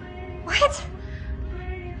 What?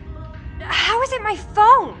 How is it my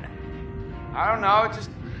phone? I don't know. It just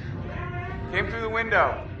came through the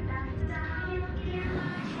window.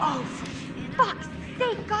 Oh, for fuck's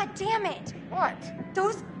sake, god damn it. What?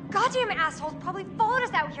 Those goddamn assholes probably followed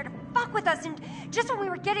us out here to fuck with us, and just when we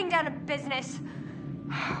were getting down to business.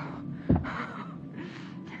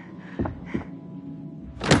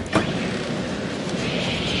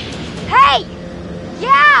 Hey!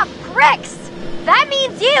 Yeah, pricks! That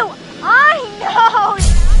means you! I know!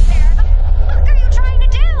 What the fuck are you trying to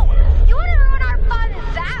do? You wanna ruin our fun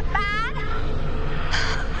that bad?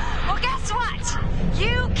 Well, guess what?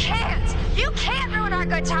 You can't! You can't ruin our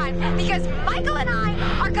good time because Michael and I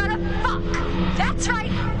are gonna fuck! That's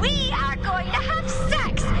right, we are going to have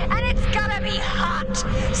sex and it's gonna be hot!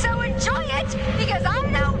 So enjoy it because I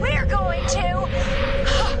know we're going to!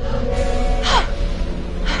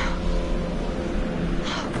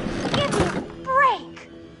 Give me a break!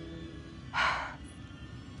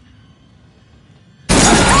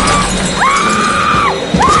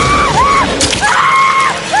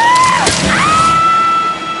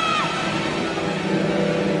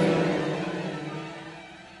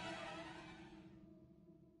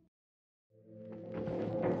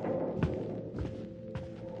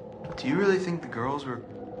 Do you really think the girls were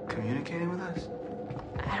communicating with us?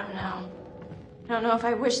 I don't know. I don't know if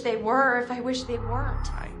I wish they were or if I wish they weren't.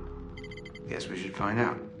 Guess we should find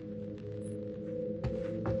out.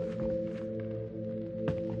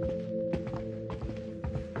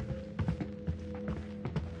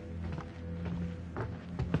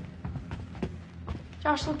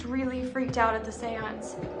 Josh looked really freaked out at the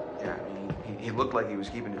seance. Yeah, I mean, he looked like he was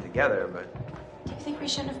keeping it together, but Do you think we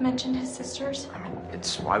shouldn't have mentioned his sisters?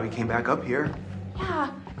 it's why we came back up here.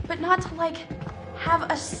 Yeah, but not to, like, have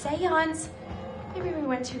a seance. Maybe we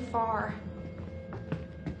went too far.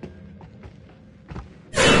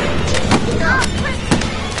 Holy crap!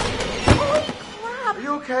 Are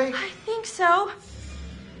you okay? I think so.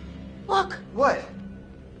 Look. What?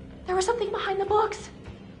 There was something behind the books.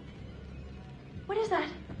 What is that?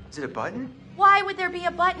 Is it a button? Why would there be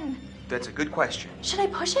a button? That's a good question. Should I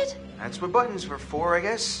push it? That's what buttons were for, I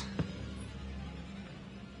guess.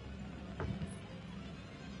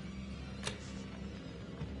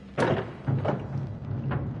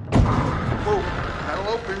 Whoa, panel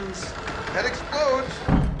opens. Head explodes.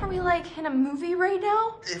 Are we, like, in a movie right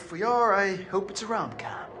now? If we are, I hope it's a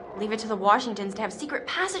rom-com. Leave it to the Washingtons to have secret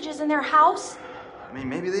passages in their house? I mean,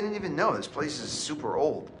 maybe they didn't even know. This place is super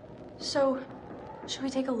old. So, should we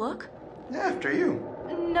take a look? Yeah, after you.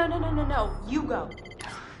 No. You go.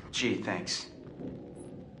 Gee, thanks.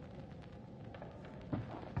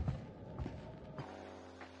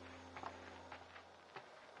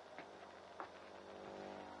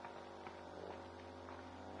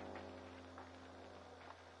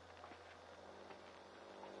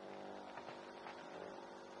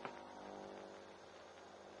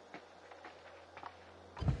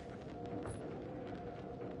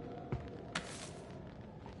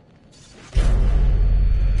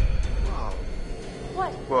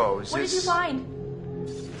 What? Whoa, is What this... did you find?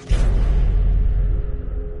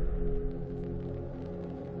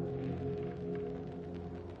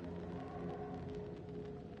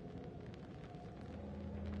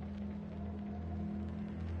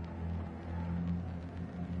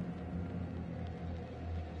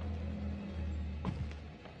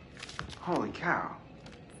 Holy cow.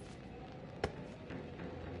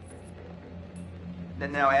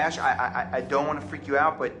 Now, Ash, I don't want to freak you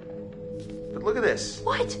out, but look at this.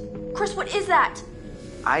 What? Chris, what is that?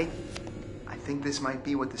 I think this might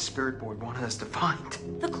be what the spirit board wanted us to find.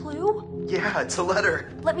 The clue? Yeah, it's a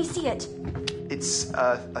letter. Let me see it. It's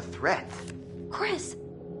a threat. Chris,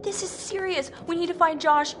 this is serious. We need to find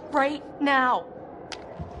Josh right now.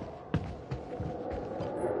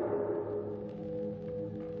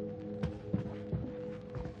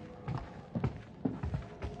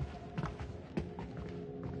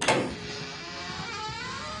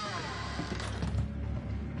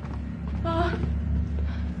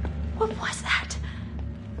 What was that?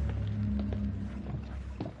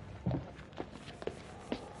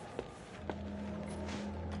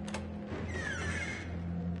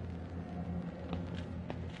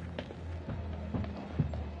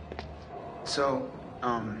 So,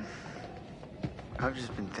 I've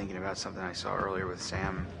just been thinking about something I saw earlier with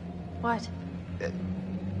Sam. What?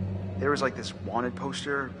 There was like this wanted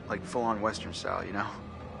poster, like full-on Western style, you know?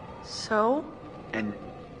 So? And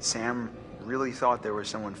Sam really thought there was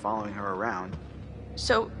someone following her around.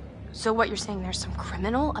 So what you're saying, there's some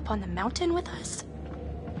criminal up on the mountain with us?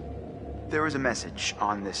 There was a message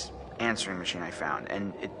on this answering machine I found,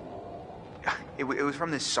 and it was from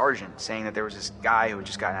this sergeant saying that there was this guy who had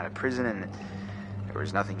just gotten out of prison and there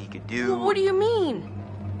was nothing he could do. What do you mean?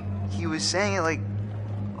 He was saying it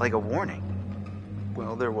like a warning.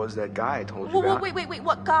 Well, there was that guy I told you about. Wait,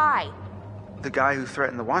 what guy? The guy who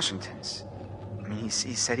threatened the Washingtons. I mean, he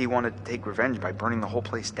said he wanted to take revenge by burning the whole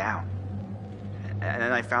place down. And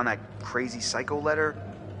then I found that crazy psycho letter.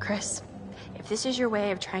 Chris, if this is your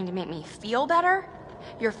way of trying to make me feel better,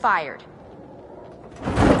 You're fired.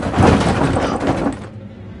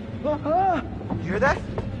 You hear that?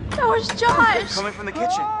 That was Josh! Coming from the kitchen.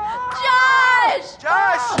 Josh!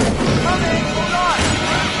 Josh! Coming! Hold on!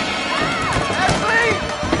 Ashley!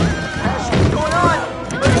 Ashley, what's going on?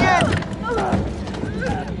 Let me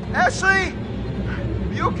in! Ashley!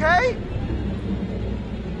 Are you okay?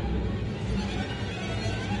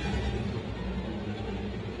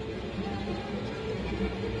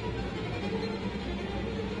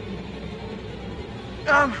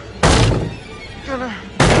 I'm gonna...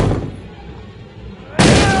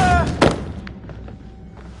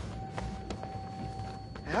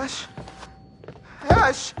 Ash?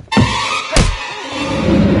 Ash!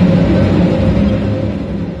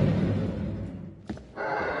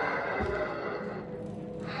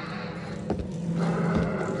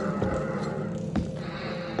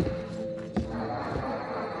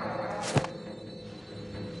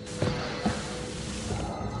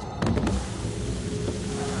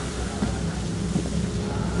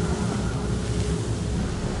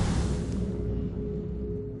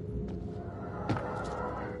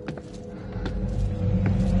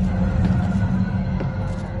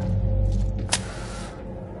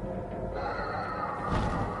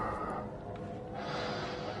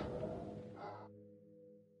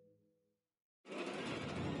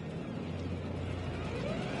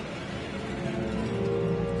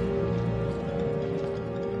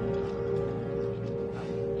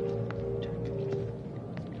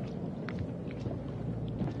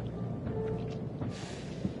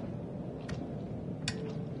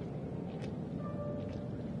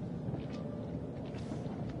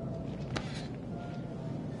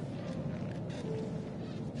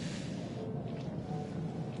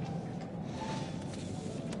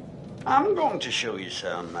 I'm going to show you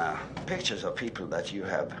some pictures of people that you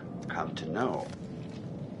have come to know.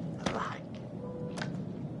 Like.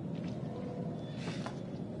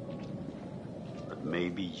 But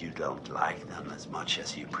maybe you don't like them as much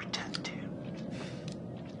as you pretend to.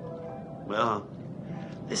 Well,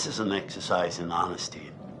 this is an exercise in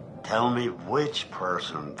honesty. Tell me which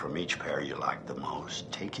person from each pair you like the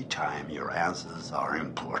most. Take your time. Your answers are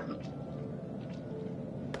important.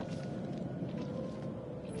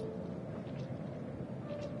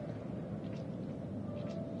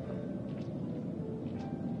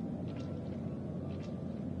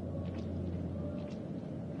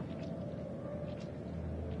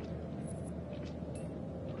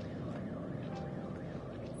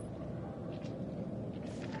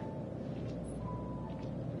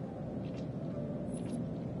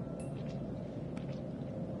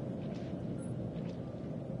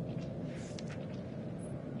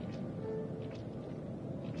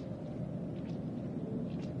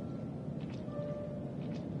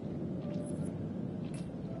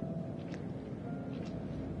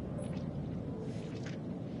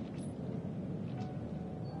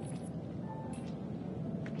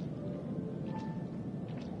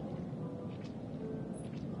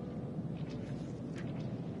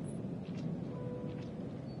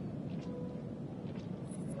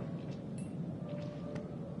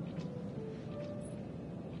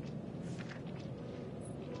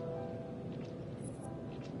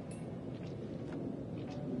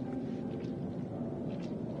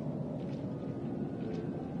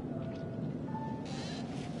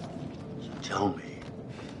 Tell me,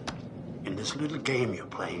 in this little game you're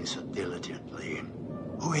playing so diligently,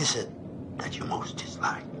 who is it that you most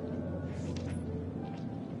dislike?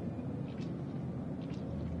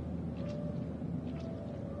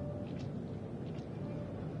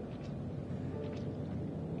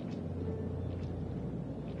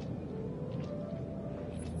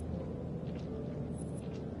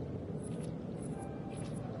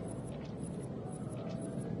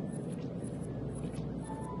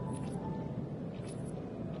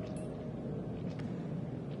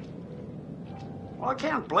 Well, I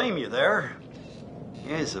can't blame you there.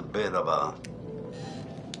 He's a bit of a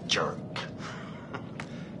jerk.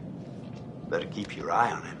 Better keep your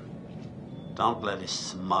eye on him. Don't let his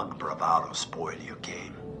smug bravado spoil your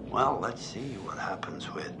game. Well, let's see what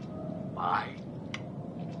happens with Mike.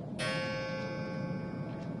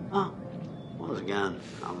 Oh, once again,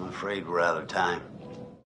 I'm afraid we're out of time.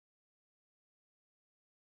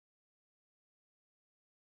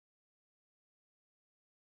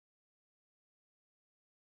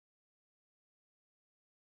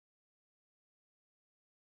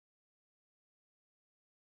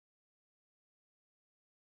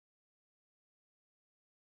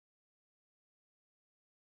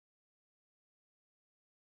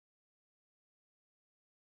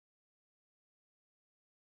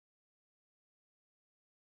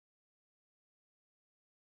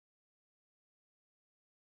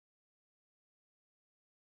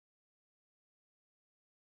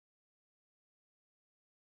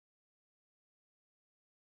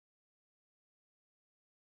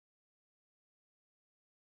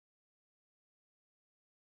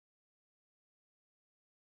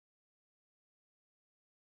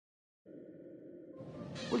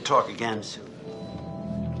 We'll talk again soon.